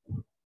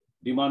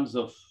demands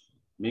of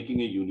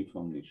making a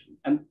uniform nation.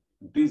 And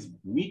this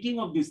meeting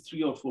of these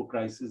 3 or 4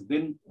 crises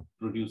then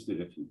produce the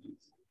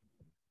refugees.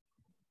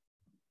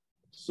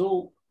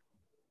 So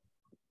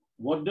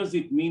what does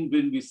it mean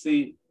when we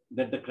say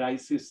that the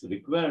crisis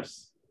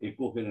requires a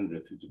coherent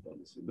refugee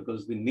policy?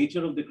 Because the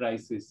nature of the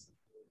crisis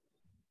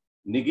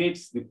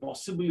negates the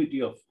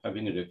possibility of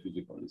having a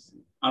refugee policy,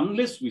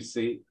 unless we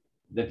say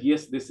that,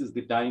 yes, this is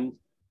the time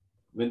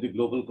when the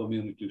global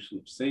community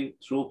should say,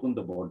 throw open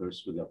the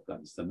borders to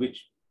Afghanistan,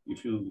 which,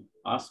 if you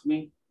ask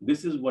me,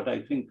 this is what I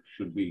think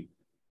should be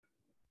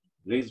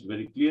raised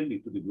very clearly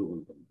to the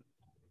global community.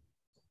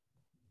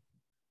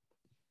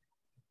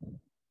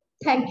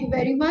 Thank you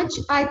very much.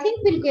 I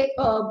think we'll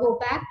go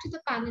back to the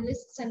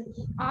panelists and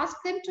ask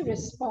them to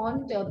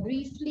respond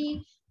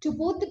briefly to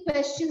both the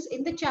questions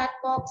in the chat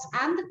box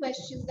and the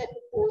questions that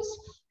were posed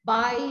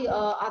by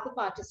other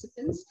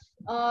participants.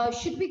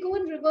 Should we go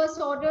in reverse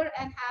order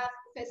and have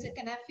Professor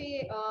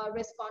Canefe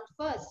respond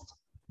first?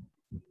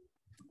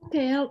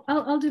 Okay,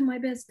 I'll do my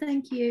best.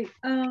 Thank you.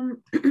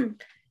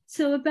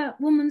 So about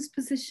women's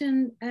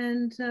position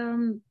and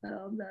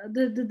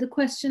the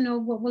question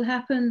of what will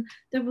happen,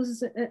 there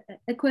was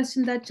a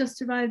question that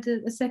just arrived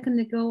a second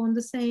ago on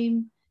the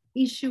same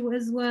issue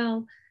as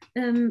well.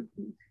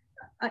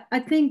 I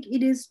think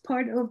it is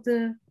part of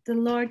the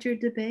larger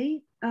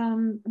debate,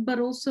 but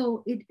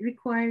also it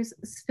requires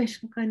a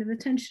special kind of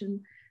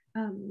attention,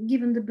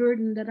 given the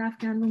burden that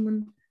Afghan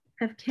women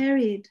have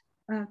carried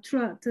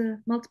throughout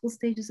the multiple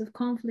stages of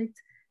conflict,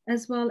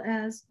 as well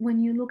as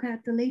when you look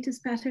at the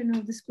latest pattern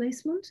of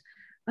displacement,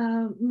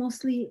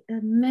 mostly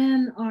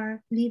men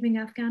are leaving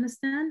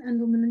Afghanistan and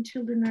women and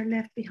children are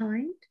left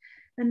behind.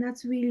 And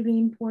that's really, really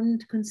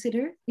important to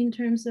consider in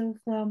terms of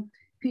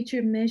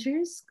future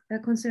measures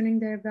concerning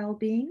their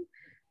well-being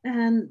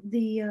and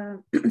the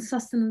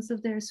sustenance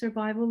of their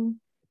survival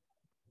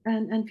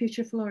and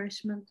future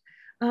flourishment.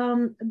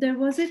 There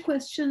was a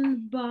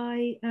question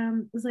by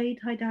Zaid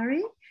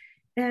Haidari,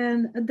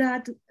 and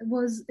that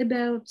was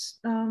about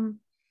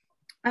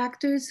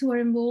actors who are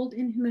involved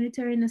in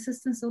humanitarian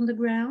assistance on the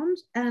ground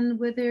and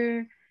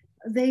whether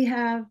they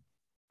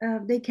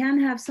can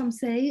have some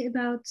say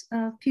about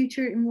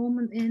future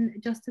involvement in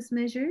justice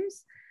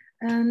measures.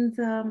 And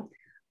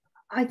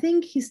I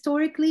think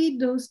historically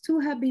those two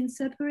have been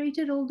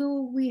separated,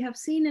 although we have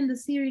seen in the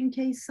Syrian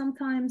case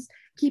sometimes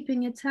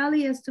keeping a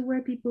tally as to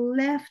where people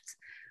left,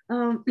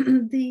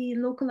 the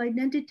local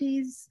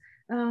identities,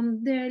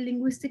 their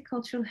linguistic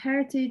cultural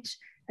heritage,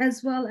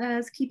 as well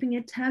as keeping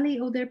a tally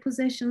of their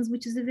possessions,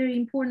 which is a very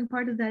important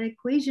part of that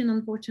equation,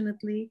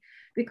 unfortunately,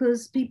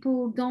 because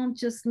people don't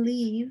just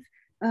leave,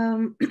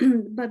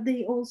 but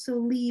they also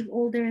leave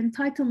all their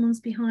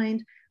entitlements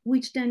behind,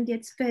 which then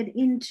gets fed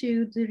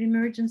into the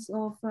emergence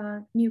of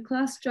new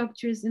class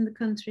structures in the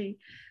country.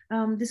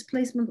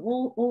 Displacement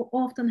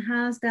often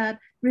has that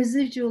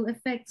residual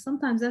effect.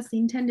 Sometimes that's the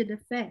intended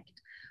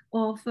effect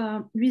of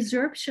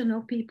resorption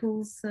of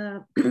people's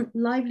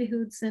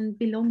livelihoods and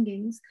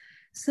belongings.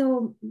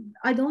 So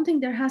I don't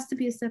think there has to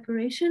be a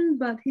separation,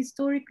 but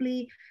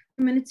historically,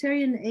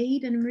 humanitarian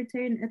aid and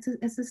humanitarian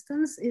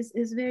assistance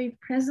is very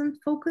present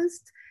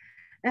focused,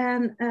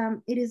 and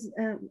it is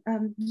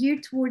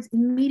geared towards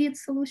immediate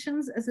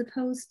solutions as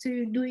opposed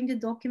to doing the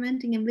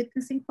documenting and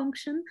witnessing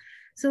function.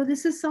 So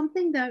this is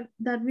something that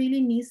really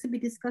needs to be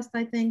discussed,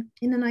 I think,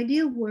 in an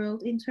ideal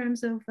world in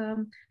terms of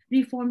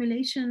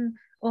reformulation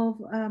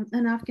of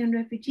an Afghan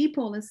refugee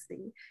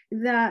policy,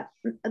 that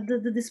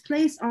the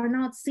displaced are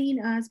not seen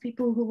as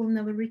people who will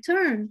never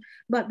return,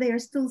 but they are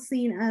still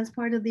seen as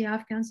part of the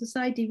Afghan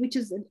society, which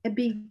is a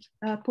big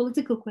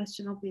political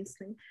question,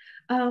 obviously.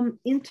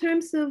 In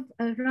terms of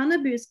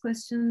Ranabir's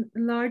question,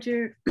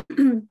 larger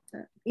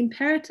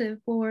imperative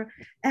for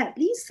at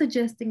least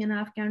suggesting an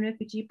Afghan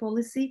refugee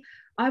policy,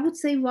 I would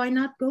say, why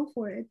not go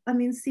for it? I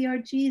mean,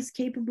 CRG is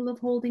capable of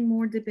holding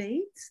more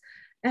debates,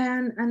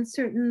 and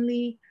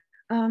certainly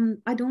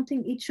I don't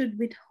think it should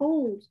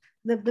withhold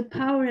the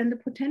power and the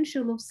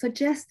potential of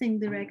suggesting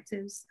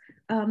directives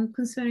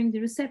concerning the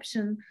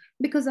reception,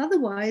 because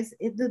otherwise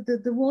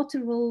the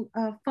water will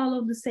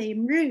follow the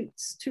same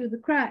routes through the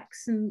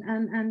cracks,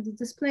 and the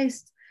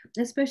displaced,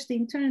 especially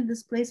internally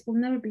displaced, will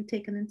never be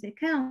taken into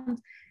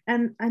account,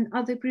 and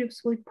other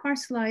groups will be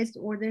parcelized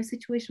or their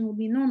situation will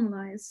be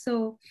normalized.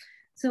 So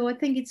I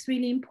think it's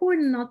really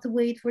important not to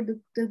wait for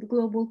the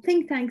global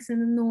think tanks in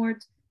the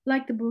North,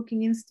 like the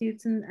Brookings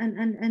Institute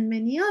and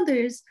many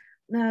others,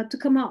 to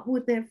come up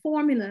with their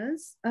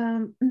formulas,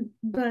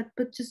 but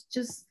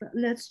just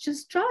let's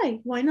just try,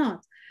 why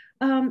not?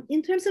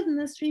 In terms of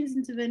Nasreen's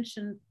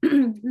intervention,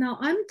 now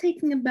I'm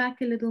taking it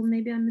back a little,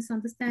 maybe I'm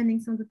misunderstanding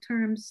some of the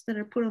terms that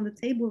are put on the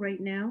table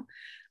right now.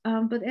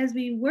 But as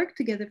we work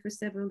together for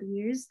several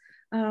years,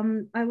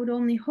 I would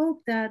only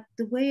hope that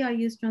the way I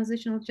use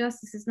transitional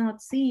justice is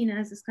not seen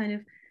as this kind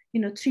of,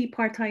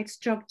 tripartite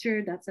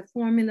structure, that's a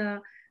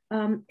formula.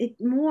 It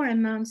more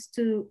amounts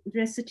to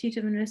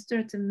restitutive and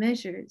restorative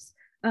measures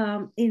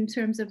in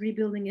terms of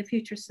rebuilding a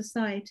future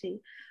society.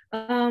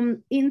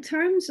 In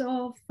terms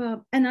of,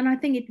 and I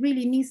think it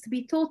really needs to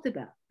be thought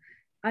about.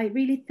 I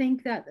really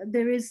think that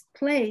there is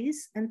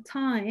place and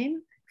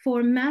time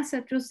for mass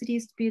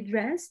atrocities to be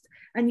addressed,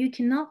 and you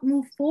cannot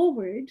move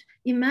forward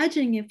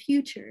imagining a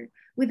future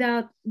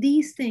without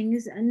these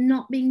things and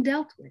not being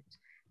dealt with.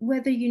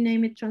 Whether you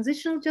name it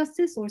transitional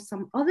justice or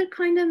some other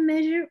kind of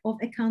measure of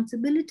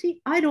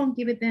accountability, I don't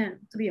give a damn,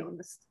 to be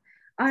honest.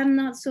 I'm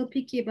not so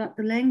picky about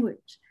the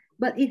language,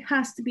 but it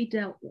has to be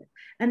dealt with.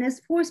 And as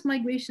forced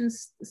migration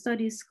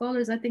studies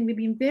scholars, I think we've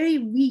been very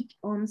weak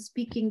on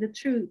speaking the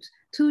truth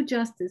to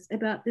justice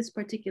about this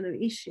particular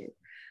issue.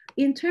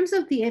 In terms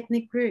of the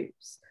ethnic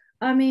groups,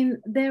 I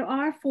mean, there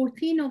are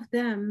 14 of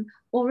them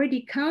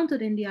already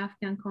counted in the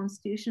Afghan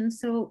constitution.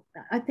 So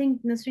I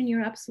think, Nasreen,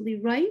 you're absolutely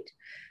right.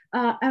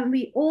 And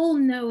we all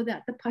know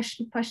that the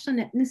Pashtun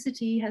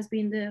ethnicity has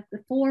been the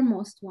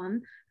foremost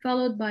one,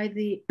 followed by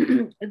the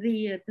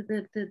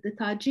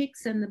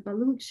Tajiks and the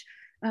Baluch,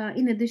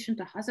 in addition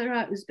to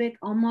Hazara, Uzbek,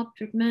 Almak,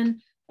 Turkmen,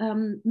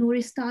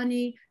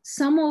 Nuristani.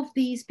 Some of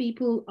these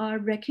people are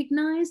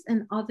recognized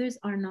and others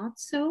are not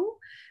so.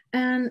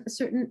 And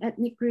certain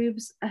ethnic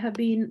groups have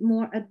been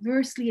more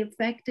adversely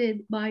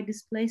affected by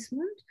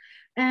displacement.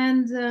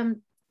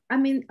 And I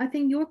mean, I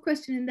think your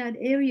question in that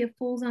area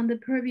falls on the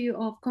purview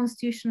of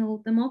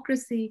constitutional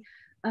democracy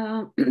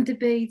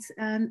debates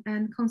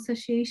and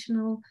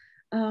concessionational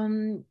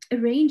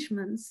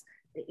arrangements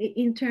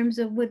in terms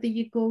of whether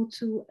you go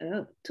to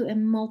a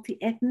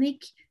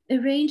multi-ethnic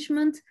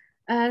arrangement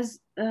as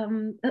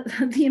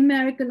the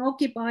American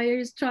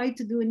occupiers tried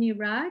to do in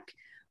Iraq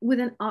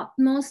with an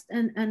utmost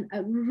and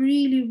a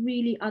really,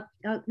 really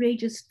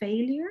outrageous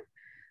failure.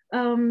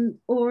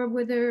 Or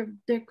whether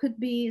there could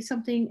be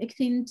something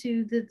akin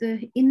to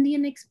the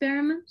Indian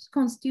experiment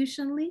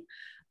constitutionally.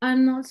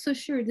 I'm not so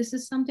sure. This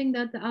is something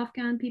that the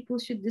Afghan people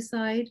should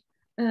decide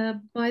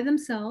by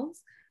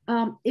themselves.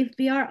 If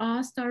we are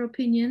asked our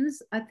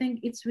opinions, I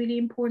think it's really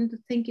important to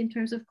think in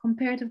terms of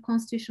comparative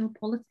constitutional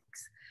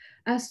politics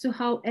as to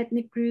how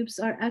ethnic groups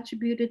are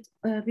attributed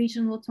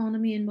regional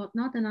autonomy and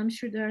whatnot. And I'm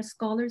sure there are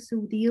scholars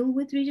who deal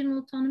with regional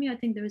autonomy. I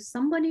think there is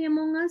somebody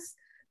among us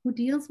who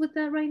deals with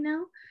that right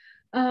now.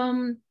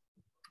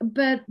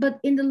 But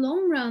in the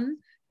long run,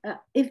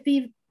 if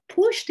we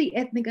push the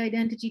ethnic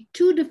identity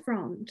to the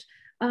front,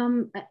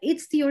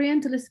 it's the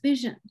Orientalist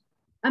vision.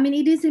 I mean,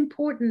 it is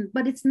important,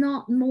 but it's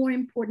not more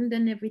important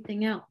than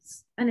everything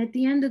else. And at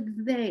the end of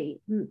the day,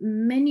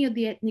 many of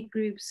the ethnic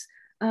groups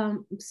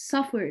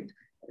suffered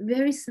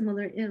very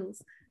similar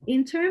ills.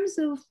 In terms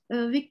of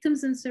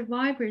victims and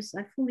survivors,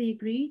 I fully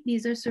agree,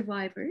 these are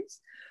survivors.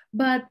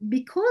 But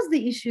because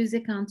the issue is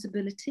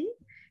accountability,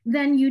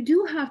 then you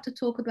do have to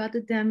talk about the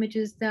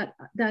damages that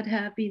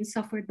have been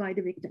suffered by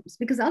the victims,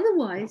 because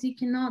otherwise you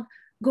cannot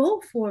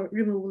go for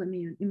removal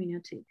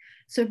immunity.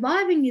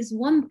 Surviving is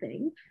one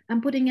thing,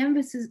 and putting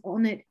emphasis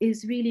on it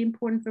is really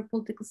important for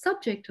political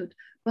subjecthood.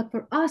 But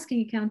for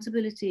asking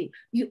accountability,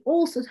 you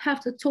also have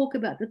to talk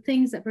about the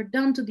things that were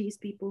done to these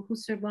people who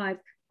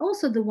survived,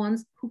 also the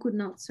ones who could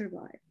not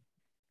survive.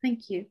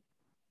 Thank you.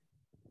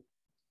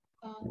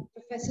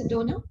 Professor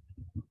Dona?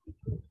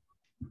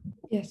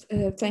 Yes,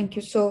 thank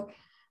you. So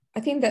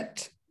I think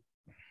that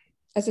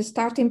as a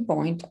starting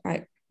point,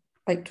 I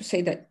like to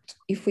say that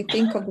if we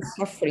think of the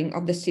suffering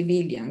of the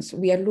civilians,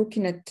 we are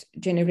looking at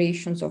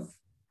generations of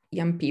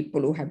young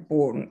people who have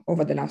born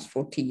over the last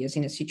 40 years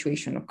in a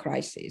situation of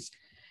crisis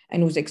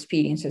and whose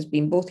experience has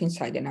been both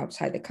inside and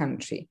outside the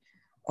country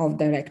of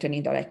direct and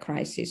indirect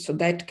crisis. So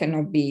that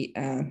cannot be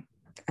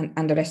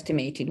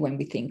underestimated when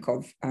we think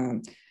of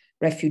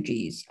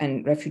refugees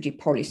and refugee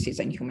policies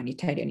and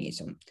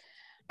humanitarianism.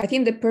 I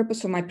think the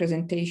purpose of my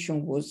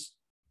presentation was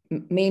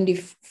mainly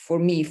for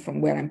me,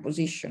 from where I'm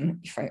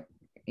positioned,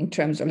 in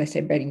terms of, let's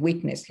say, bearing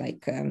witness,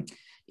 like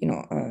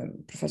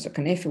Professor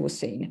Canefe was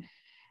saying,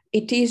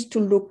 it is to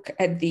look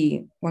at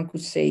one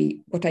could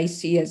say, what I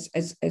see as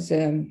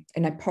an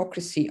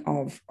hypocrisy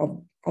of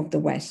the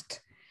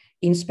West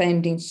in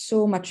spending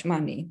so much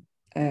money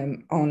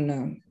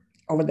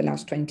over the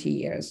last 20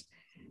 years,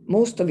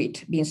 most of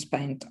it being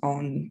spent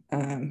on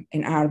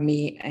an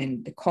army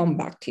and the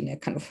combat in a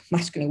kind of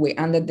masculine way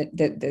under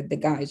the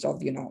guise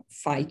of,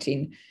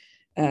 fighting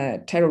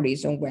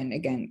terrorism, when,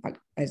 again,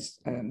 as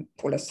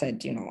Paula said,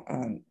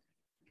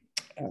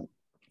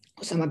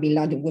 Osama bin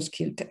Laden was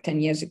killed 10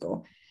 years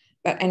ago,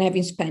 and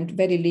having spent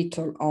very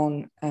little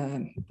on,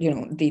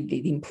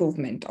 the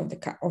improvement of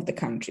the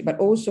country, but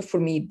also for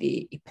me,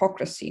 the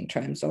hypocrisy in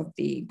terms of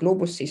the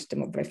global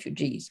system of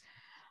refugees,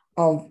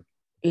 of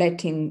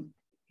letting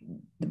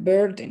the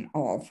burden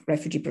of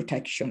refugee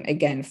protection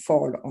again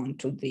fall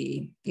onto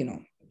the,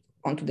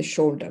 onto the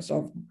shoulders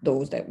of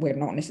those that were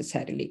not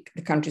necessarily,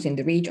 the countries in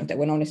the region that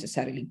were not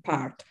necessarily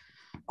part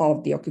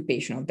of the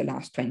occupation of the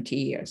last 20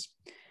 years.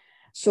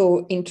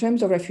 So in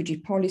terms of refugee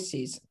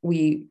policies,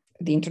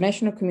 the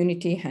international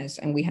community has,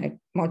 and we had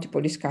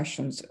multiple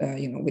discussions,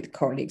 with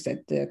colleagues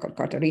at the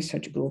Calcutta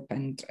Research Group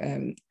and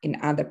in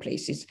other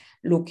places,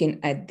 looking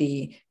at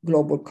the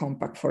Global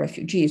Compact for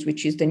Refugees,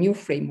 which is the new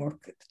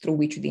framework through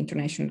which the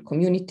international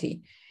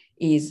community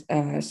is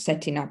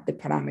setting up the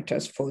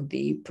parameters for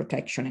the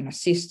protection and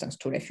assistance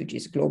to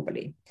refugees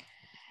globally.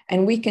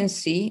 And we can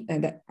see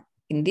that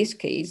in this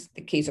case,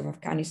 the case of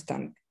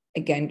Afghanistan,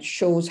 again,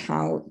 shows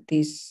how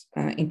these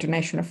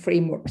international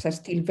frameworks are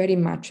still very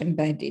much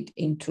embedded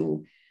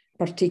into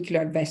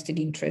particular vested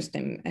interest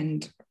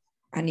and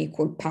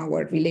unequal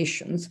power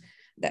relations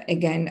that,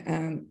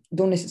 again,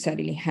 don't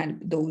necessarily help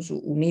those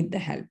who need the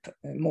help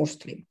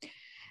mostly.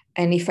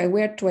 And if I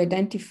were to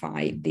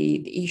identify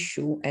the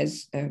issue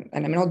as, and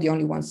I'm not the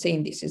only one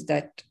saying this, is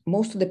that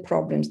most of the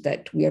problems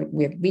that we have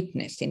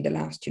witnessed in the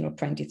last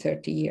 20,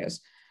 30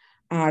 years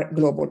are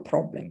global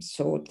problems.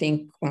 So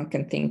one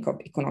can think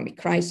of economic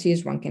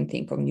crisis, one can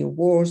think of new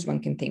wars, one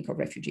can think of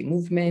refugee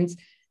movements.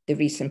 The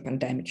recent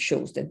pandemic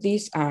shows that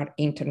these are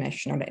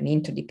international and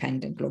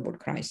interdependent global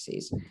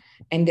crises.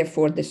 And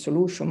therefore the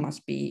solution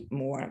must be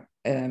more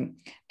an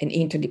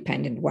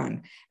interdependent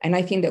one. And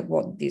I think that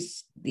what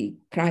the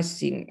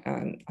crisis in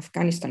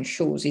Afghanistan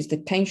shows is the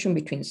tension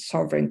between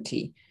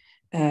sovereignty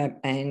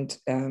and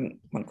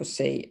one could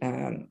say,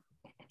 and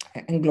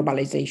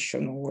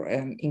globalization or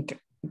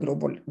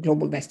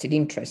global vested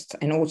interests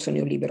and also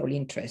neoliberal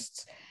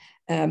interests.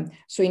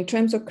 So in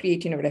terms of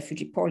creating a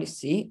refugee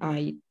policy,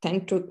 I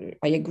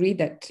agree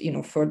that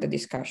further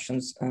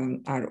discussions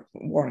are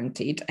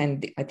warranted,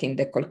 and I think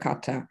the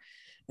Calcutta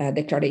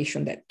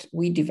declaration that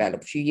we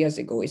developed a few years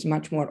ago is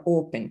much more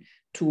open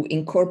to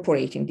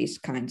incorporating these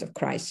kinds of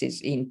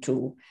crises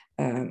into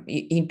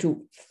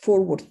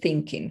forward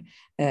thinking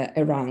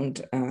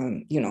around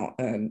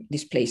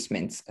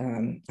displacements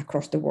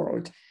across the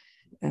world.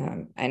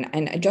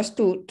 And just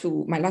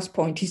to my last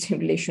point is in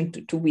relation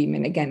to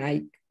women. Again,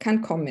 I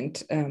can't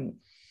comment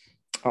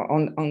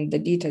on the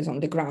details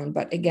on the ground,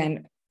 but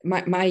again,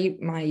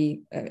 my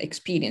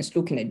experience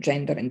looking at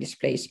gender and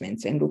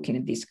displacements and looking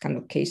at these kind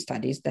of case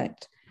studies,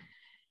 that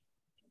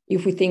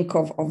if we think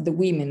of the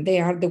women, they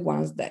are the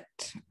ones that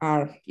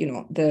are,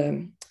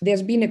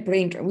 there's been a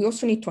brain drain. We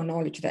also need to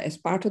acknowledge that as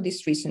part of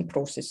this recent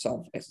process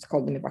of, let's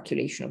call them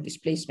evacuation of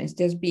displacements,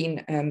 there's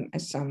been,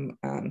 as some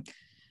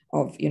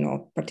of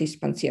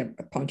participants here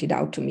pointed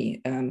out to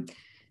me,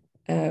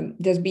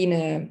 there's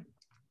been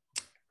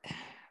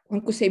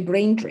one could say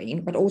brain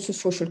drain, but also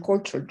social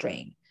cultural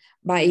drain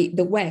by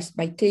the West,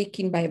 by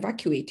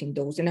evacuating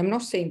those. And I'm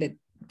not saying that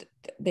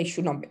they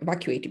should not be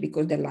evacuated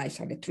because their lives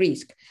are at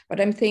risk, but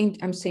I'm saying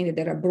that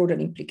there are broader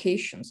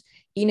implications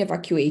in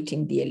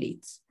evacuating the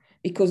elites,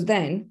 because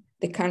then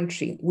the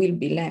country will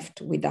be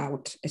left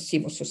without a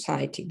civil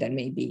society that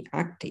may be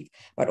active.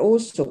 But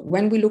also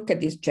when we look at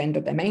these gender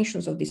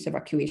dimensions of these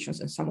evacuations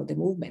and some of the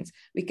movements,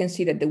 we can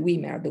see that the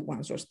women are the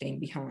ones who are staying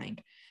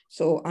behind.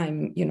 So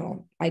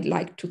I'd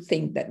like to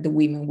think that the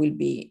women will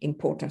be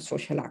important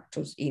social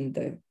actors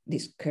in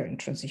this current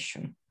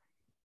transition.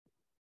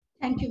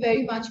 Thank you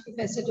very much,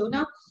 Professor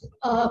Dona.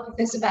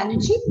 Professor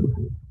Banerjee?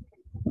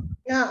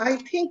 Yeah, I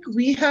think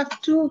we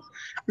have to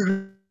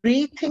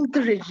rethink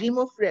the regime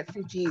of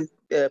refugee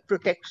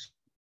protection.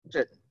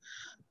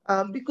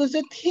 Because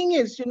the thing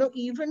is,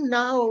 even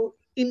now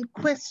in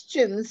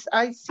questions,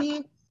 I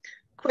see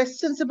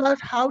questions about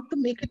how to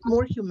make it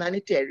more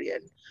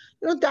humanitarian.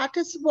 That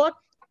is what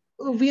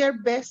we are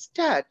best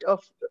at,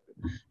 of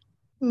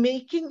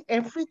making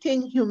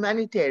everything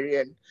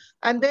humanitarian,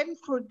 and then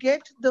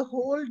forget the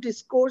whole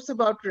discourse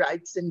about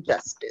rights and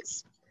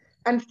justice.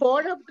 And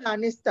for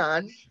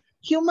Afghanistan,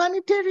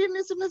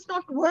 humanitarianism has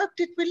not worked.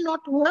 It will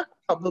not work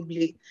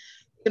probably,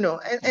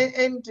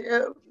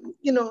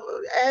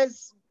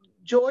 as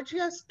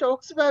Giorgia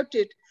talks about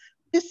it,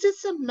 this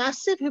is a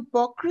massive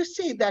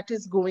hypocrisy that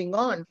is going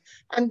on.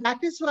 And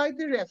that is why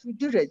the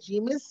refugee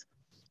regime is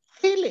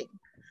failing.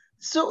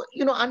 So,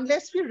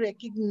 unless we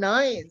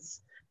recognize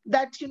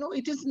that,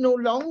 it is no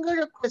longer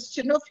a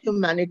question of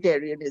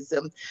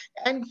humanitarianism.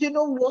 And,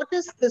 what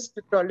is this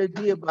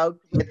pathology about,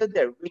 whether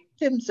they're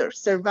victims or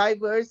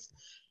survivors?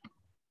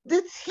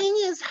 The thing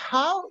is,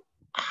 how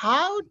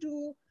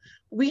do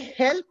we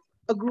help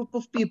a group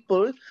of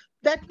people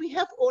that we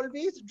have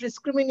always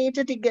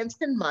discriminated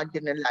against and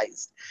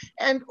marginalized?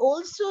 And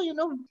also,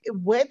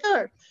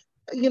 whether,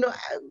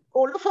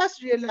 all of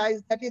us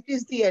realize that it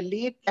is the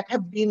elite that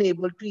have been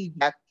able to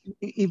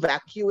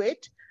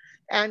evacuate.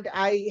 And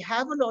I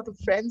have a lot of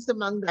friends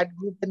among that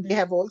group, and they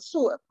have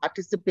also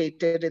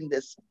participated in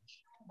this.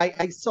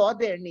 I saw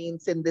their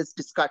names in this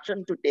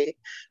discussion today.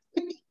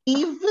 But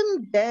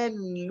even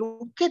then,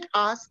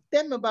 ask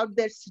them about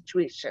their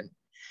situation,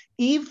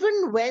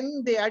 even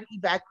when they are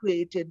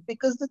evacuated.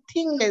 Because the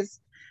thing is,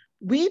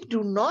 we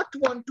do not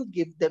want to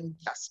give them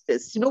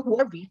justice. You know, who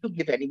are we to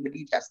give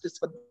anybody justice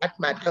for that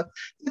matter?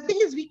 The thing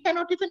is, we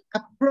cannot even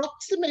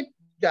approximate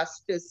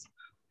justice,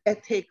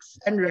 ethics,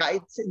 and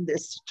rights in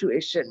this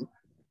situation.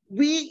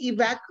 We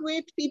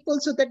evacuate people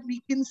so that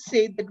we can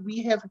say that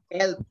we have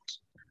helped.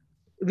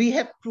 We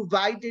have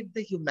provided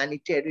the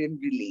humanitarian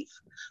relief,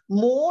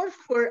 more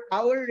for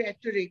our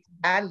rhetoric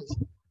than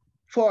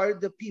for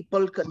the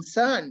people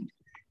concerned.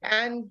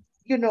 And,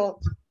 you know,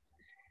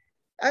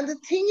 and the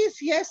thing is,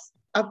 yes,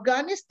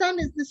 Afghanistan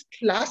is this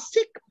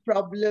classic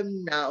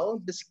problem now,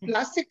 this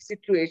classic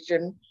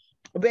situation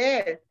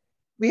where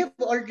we have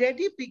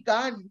already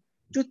begun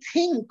to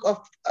think of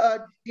a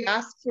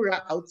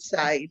diaspora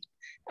outside.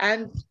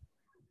 And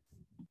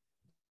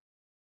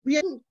we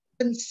are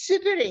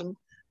considering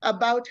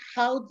about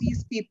how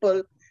these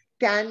people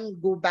can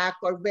go back,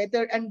 or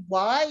whether and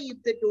why,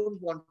 if they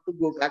don't want to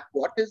go back,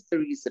 what is the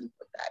reason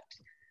for that?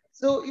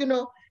 So, you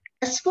know,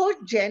 as for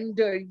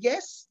gender,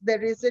 yes,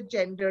 there is a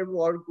gender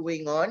war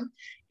going on.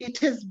 It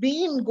has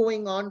been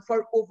going on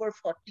for over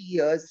 40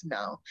 years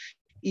now.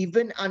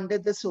 Even under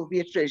the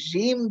Soviet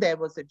regime, there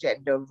was a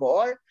gender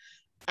war,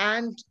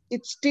 and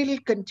it still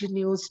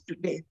continues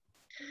today.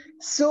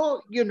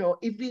 So, you know,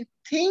 if we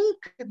think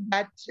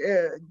that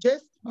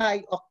just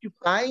by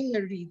occupying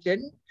a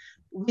region,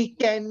 we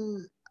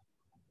can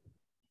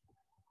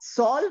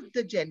solve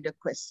the gender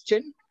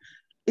question,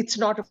 it's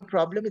not a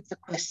problem, it's a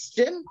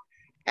question,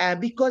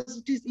 because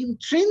it is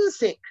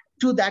intrinsic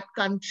to that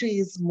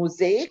country's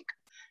mosaic.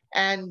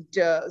 And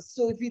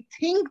so if we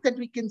think that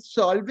we can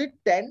solve it,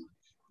 then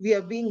we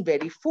are being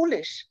very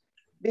foolish,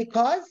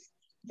 because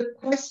the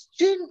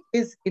question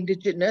is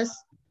indigenous.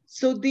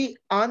 So the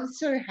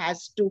answer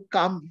has to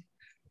come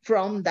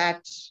from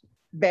that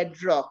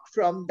bedrock,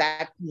 from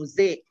that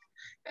mosaic.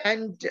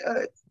 And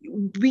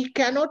we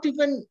cannot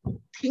even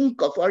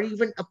think of or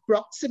even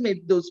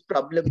approximate those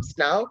problems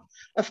now.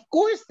 Of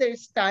course,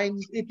 there's time.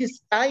 It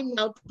is time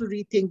now to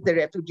rethink the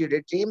refugee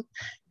regime.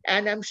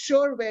 And I'm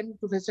sure when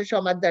Professor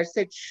Shomadar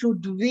said,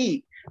 should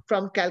we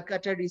from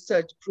Calcutta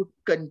Research Group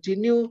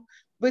continue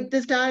with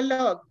this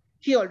dialogue?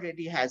 He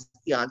already has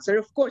the answer.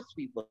 Of course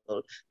we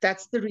will.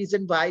 That's the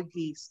reason why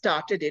we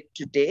started it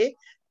today.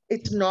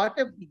 It's not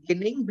a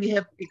beginning. We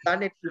have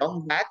begun it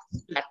long back.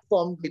 The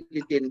platform did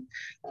it in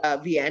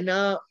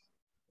Vienna.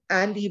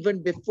 And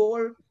even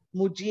before,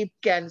 Mujib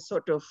can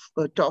sort of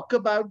talk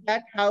about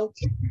that, how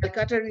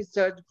Calcutta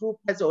Research Group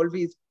has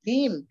always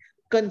been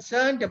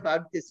concerned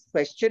about this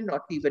question,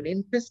 not even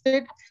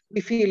interested.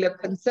 We feel a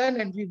concern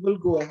and we will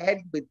go ahead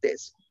with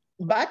this.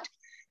 But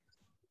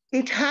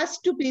it has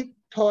to be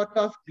thought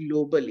of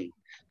globally,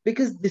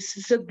 because this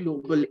is a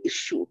global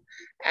issue.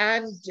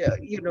 And,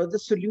 you know, the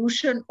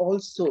solution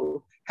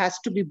also has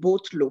to be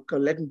both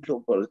local and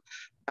global.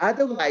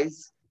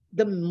 Otherwise,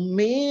 the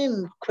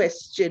main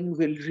question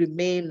will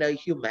remain a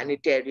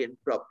humanitarian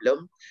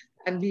problem,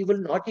 and we will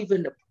not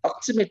even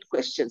approximate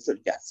questions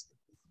of justice.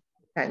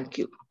 Thank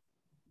you.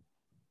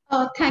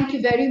 Thank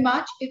you very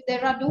much. If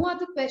there are no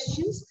other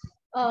questions,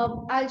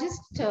 I'll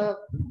just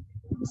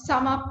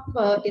sum up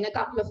in a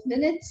couple of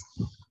minutes.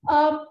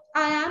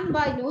 I am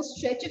by no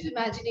stretch of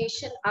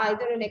imagination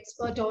either an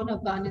expert on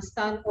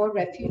Afghanistan or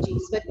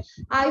refugees, but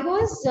I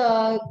was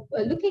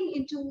looking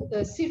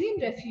into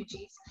Syrian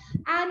refugees,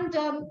 and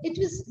it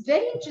was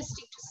very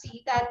interesting to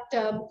see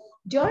that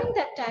during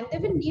that time there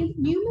were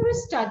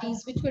numerous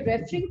studies which were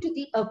referring to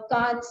the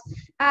Afghans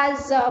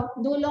as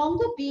no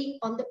longer being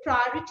on the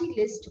priority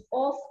list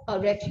of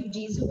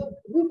refugees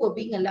who were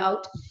being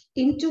allowed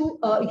into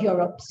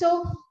Europe.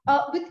 So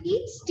with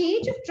each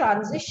stage of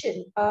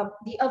transition,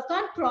 the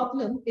Afghan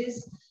problem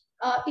is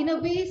in a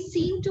way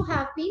seen to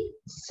have been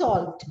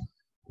solved,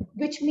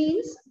 which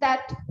means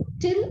that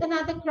till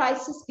another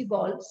crisis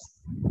evolves,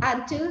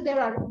 until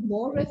there are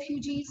more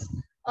refugees,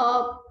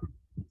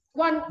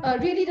 one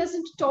really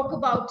doesn't talk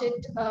about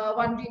it,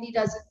 one really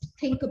doesn't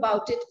think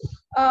about it,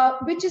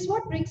 which is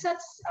what brings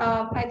us,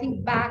 I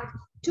think, back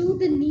to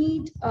the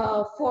need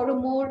for a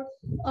more,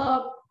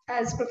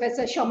 as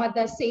Professor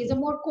Shomadar says, a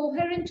more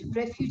coherent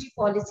refugee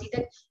policy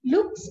that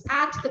looks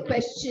at the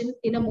question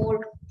in a more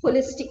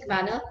holistic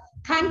manner.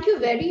 Thank you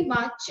very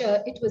much.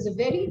 It was a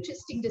very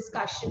interesting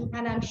discussion,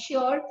 and I'm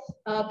sure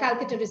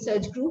Calcutta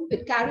Research Group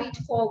will carry it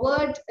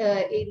forward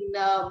in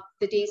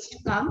the days to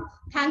come.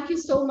 Thank you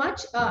so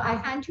much. I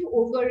hand you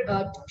over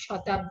to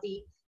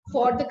Shatabdi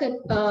for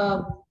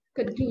the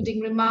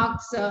concluding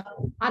remarks,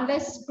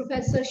 unless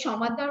Professor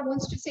Shomadar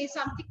wants to say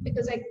something,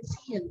 because I can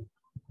see him.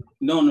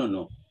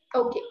 No.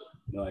 Okay.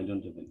 No, I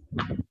don't have any.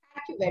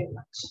 Thank you very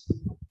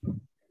much.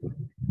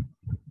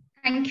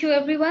 Thank you,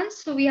 everyone.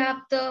 So we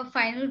have the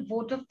final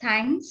vote of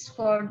thanks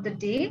for the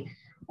day.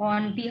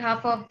 On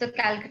behalf of the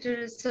Calcutta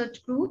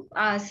Research Group,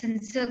 our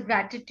sincere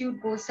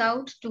gratitude goes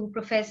out to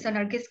Professor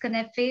Nergis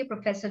Canefe,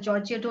 Professor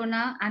Giorgia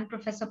Dona, and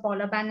Professor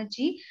Paula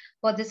Banerjee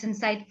for this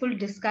insightful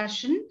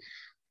discussion.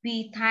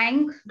 We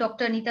thank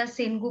Dr. Anita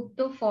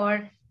Sengupta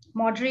for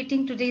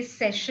moderating today's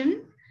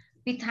session.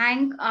 We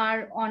thank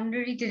our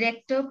Honorary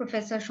Director,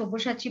 Professor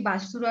Shobhoshachi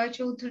Basuroy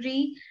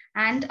Choudhury,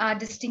 and our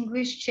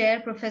distinguished Chair,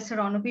 Professor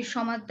Onobi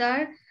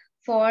Shomadar,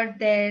 for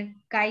their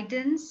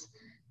guidance.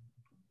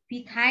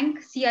 We thank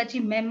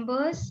CRG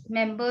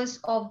members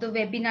of the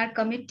webinar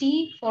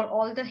committee for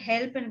all the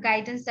help and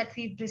guidance that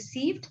we've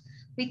received.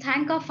 We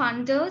thank our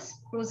funders,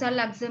 Rosa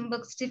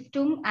Luxemburg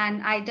Stiftung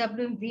and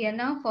IWM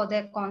Vienna, for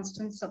their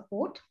constant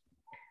support.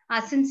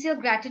 Our sincere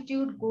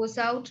gratitude goes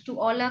out to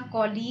all our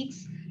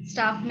colleagues,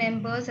 staff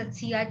members at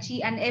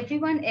CRG and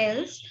everyone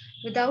else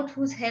without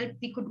whose help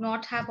we could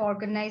not have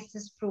organized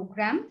this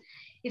program.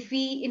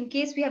 In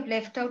case we have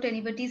left out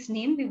anybody's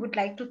name, we would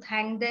like to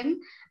thank them,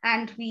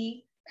 and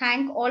we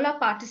thank all our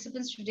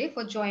participants today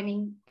for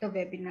joining the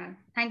webinar.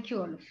 Thank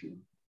you, all of you.